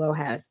fucking Zillow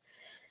has.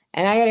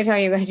 And I got to tell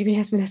you guys, you can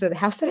ask Vanessa, the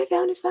house that I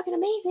found is fucking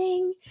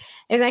amazing.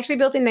 It was actually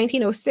built in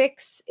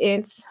 1906.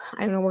 It's,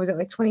 I don't know, what was it,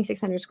 like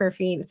 2,600 square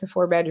feet. It's a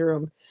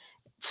 4-bedroom,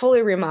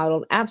 fully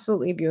remodeled,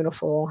 absolutely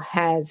beautiful,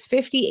 has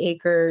 50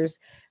 acres,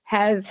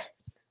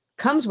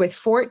 comes with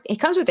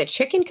a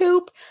chicken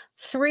coop,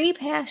 3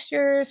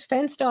 pastures,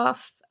 fenced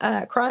off,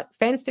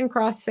 fenced and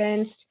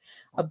cross-fenced,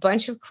 a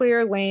bunch of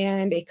clear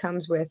land. It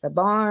comes with a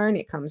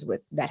barn.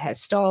 That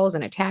has stalls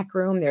and a tack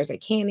room. There's a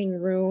canning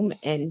room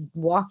and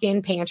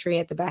walk-in pantry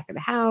at the back of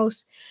the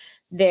house.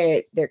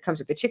 There comes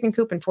with a chicken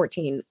coop and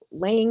 14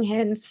 laying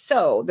hens.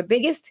 So the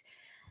biggest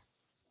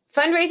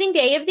fundraising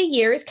day of the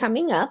year is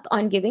coming up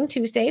on Giving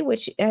Tuesday,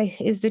 which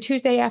is the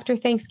Tuesday after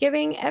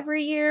Thanksgiving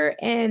every year.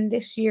 And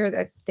this year,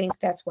 I think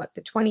that's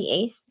the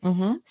 28th.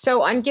 Mm-hmm.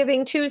 So on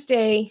Giving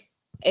Tuesday,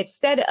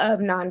 instead of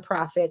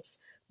nonprofits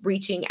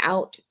reaching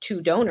out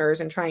to donors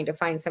and trying to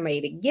find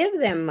somebody to give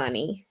them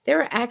money, there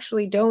are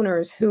actually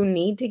donors who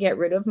need to get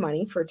rid of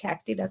money for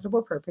tax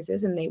deductible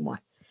purposes. And they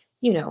want,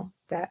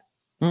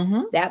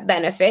 that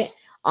benefit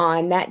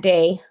on that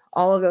day.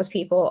 All of those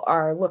people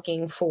are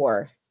looking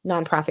for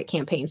nonprofit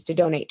campaigns to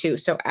donate to.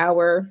 So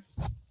our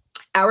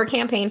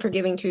campaign for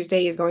Giving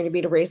Tuesday is going to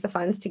be to raise the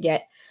funds to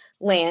get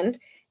land.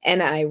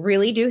 And I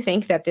really do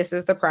think that this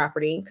is the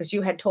property, because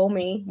you had told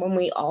me when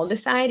we all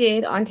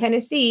decided on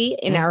Tennessee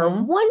in our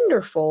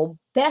wonderful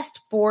best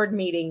board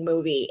meeting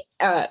movie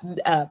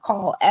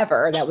call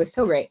ever. That was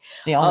so great.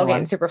 The only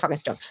one. Super fucking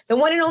stoked. The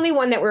one and only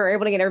one that we were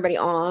able to get everybody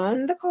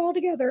on the call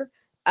together.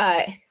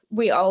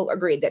 We all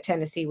agreed that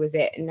Tennessee was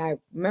it. And I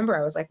remember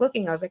I was like,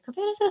 Cabana's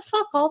gonna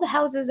fuck all the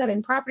houses that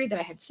in property that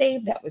I had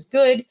saved that was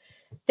good.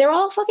 They're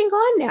all fucking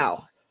gone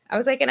now. I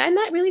was like, and I'm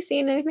not really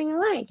seeing anything I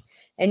like.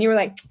 And you were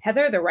like,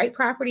 Heather, the right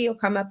property will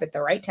come up at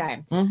the right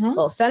time.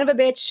 Well, son of a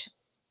bitch,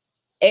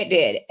 it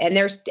did. And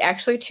there's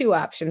actually 2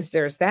 options.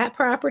 There's that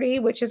property,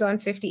 which is on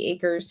 50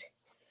 acres.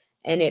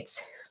 And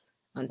it's,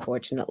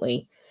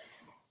 unfortunately,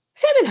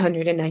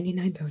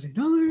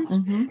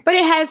 $799,000. But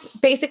it has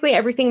basically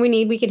everything we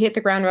need. We could hit the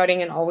ground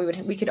running, and we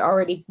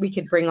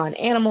could bring on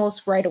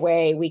animals right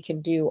away. We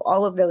could do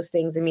all of those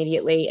things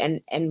immediately.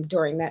 And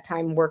during that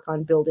time, work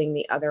on building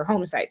the other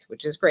home sites,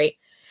 which is great.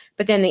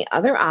 But then the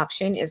other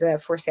option is a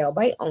for sale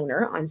by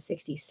owner on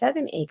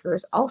 67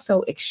 acres,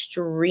 also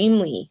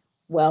extremely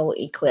well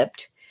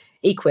equipped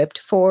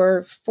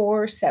for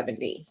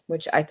 $470,000,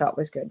 which I thought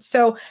was good.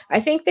 So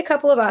I think the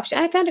couple of options,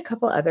 I found a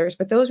couple others,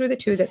 but those were the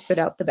 2 that stood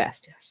out the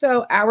best.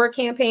 So our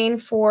campaign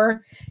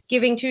for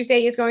Giving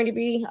Tuesday is going to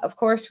be, of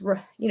course,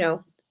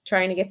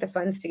 trying to get the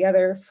funds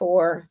together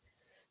for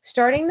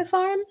starting the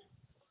farm.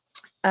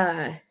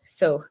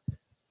 So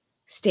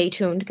stay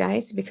tuned,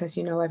 guys, because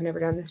I've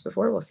never done this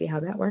before. We'll see how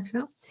that works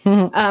out.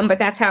 But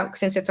that's how,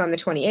 since it's on the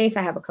 28th,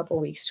 I have a couple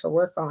weeks to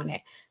work on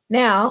it.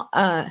 Now,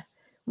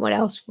 what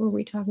else were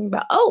we talking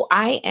about? Oh,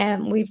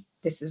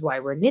 this is why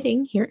we're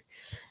knitting here.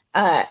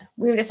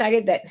 We've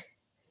decided that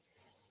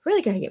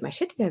really got to get my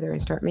shit together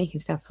and start making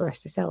stuff for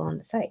us to sell on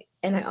the site.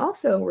 And I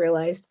also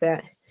realized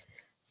that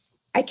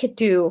I could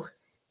do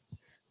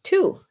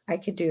two.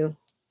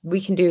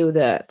 We can do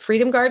the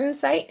Freedom Garden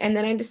site. And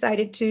then I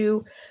decided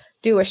to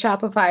do a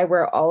Shopify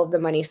where all of the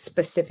money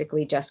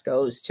specifically just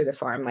goes to the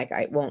farm. Like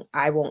I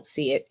won't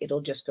see it.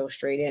 It'll just go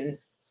straight in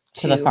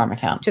to the farm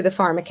account. To the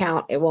farm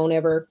account. It won't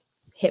ever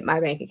hit my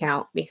bank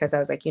account because I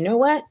was like, you know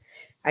what?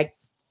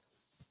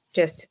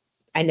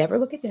 I never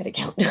look at that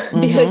account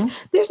because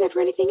there's never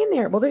anything in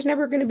there. Well, there's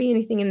never going to be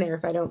anything in there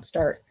if I don't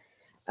start,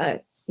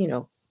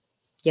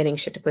 getting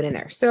shit to put in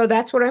there. So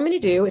that's what I'm going to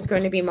do. It's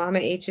going to be Mama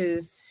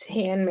H's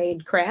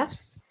handmade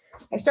crafts.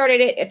 I started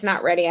it. It's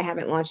not ready. I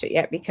haven't launched it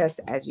yet because,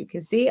 as you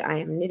can see, I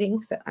am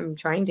knitting. So I'm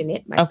trying to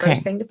knit my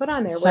first thing to put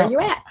on there. Where are you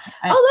at?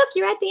 Look,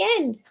 you're at the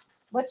end.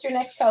 What's your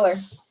next color?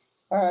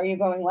 Or are you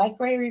going light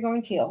gray or are you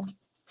going teal?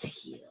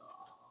 Teal.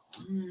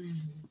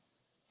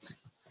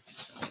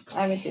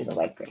 I would do the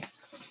light gray.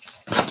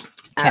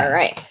 All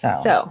right.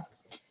 So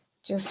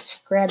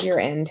just grab your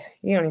end.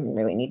 You don't even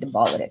really need to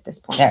ball it at this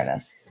point. There it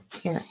is.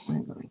 Here, I'm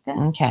going to go like this.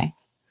 Okay.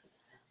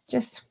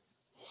 Just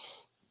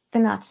the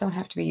knots don't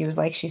have to be used.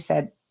 Like she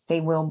said, they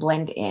will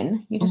blend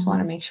in. You just want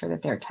to make sure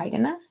that they're tight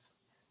enough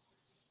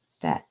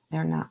that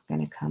they're not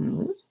going to come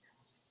loose.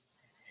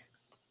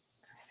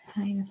 As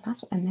tight as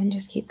possible. And then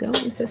just keep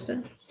going,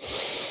 sister.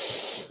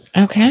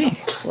 Okay.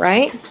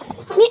 Right?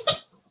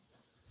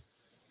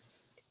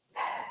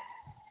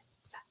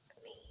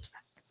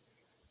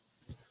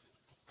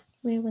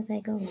 Where was I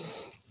going?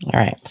 All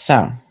right.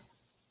 So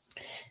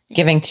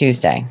Giving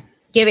Tuesday.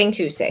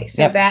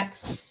 So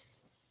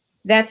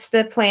that's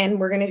the plan.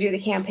 We're going to do the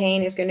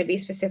campaign is going to be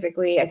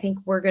specifically, I think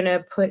we're going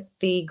to put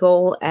the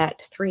goal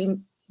at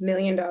 $3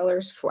 million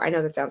for, I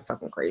know that sounds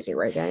fucking crazy,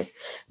 right, guys?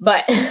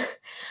 But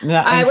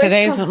in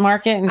today's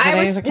market, in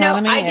today's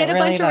economy, I did a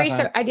bunch of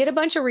research. I did a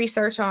bunch of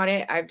research on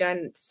it. I've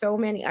been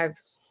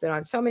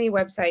on so many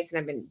websites and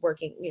I've been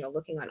working,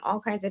 looking on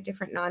all kinds of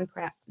different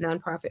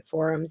nonprofit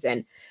forums,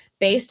 and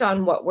based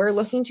on what we're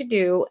looking to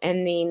do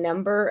and the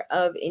number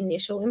of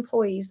initial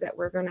employees that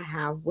we're going to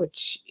have,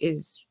 which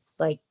is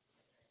like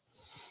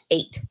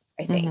 8,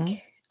 I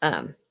think,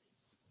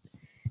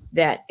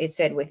 that it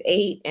said with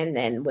 8, and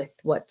then with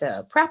what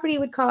the property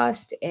would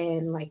cost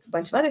and like a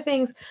bunch of other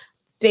things.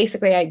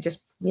 Basically, I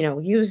just,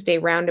 used a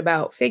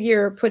roundabout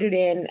figure, put it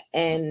in,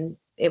 and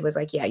it was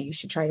like, yeah, you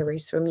should try to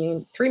raise $3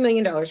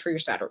 million for your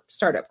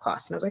startup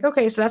costs. And I was like,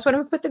 okay, so that's what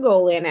I'm gonna put the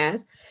goal in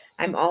as.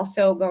 I'm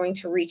also going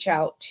to reach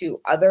out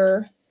to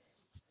other,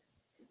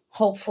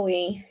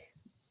 hopefully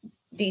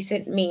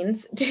decent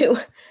means to,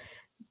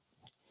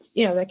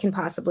 that can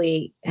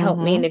possibly help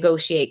me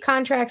negotiate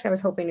contracts. I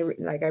was hoping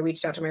to, I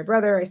reached out to my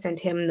brother. I sent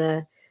him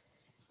the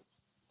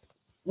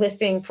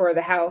listing for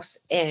the house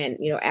and,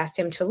 asked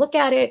him to look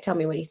at it, tell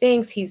me what he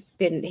thinks.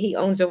 He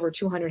owns over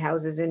 200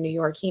 houses in New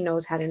York. He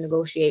knows how to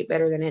negotiate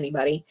better than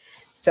anybody.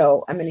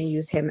 So I'm going to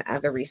use him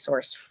as a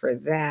resource for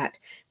that.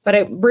 But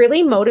it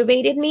really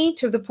motivated me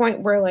to the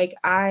point where,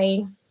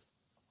 I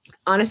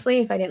honestly,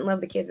 if I didn't love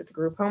the kids at the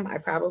group home, I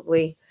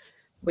probably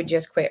would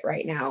just quit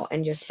right now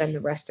and just spend the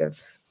rest of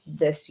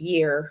this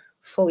year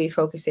fully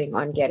focusing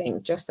on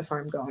getting just the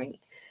farm going.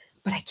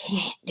 But I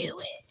can't do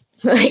it.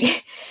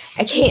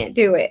 I can't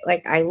do it.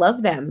 I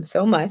love them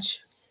so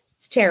much.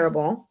 It's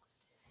terrible.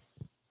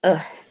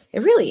 It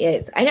really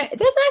is. I know. Does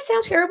that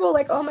sound terrible?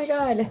 Oh my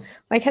God.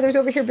 Heather's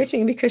over here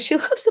bitching because she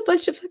loves a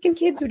bunch of fucking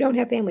kids who don't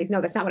have families. No,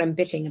 that's not what I'm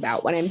bitching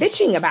about. What I'm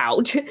bitching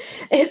about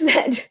is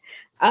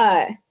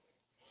that,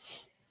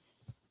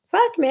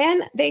 fuck,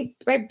 man,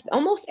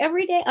 almost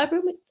every day,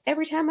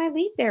 every time I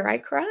leave there, I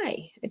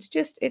cry.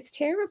 It's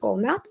terrible.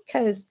 Not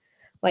because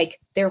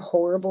they're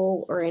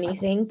horrible or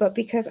anything, but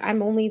because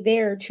I'm only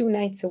there 2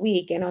 nights a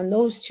week. And on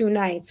those 2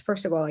 nights,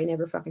 first of all, I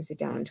never fucking sit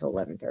down until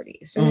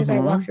 11:30. As soon as I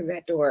walk through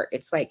that door,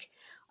 it's like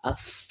a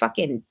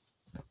fucking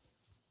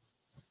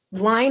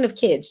line of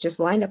kids just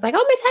lined up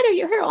oh, Miss Heather,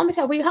 you're here. Oh, Miss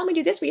Heather, will you help me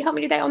do this? Will you help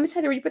me do that? Oh, Miss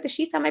Heather, will you put the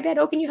sheets on my bed?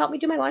 Oh, can you help me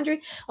do my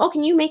laundry? Oh,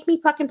 can you make me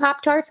fucking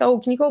Pop-Tarts? Oh,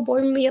 can you go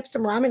boil me up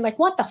some ramen?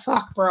 What the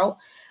fuck, bro?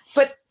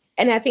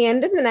 And at the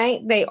end of the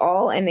night, they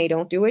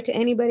don't do it to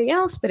anybody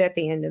else, but at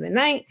the end of the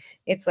night,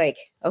 it's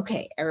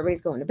okay,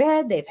 everybody's going to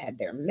bed. They've had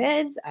their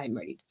meds. I'm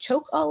ready to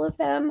choke all of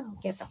them.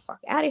 Get the fuck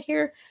out of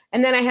here.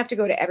 And then I have to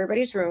go to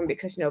everybody's room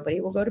because nobody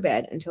will go to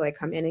bed until I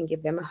come in and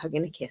give them a hug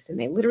and a kiss. And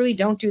they literally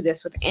don't do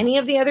this with any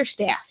of the other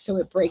staff. So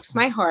it breaks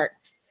my heart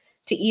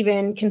to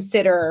even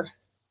consider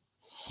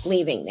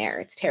leaving there.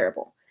 It's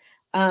terrible.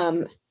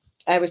 I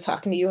was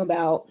talking to you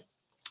about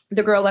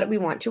the girl that we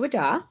want to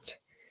adopt.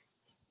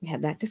 We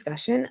had that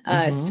discussion.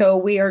 So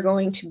we are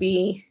going to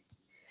be,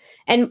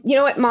 and you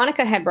know what?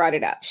 Monica had brought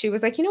it up. She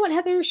was like, you know what,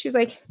 Heather? She's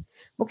like,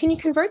 well, can you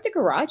convert the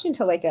garage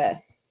into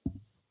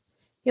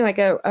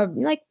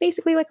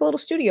basically a little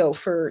studio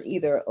for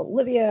either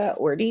Olivia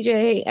or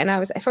DJ? And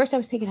at first I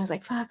was thinking,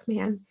 fuck,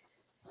 man,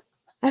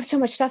 I have so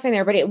much stuff in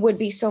there, but it would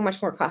be so much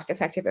more cost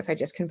effective if I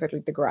just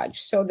converted the garage.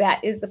 So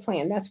that is the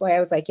plan. That's why I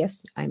was like,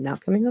 yes, I'm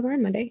not coming over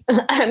on Monday.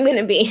 I'm going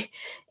to be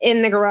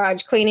in the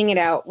garage cleaning it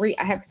out.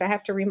 I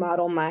have to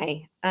remodel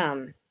my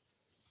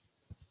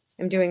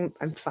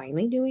I'm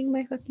finally doing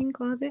my fucking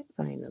closet.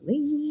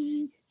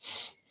 Finally.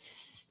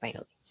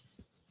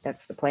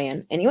 That's the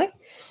plan. Anyway,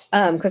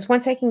 because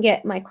once I can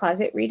get my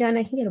closet redone,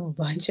 I can get a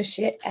bunch of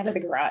shit out of the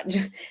garage,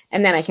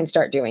 and then I can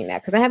start doing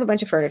that because I have a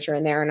bunch of furniture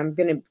in there, and I'm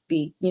gonna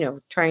be,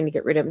 trying to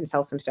get rid of and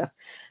sell some stuff,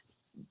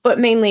 but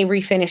mainly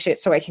refinish it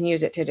so I can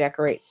use it to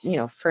decorate,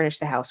 furnish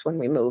the house when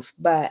we move.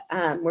 But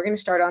we're gonna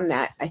start on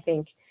that. I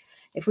think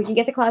if we can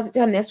get the closet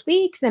done this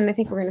week, then I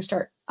think we're gonna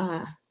start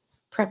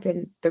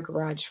prepping the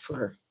garage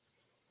for.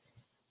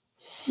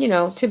 We're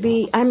going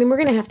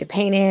to have to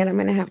paint it. I'm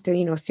going to have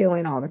to, seal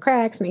in all the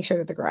cracks, make sure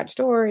that the garage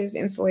door is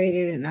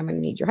insulated, and I'm going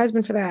to need your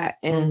husband for that.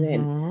 And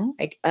then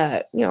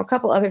a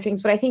couple other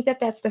things, but I think that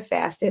that's the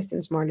fastest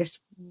and smartest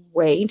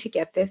way to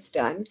get this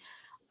done.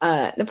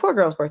 The poor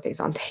girl's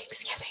birthday's on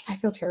Thanksgiving. I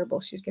feel terrible.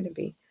 She's going to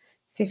be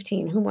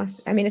 15.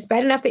 It's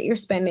bad enough that you're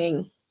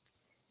spending,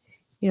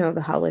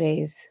 the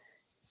holidays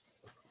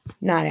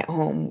not at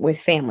home with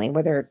family,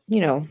 whether,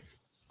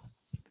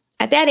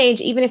 at that age,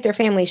 even if their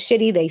family's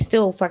shitty, they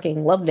still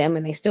fucking love them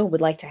and they still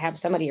would like to have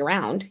somebody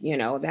around.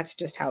 That's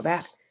just how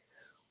that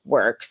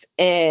works.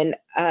 And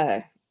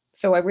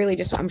so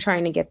I'm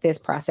trying to get this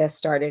process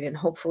started and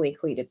hopefully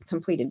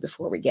completed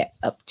before we get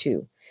up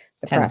to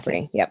the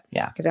property. Yep.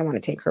 Yeah. Because I want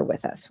to take her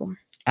with us for.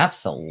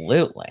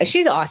 Absolutely.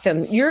 She's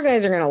awesome. You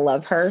guys are going to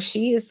love her.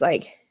 She is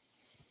like,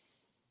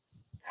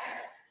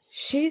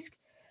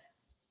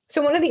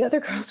 so one of the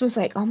other girls was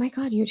like, oh my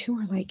God, you two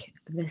are like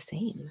the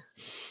same.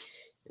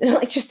 And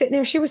like just sitting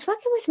there, she was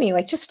fucking with me,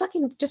 like just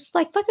fucking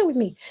with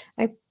me.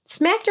 I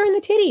smacked her in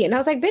the titty, and I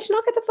was like, "Bitch,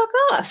 knock it the fuck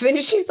off!" And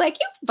she's like,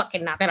 "You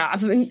fucking knock it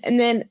off." And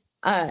then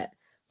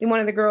one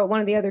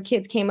of the other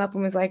kids came up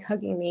and was like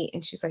hugging me,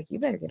 and she's like, "You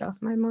better get off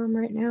my mom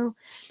right now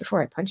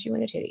before I punch you in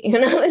the titty."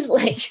 And I was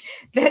like,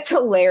 "That's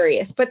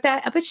hilarious." But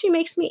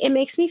it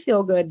makes me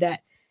feel good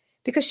that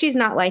because she's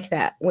not like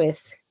that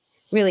with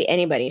really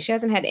anybody. She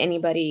hasn't had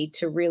anybody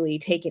to really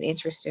take an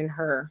interest in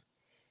her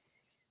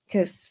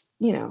because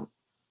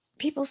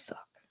people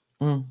suck.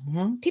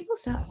 Mm-hmm. People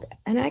suck.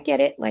 And I get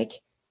it. Like,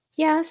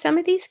 yeah, some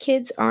of these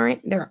kids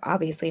they're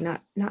obviously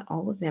not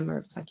all of them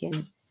are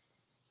fucking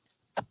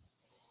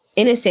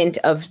innocent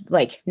of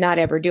like not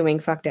ever doing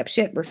fucked up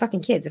shit. We're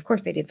fucking kids. Of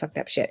course they did fucked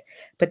up shit,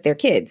 but they're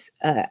kids.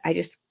 I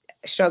just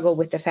struggle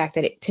with the fact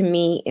that to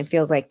me, it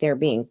feels like they're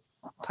being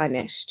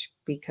punished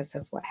because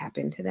of what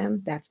happened to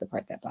them. That's the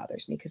part that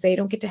bothers me because they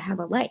don't get to have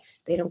a life.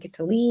 They don't get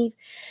to leave.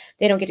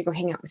 They don't get to go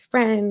hang out with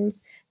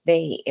friends.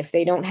 If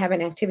they don't have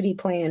an activity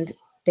planned,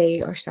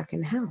 they are stuck in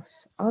the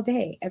house all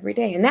day, every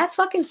day. And that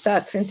fucking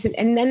sucks. And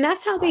then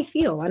that's how they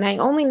feel. And I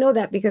only know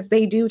that because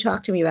they do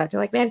talk to me about it. They're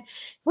like, man, it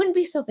wouldn't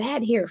be so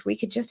bad here if we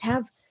could just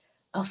have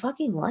a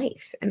fucking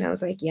life. And I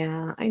was like,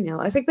 yeah, I know.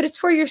 I was like, but it's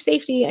for your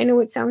safety. I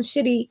know it sounds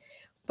shitty,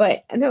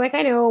 and they're like,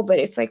 I know, but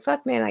it's like,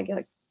 fuck, man. I get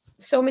like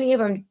so many of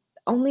them,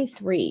 only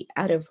 3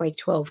 out of like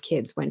 12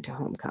 kids went to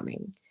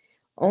homecoming.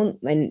 And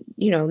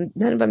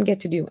none of them get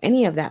to do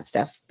any of that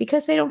stuff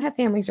because they don't have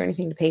families or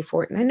anything to pay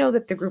for it. And I know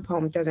that the group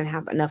home doesn't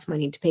have enough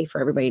money to pay for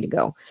everybody to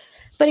go,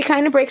 but it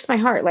kind of breaks my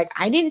heart. Like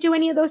I didn't do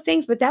any of those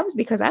things, but that was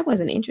because I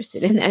wasn't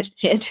interested in that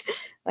shit.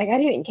 Like I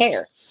didn't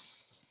care.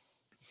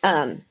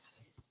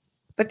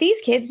 But these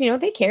kids,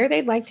 they care.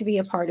 They'd like to be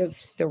a part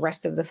of the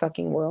rest of the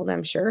fucking world,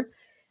 I'm sure.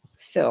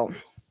 So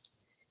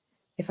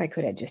if I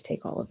could, I'd just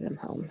take all of them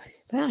home,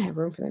 but I don't have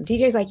room for them.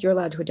 DJ's like, you're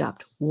allowed to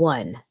adopt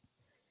 1.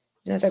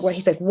 And I was like, what?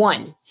 He's like,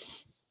 one.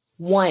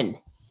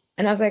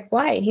 And I was like,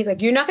 why? And he's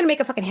like, you're not going to make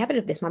a fucking habit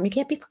of this, Mom. You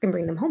can't be fucking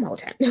bringing them home all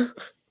the time. I'm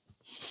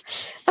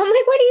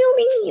like, what do you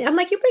mean? I'm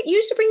like, you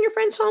used to bring your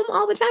friends home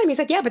all the time. He's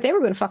like, yeah, but they were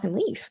going to fucking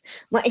leave.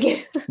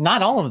 Like,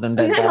 not all of them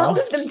did. Not all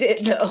of them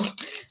did, though.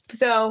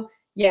 So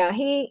yeah,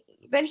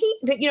 but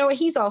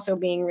he's also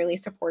being really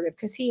supportive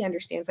because he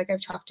understands. Like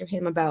I've talked to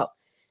him about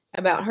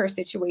her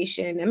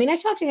situation. I mean, I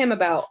talked to him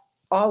about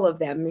all of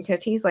them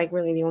because he's like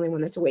really the only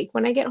one that's awake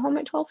when I get home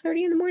at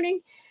 12:30 in the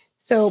morning.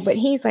 So, but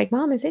he's like,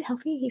 Mom, is it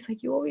healthy? He's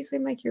like, you always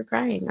seem like you're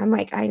crying. I'm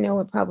like, I know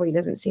it probably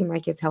doesn't seem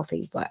like it's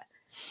healthy, but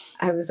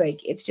I was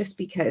like, it's just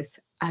because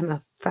I'm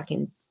a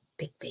fucking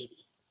big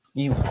baby.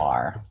 You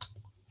are.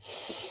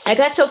 I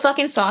got so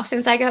fucking soft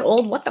since I got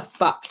old. What the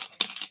fuck?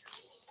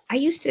 I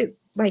used to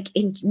like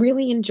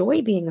really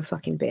enjoy being a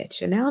fucking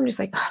bitch. And now I'm just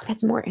like, oh,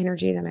 that's more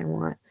energy than I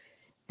want.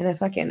 And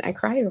I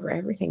cry over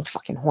everything.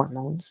 Fucking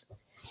hormones.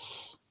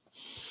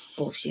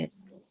 Bullshit.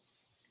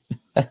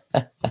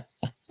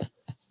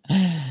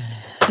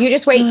 You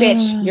just wait,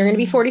 bitch. You're going to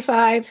be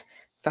 45.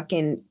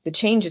 Fucking the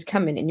change is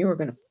coming and you're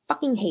going to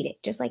fucking hate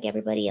it. Just like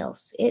everybody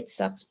else. It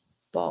sucks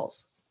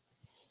balls.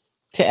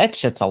 That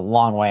shit's a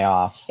long way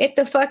off. It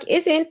the fuck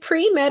isn't.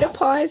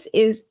 Pre-menopause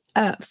is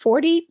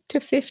 40 to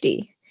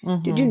 50.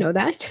 Mm-hmm. Did you know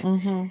that?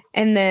 Mm-hmm.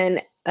 And then,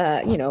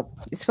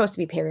 it's supposed to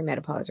be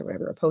perimenopause or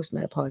whatever, or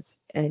post-menopause,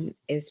 and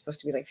is supposed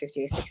to be like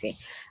 50 to 60.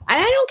 I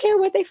don't care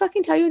what they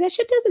fucking tell you. That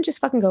shit doesn't just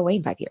fucking go away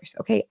in 5 years,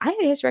 okay? I had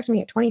a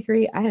hysterectomy at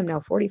 23. I am now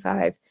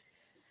 45.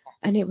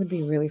 And it would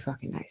be really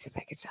fucking nice if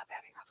I could stop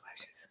having hot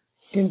flashes.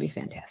 It would be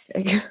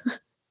fantastic.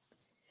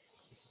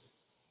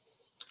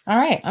 All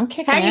right. I'm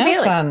kicking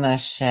ass on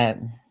this shit.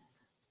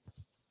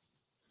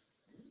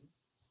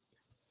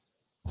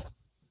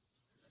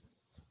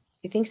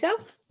 You think so?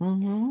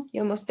 Mm-hmm.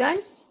 You almost done?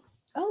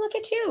 Oh, look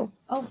at you.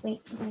 Oh,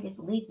 wait. I'm going to get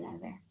the leaves out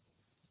of there.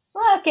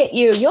 Look at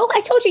you.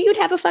 I told you you'd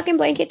have a fucking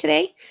blanket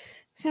today.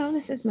 So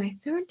this is my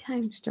 3rd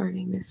time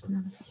starting this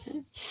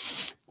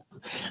motherfucker.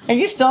 Are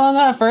you still on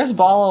that first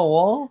ball of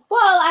wool?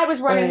 Well, I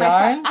was running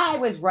I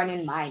was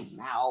running my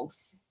mouth.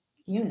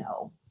 You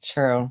know.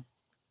 True.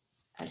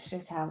 That's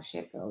just how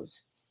shit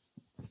goes.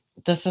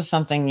 This is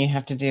something you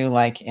have to do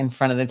like in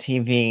front of the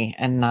TV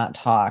and not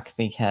talk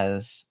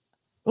because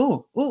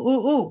ooh.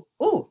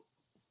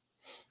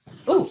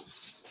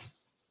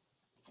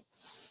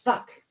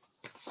 Fuck.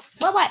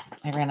 What?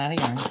 I ran out of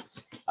yarn.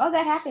 Oh,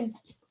 that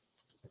happens.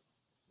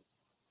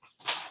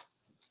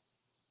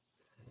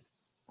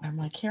 I'm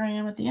like, here I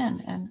am at the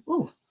end, and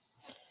ooh.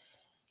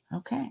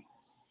 Okay.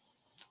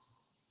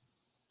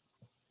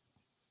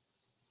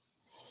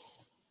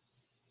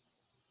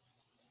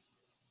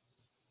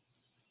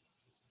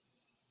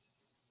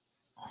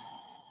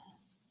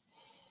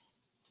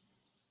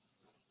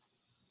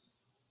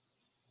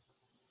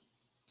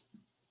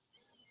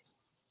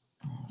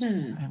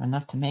 I have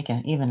enough to make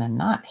even a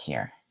knot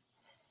here.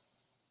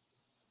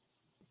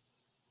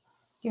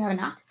 Do you have a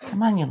knot?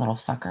 Come on, you little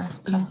fucker.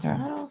 Come through.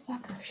 Little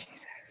fucker, she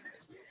says.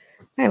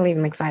 I leave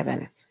in like 5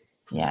 minutes.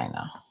 Yeah, I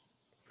know.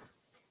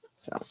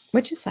 So,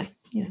 which is fine.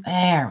 You know.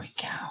 There we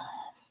go.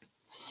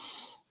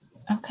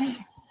 Okay.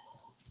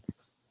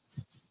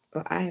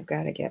 Well, I've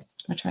got to get.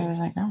 Which way was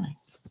I going?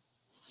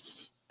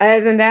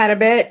 Isn't that a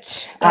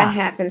bitch? That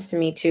happens to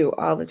me too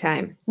all the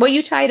time. Well,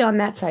 you tied on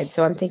that side,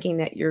 so I'm thinking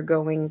that you're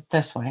going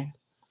this way.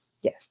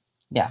 Yes.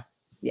 Yeah.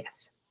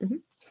 Yes. Mm-hmm.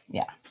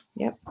 Yeah.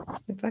 Yep.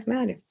 The fuck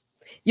matter.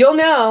 You'll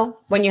know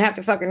when you have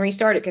to fucking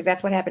restart it because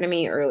that's what happened to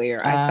me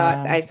earlier. I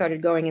thought I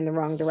started going in the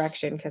wrong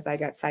direction because I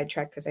got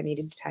sidetracked because I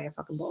needed to tie a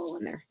fucking ball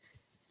in there.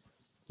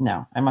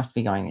 No, I must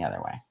be going the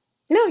other way.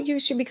 No, you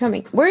should be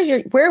coming.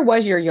 Where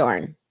was your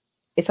yarn?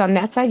 It's on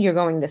that side. You're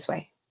going this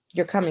way.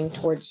 You're coming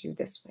towards you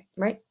this way,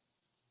 right?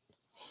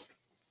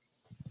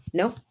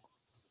 Nope.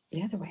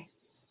 The other way.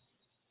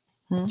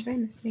 I'm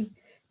trying this thing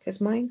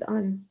because mine's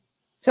on.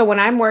 So when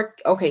I'm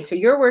okay, so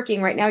you're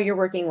working right now, you're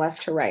working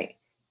left to right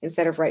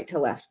instead of right to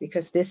left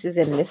because this is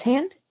in this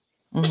hand.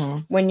 Mm-hmm.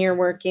 When you're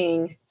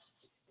working,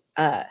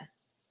 hold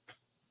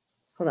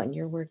on,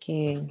 you're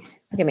working,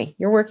 look at me,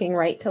 you're working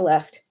right to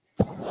left.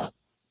 Right,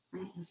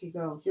 as you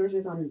go. Yours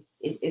is on,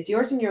 it's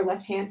yours in your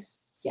left hand?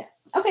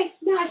 Yes. Okay,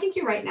 no, I think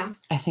you're right now.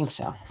 I think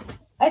so.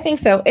 I think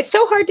so. It's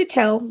so hard to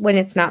tell when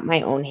it's not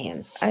my own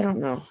hands. I don't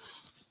know.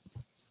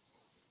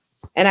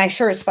 And I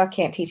sure as fuck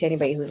can't teach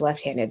anybody who's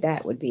left-handed.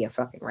 That would be a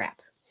fucking rap.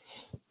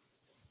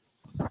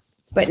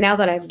 But now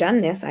that I've done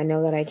this, I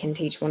know that I can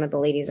teach one of the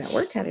ladies at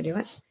work how to do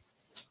it.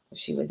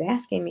 She was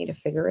asking me to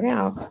figure it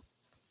out.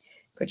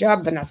 Good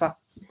job, Vanessa.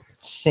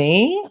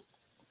 See?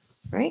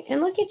 Right?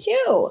 And look at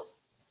you.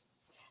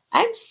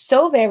 I'm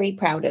so very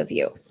proud of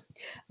you.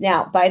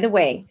 Now, by the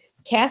way,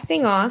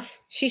 casting off,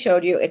 she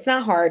showed you, it's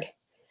not hard.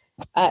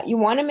 You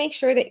want to make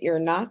sure that your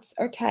knots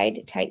are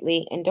tied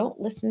tightly and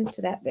don't listen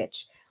to that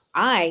bitch.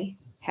 I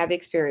have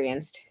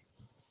experienced,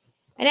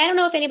 and I don't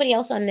know if anybody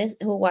else on this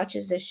who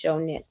watches this show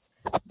knits,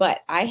 but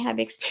I have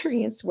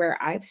experienced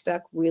where I've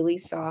stuck really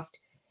soft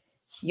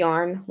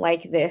yarn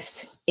like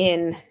this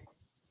in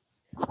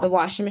the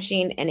washing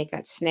machine and it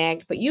got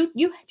snagged. But do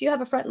you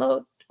have a front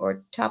load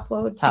or top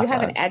load? Do you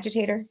have an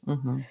agitator?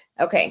 Mm-hmm.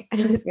 Okay. I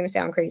know this is going to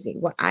sound crazy.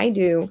 What I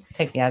do,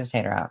 take the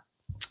agitator out.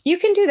 You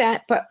can do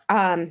that, but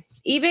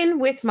even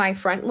with my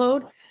front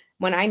load,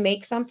 when I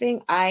make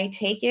something, I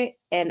take it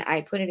and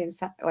I put it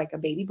inside like a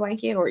baby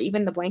blanket, or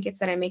even the blankets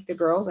that I make the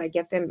girls. I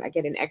get an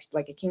extra,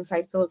 like a king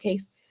size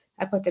pillowcase.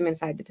 I put them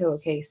inside the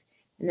pillowcase,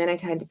 and then I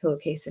tie the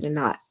pillowcase in a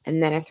knot,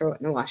 and then I throw it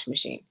in the washing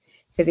machine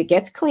because it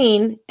gets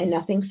clean and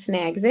nothing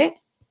snags it.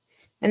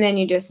 And then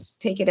you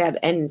just take it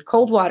out in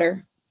cold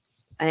water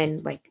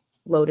and like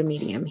low to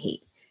medium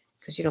heat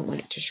because you don't want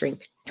it to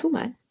shrink too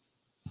much.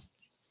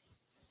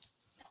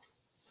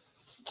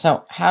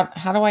 So how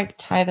do I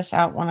tie this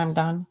out when I'm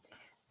done?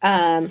 So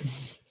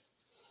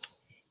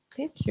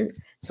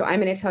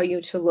I'm going to tell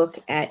you to look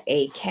at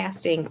a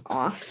casting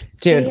off.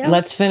 Dude, video.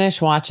 let's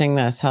finish watching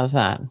this. How's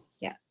that?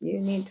 Yeah,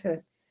 you need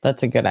to.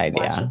 That's a good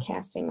idea. Watch a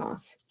casting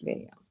off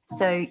video.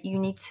 So you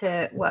need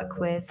to work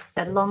with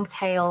a long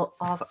tail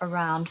of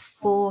around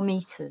 4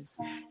 meters.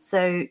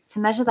 So to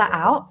measure that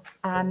out,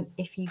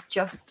 if you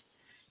just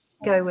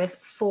go with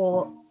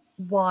 4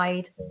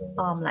 wide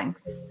arm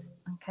lengths,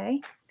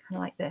 okay, kind of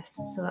like this.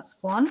 So that's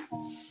 1.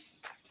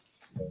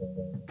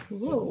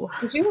 Whoa.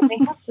 You only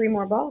have 3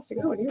 more balls to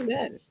go and you're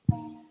done.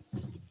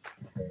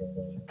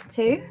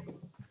 2.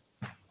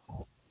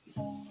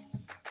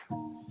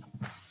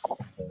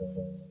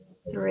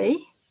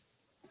 3.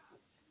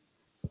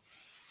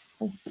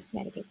 Oh,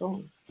 gotta get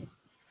going.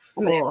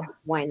 I'm gonna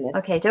wind this.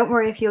 Okay, don't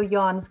worry if your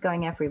yarn's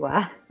going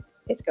everywhere.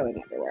 It's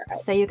going everywhere.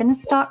 So you're going to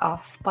start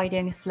off by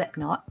doing a slip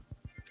knot.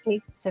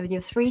 Okay. So with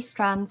your 3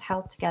 strands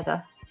held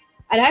together.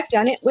 And I've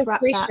done it with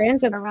 3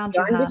 strands of around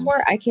yarn your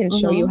before. I can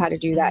show you how to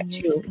do that and too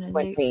you're just gonna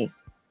when loop we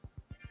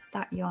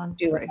that yarn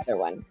do through. another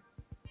one.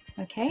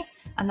 Okay,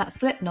 and that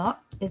slip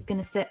knot is going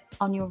to sit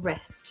on your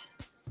wrist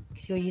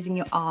because you're using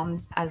your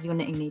arms as your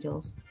knitting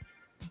needles.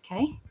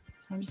 Okay,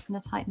 so I'm just going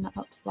to tighten that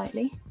up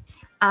slightly.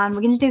 And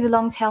we're going to do the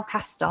long tail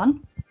cast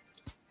on.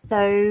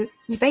 So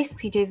you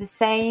basically do the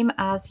same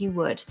as you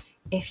would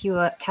if you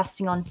were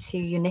casting onto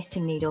your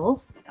knitting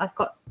needles. I've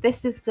got,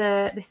 this is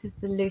the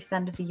loose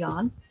end of the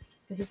yarn.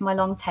 This is my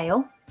long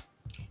tail.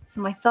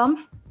 So my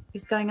thumb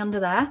is going under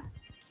there.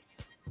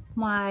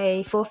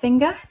 My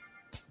forefinger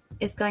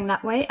is going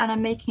that way, and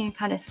I'm making a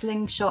kind of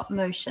slingshot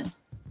motion.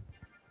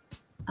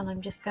 And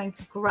I'm just going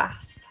to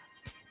grasp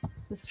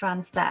the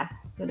strands there.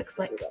 So it looks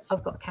like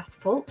I've got a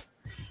catapult.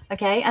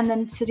 Okay, and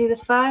then to do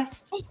the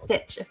first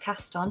stitch of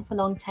cast on for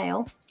long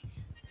tail,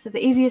 so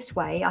the easiest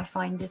way I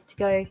find is to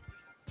go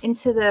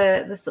into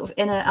the sort of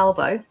inner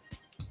elbow,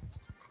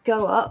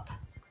 go up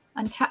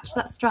and catch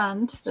that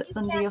strand that's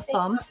under your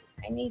thumb,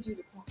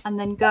 and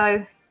then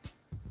go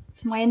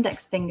to my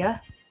index finger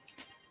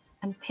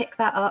and pick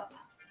that up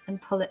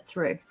and pull it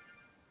through.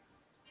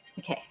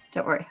 Okay,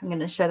 don't worry, I'm going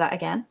to show that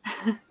again.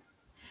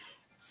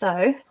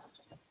 So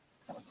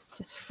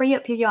just free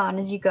up your yarn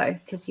as you go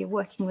because you're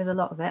working with a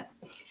lot of it.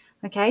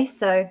 Okay,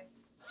 so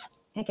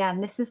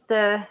again, this is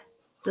the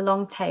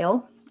long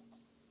tail,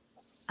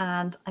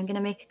 and I'm going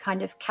to make a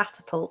kind of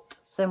catapult.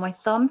 So my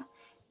thumb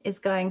is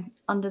going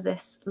under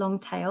this long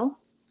tail,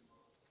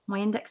 my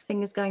index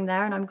finger is going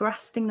there, and I'm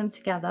grasping them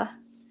together,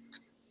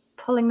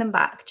 pulling them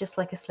back just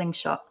like a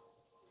slingshot.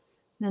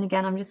 And then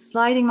again, I'm just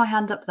sliding my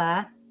hand up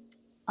there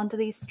under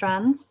these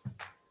strands,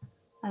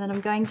 and then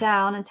I'm going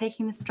down and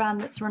taking the strand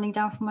that's running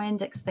down from my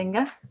index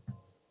finger,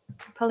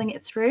 pulling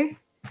it through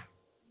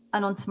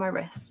and onto my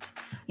wrist.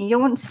 And you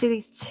don't want to do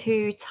these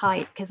too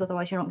tight because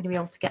otherwise you're not going to be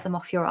able to get them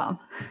off your arm.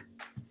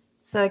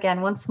 So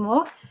again, once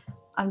more,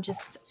 I'm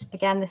just,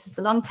 again, this is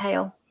the long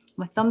tail.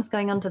 My thumb's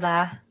going under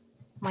there,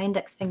 my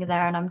index finger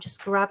there, and I'm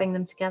just grabbing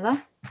them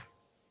together,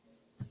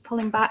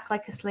 pulling back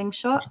like a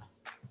slingshot,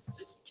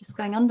 just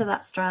going under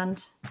that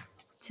strand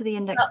to the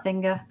index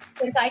finger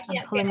and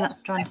pulling that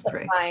strand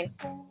through.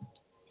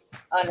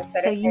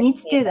 So you need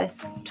to do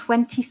this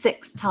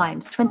 28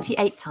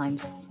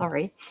 times,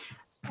 sorry,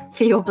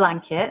 for your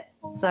blanket.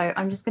 So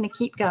I'm just going to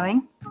keep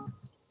going.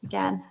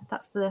 Again,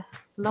 that's the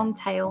long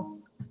tail.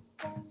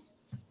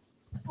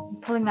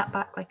 Pulling that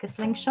back like a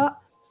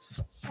slingshot.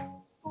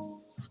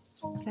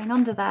 Going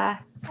under there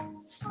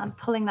and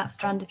pulling that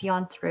strand of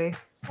yarn through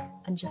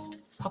and just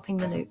popping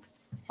the loop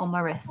on my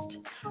wrist.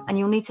 And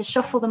you'll need to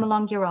shuffle them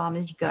along your arm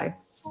as you go.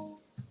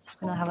 You're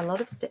going to have a lot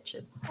of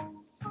stitches.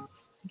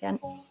 Again,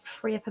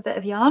 free up a bit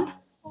of yarn.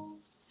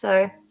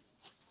 So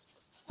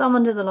thumb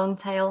under the long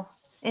tail,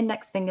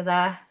 index finger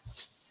there,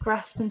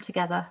 grasp them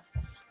together,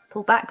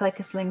 pull back like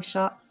a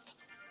slingshot,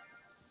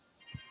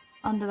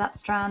 under that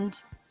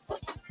strand,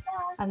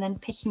 and then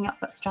picking up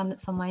that strand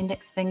that's on my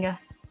index finger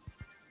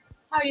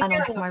and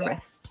onto my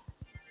wrist.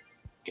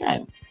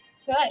 Good.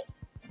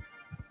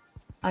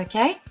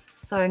 Okay,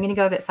 so I'm going to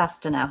go a bit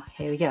faster now.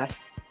 Here we go. I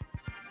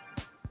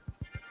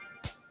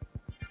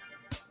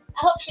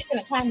hope she's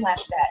going to time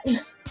lapse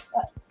that.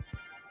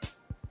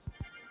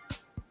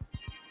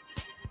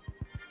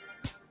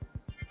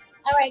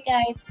 All right,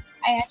 guys.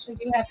 I actually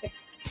do have to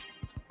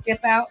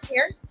dip out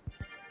here.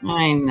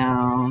 I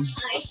know. I'm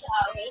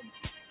sorry.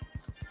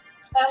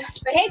 But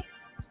hey,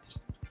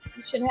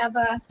 you should have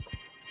a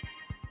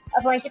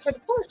blanket for the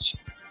porch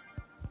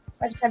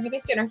by the time you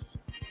make dinner.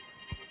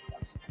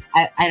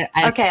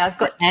 Okay, I've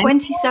got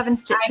 27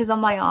 stitches on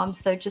my arm,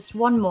 so just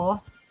one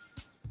more.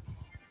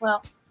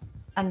 Well,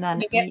 and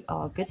then we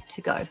are good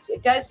to go.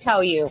 It does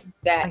tell you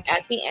that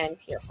at the end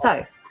here.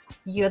 So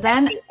you're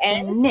then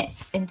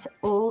knit into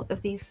all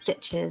of these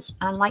stitches,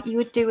 and like you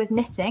would do with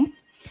knitting,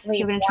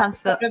 you're going to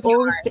transfer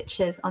all the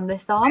stitches on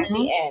this arm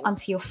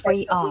onto your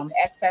free arm.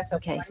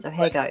 Okay, so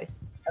here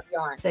goes.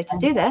 So to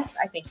do this,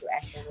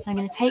 I'm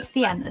going to take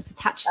the end that's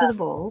attached to the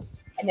balls,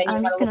 and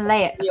I'm just going to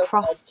lay it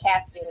across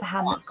the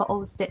hand that's got all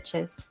the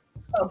stitches.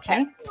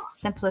 Okay,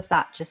 simple as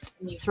that. Just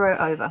throw it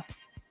over.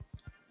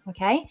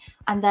 Okay,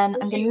 and then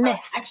I'm going to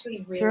lift.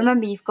 So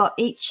remember, you've got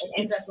each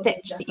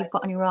stitch that you've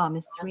got on your arm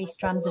is 3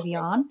 strands of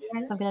yarn.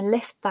 So I'm going to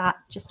lift that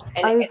just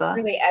over.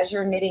 Really, as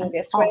you're knitting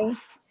this way,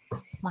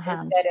 my hand.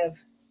 Instead of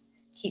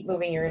keep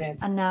moving, you're gonna.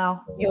 And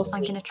now you'll see.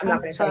 I'm going to transfer. I'm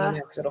not going to tell you now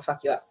because it'll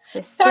fuck you up.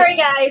 Sorry,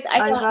 guys.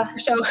 I over thought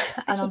show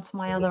and onto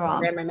my other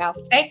arm. In my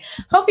mouth today.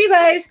 Hope you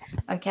guys.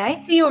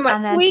 Okay. See you in my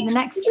and then weeks. the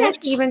next stitch.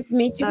 Even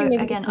me too. So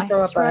again, I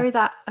throw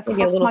that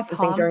across my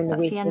palm. During the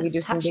That's week. the end Maybe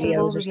that's do some attached to the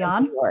balls videos of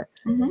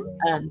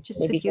yarn. Just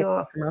maybe with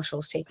your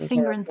commercials taken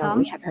finger and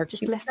thumb,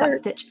 just lift that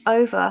stitch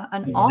over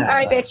and off. All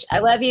right, bitch. I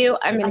love you.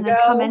 I'm gonna go.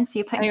 Come in, so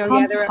you're putting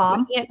palm to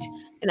palm.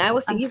 And I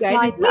will see you guys.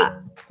 Slide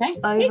that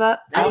over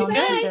and onto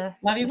the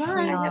love you.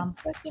 free arm.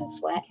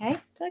 Okay.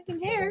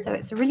 Hair. So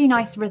it's a really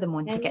nice rhythm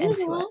once you get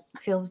into it.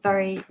 It feels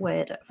very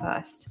weird at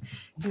first.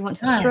 You want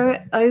to throw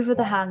it over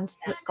the hand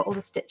that's got all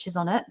the stitches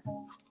on it.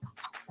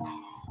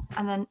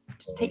 And then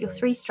just take your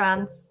 3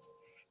 strands,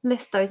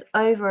 lift those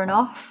over and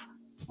off,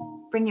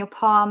 bring your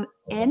palm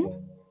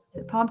in,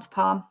 so palm to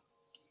palm,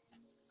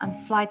 and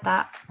slide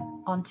that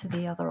onto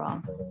the other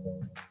arm.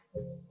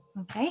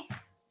 Okay,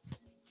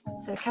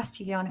 So cast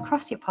your yarn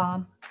across your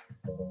palm.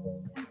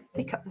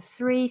 Pick up the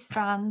 3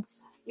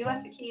 strands. You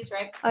left the keys,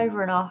 right?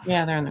 Over and off.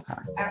 Yeah, they're in the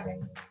car. Okay.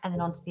 And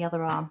then onto the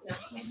other arm. No,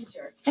 making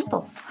sure.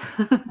 Simple.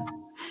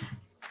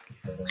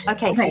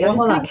 Okay, so you're well, just hold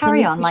going on. to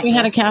carry Can on you like teach me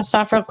how to this cast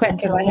off real quick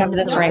because until I the have end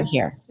of this the right row.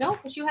 here. No,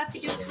 because you have to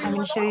do 3 So I'm more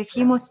going to show you a balls.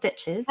 few more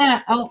stitches.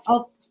 Yeah,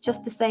 I'll It's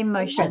just the same You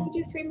have motion.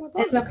 to do 3 more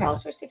balls. It's okay. It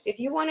calls for 6. If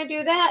you want to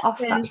do that, Off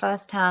then that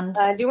first hand,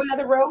 do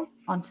another row.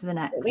 onto the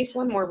next. At least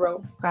one more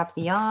row. Grab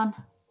the yarn.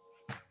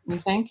 You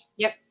think?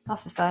 Yep.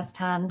 Off the first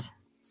hand.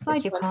 Slide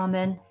This your one. palm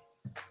in.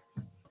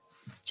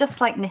 It's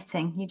just like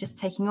knitting. You're just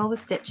taking all the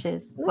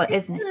stitches. Well, it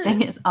is Look at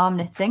knitting. It's arm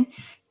knitting.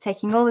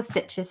 Taking all the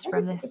stitches That from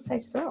was a good this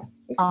size throw.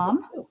 You can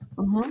arm do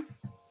Mm-hmm.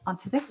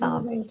 onto this two.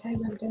 arm. By the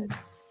time I'm done,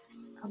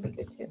 I'll be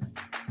good too.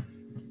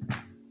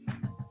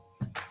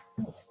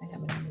 Oh, 'cause I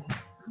have it on that.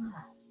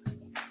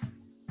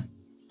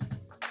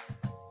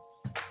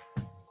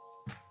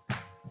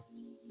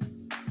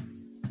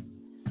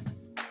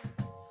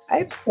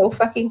 I'm so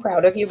fucking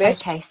proud of you,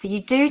 bitch. Okay, so you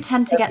do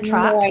tend to get No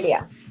trapped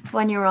idea.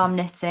 when you're arm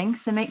knitting.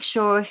 So make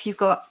sure if you've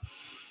got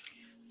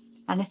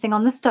anything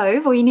on the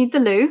stove or you need the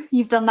loo,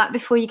 you've done that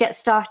before you get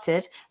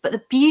started. But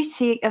the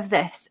beauty of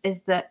this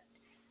is that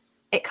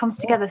it comes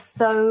together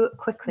so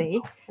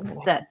quickly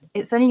that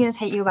it's only going to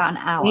take you about an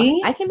hour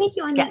See? I can make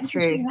you to on get I can show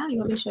you through how. You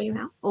want me to show you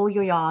how? all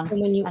your yarn And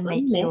when you and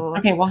make unknit, your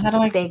Okay, well, how do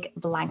I? big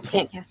blanket.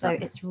 Can't cast So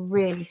off. it's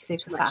really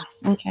super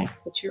fast. Okay.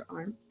 Put your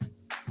arm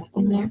back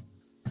in there.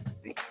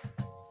 Right.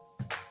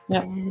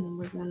 Yep. And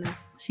we're gonna.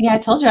 See, I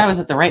told you I was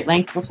at the right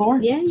length before.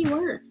 Yeah, you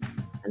were.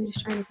 I'm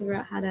just trying to figure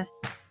out how to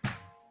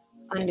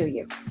undo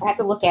you. I have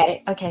to look at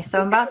it. Okay,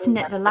 so I'm about to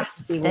knit the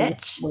last See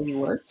stitch. where you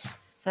were.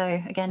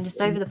 So again, just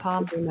over the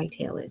palm, Where my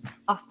tail is.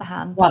 off the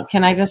hand. Well,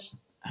 can I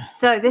just?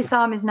 So this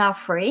arm is now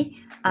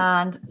free,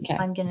 and Okay.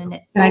 I'm going to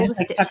knit Can I all just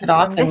the like tuck stitches it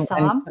off from and, this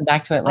and arm come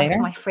back to it later?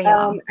 onto my free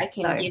arm. I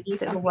can So give you it'll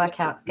something work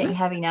to out. It's getting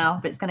heavy now,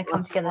 but it's going to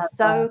come Let's together have,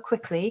 so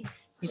quickly.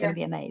 You're going to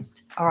be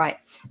amazed. All right.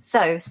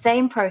 So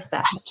same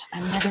process.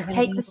 Just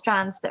take the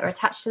strands that are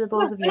attached to the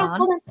balls of yarn,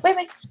 Hold on.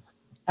 Wait.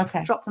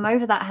 Okay. drop them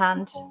over that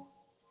hand,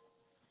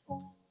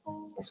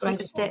 That's what I'm take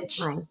the just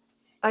stitch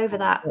over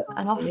that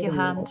and off your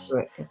hand,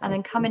 and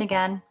then come in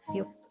again,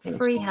 your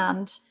free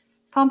hand,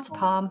 palm to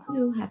palm,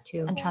 You have to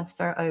and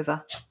transfer it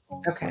over.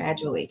 Okay.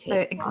 gradually take So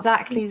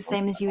exactly the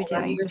same as you were Hold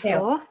on to doing your tail.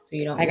 before. so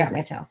you don't. I got lose my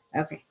it. tail.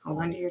 Okay,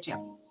 hold on to your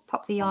tail.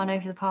 Pop the yarn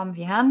over the palm of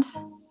your hand,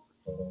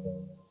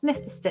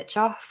 lift the stitch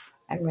off,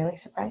 I'm really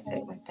surprised that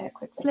it went that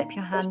quickly. slip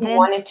your hand If you in,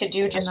 wanted to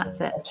do and just that's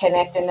it.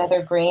 connect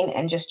another green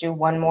and just do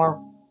one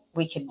more,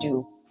 we could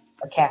do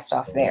a cast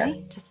off there.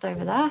 Okay, just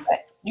over there, But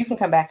you can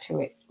come back to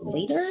it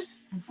later.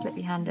 and slip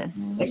your hand in.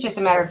 It's just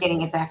a matter of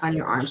getting it back on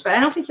your arms. But I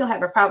don't think you'll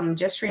have a problem.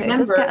 Just So it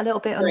remember, does get a little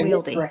bit you're in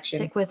this unwieldy. direction.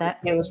 Stick with it,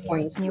 those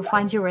points. and you'll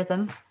find your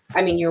rhythm,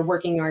 I mean, your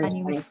working yarn is and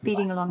you'll be points.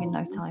 speeding along in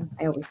no time.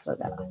 I always throw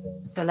that off.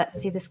 So let's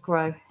see this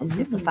grow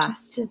super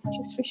fast.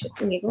 Just for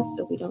shits and giggles,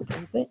 so we don't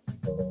drop it.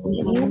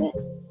 Any of it.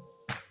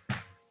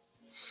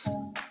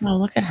 Oh,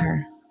 look at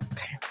her.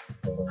 Okay.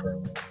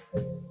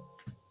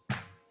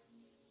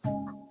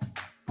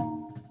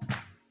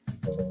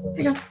 There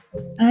you go.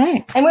 All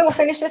right. And we will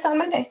finish this on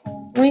Monday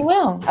We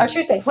will. or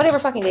Tuesday, whatever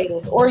fucking day it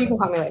is. Or you can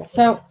call me later.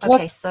 So,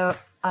 Okay, so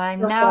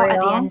I'm Go now for it, at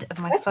the y'all. end of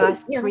my That's pretty-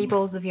 first yeah. 3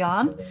 balls of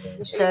yarn.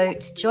 So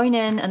to join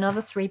in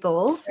another 3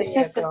 balls, There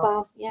you go.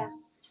 all. Yeah.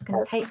 just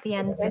going to take the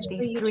ends of Eventually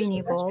these you 3 just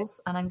new stretch it.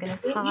 balls, and I'm going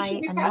to You tie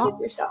should be a proud knot of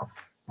yourself.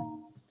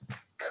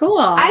 Cool.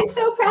 I'm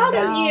so proud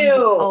of around you. the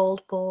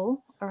old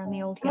ball or on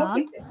the old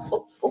yarn. Okay.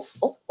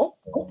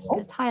 I'm just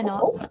going to tie a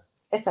knot.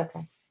 It's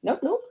okay.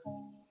 Nope.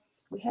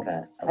 We have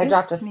a I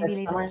dropped a Maybe stitch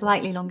leave somewhere. a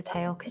slightly longer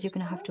tail because you're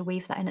going to have to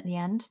weave that in at the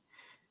end.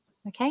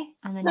 Okay,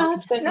 and then No, you can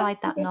it's just good. No, slide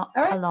that okay. knot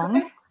All right, along.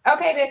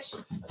 Okay,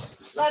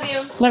 bitch. Love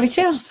you. Love you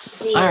too.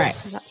 All right.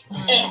 So that's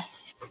my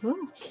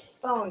Ooh,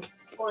 Phone.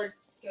 Cord.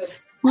 Good.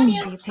 make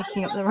sure you're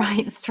picking up the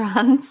right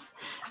strands.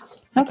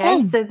 Okay,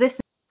 Okay. so this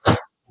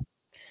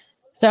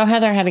So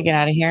Heather had to get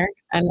out of here,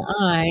 and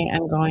I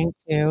am going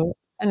to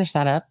finish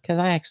that up because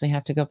I actually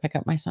have to go pick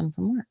up my son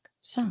from work.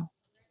 So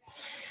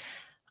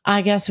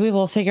I guess we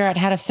will figure out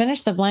how to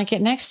finish the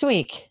blanket next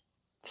week.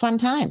 Fun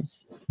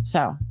times.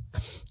 So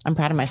I'm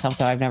proud of myself,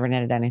 though. I've never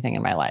knitted anything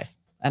in my life,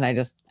 and I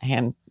just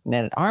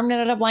arm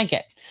knitted a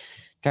blanket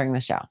during the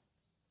show.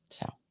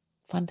 So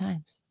fun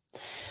times.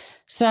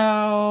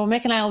 So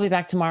Mick and I will be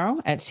back tomorrow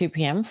at 2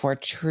 p.m. for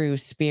True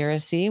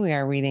Spiracy. We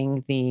are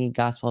reading the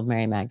Gospel of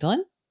Mary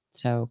Magdalene.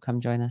 So come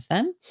join us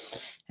then.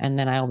 And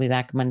then I will be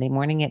back Monday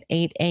morning at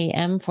 8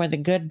 a.m. for the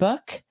Good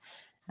Book.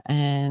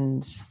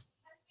 And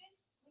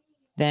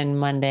then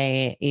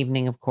Monday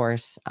evening, of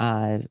course,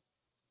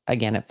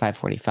 again at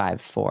 5:45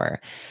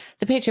 for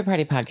the Patriot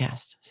Party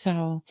podcast.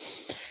 So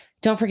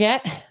don't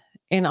forget,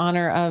 in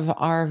honor of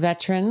our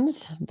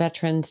Veterans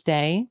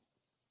Day,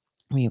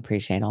 we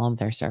appreciate all of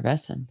their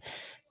service and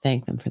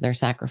thank them for their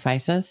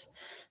sacrifices.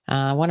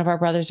 One of our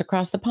brothers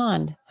across the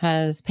pond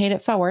has paid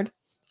it forward.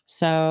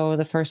 So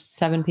the first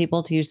 7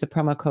 people to use the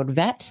promo code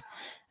VET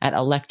at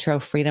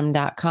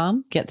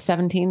electrofreedom.com get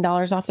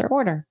 $17 off their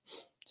order.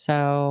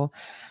 So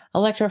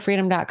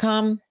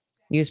electrofreedom.com,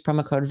 Use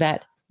promo code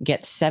VET.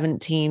 Get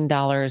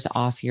 $17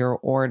 off your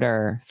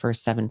order for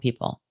 7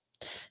 people.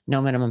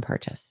 No minimum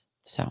purchase.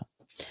 So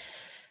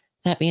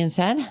that being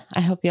said,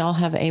 I hope you all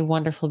have a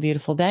wonderful,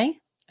 beautiful day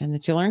and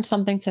that you learned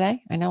something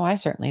today. I know I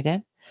certainly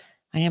did.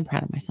 I am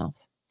proud of myself.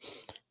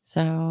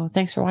 So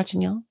thanks for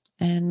watching, y'all.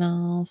 And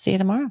I'll see you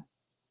tomorrow.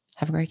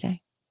 Have a great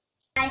day.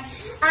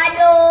 I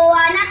don't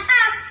wanna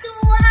act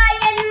too high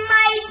and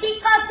mighty,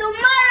 cause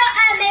tomorrow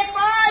I may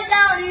fall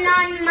down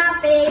on my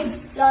face.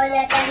 Lord,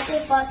 thank you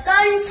for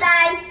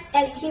sunshine,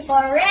 thank you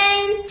for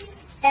rain,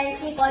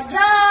 thank you for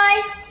joy,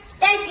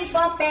 thank you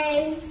for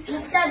pain. It's a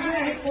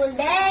beautiful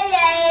day,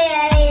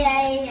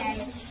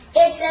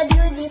 it's a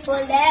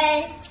beautiful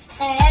day.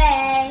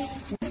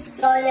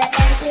 Lord,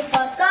 thank you for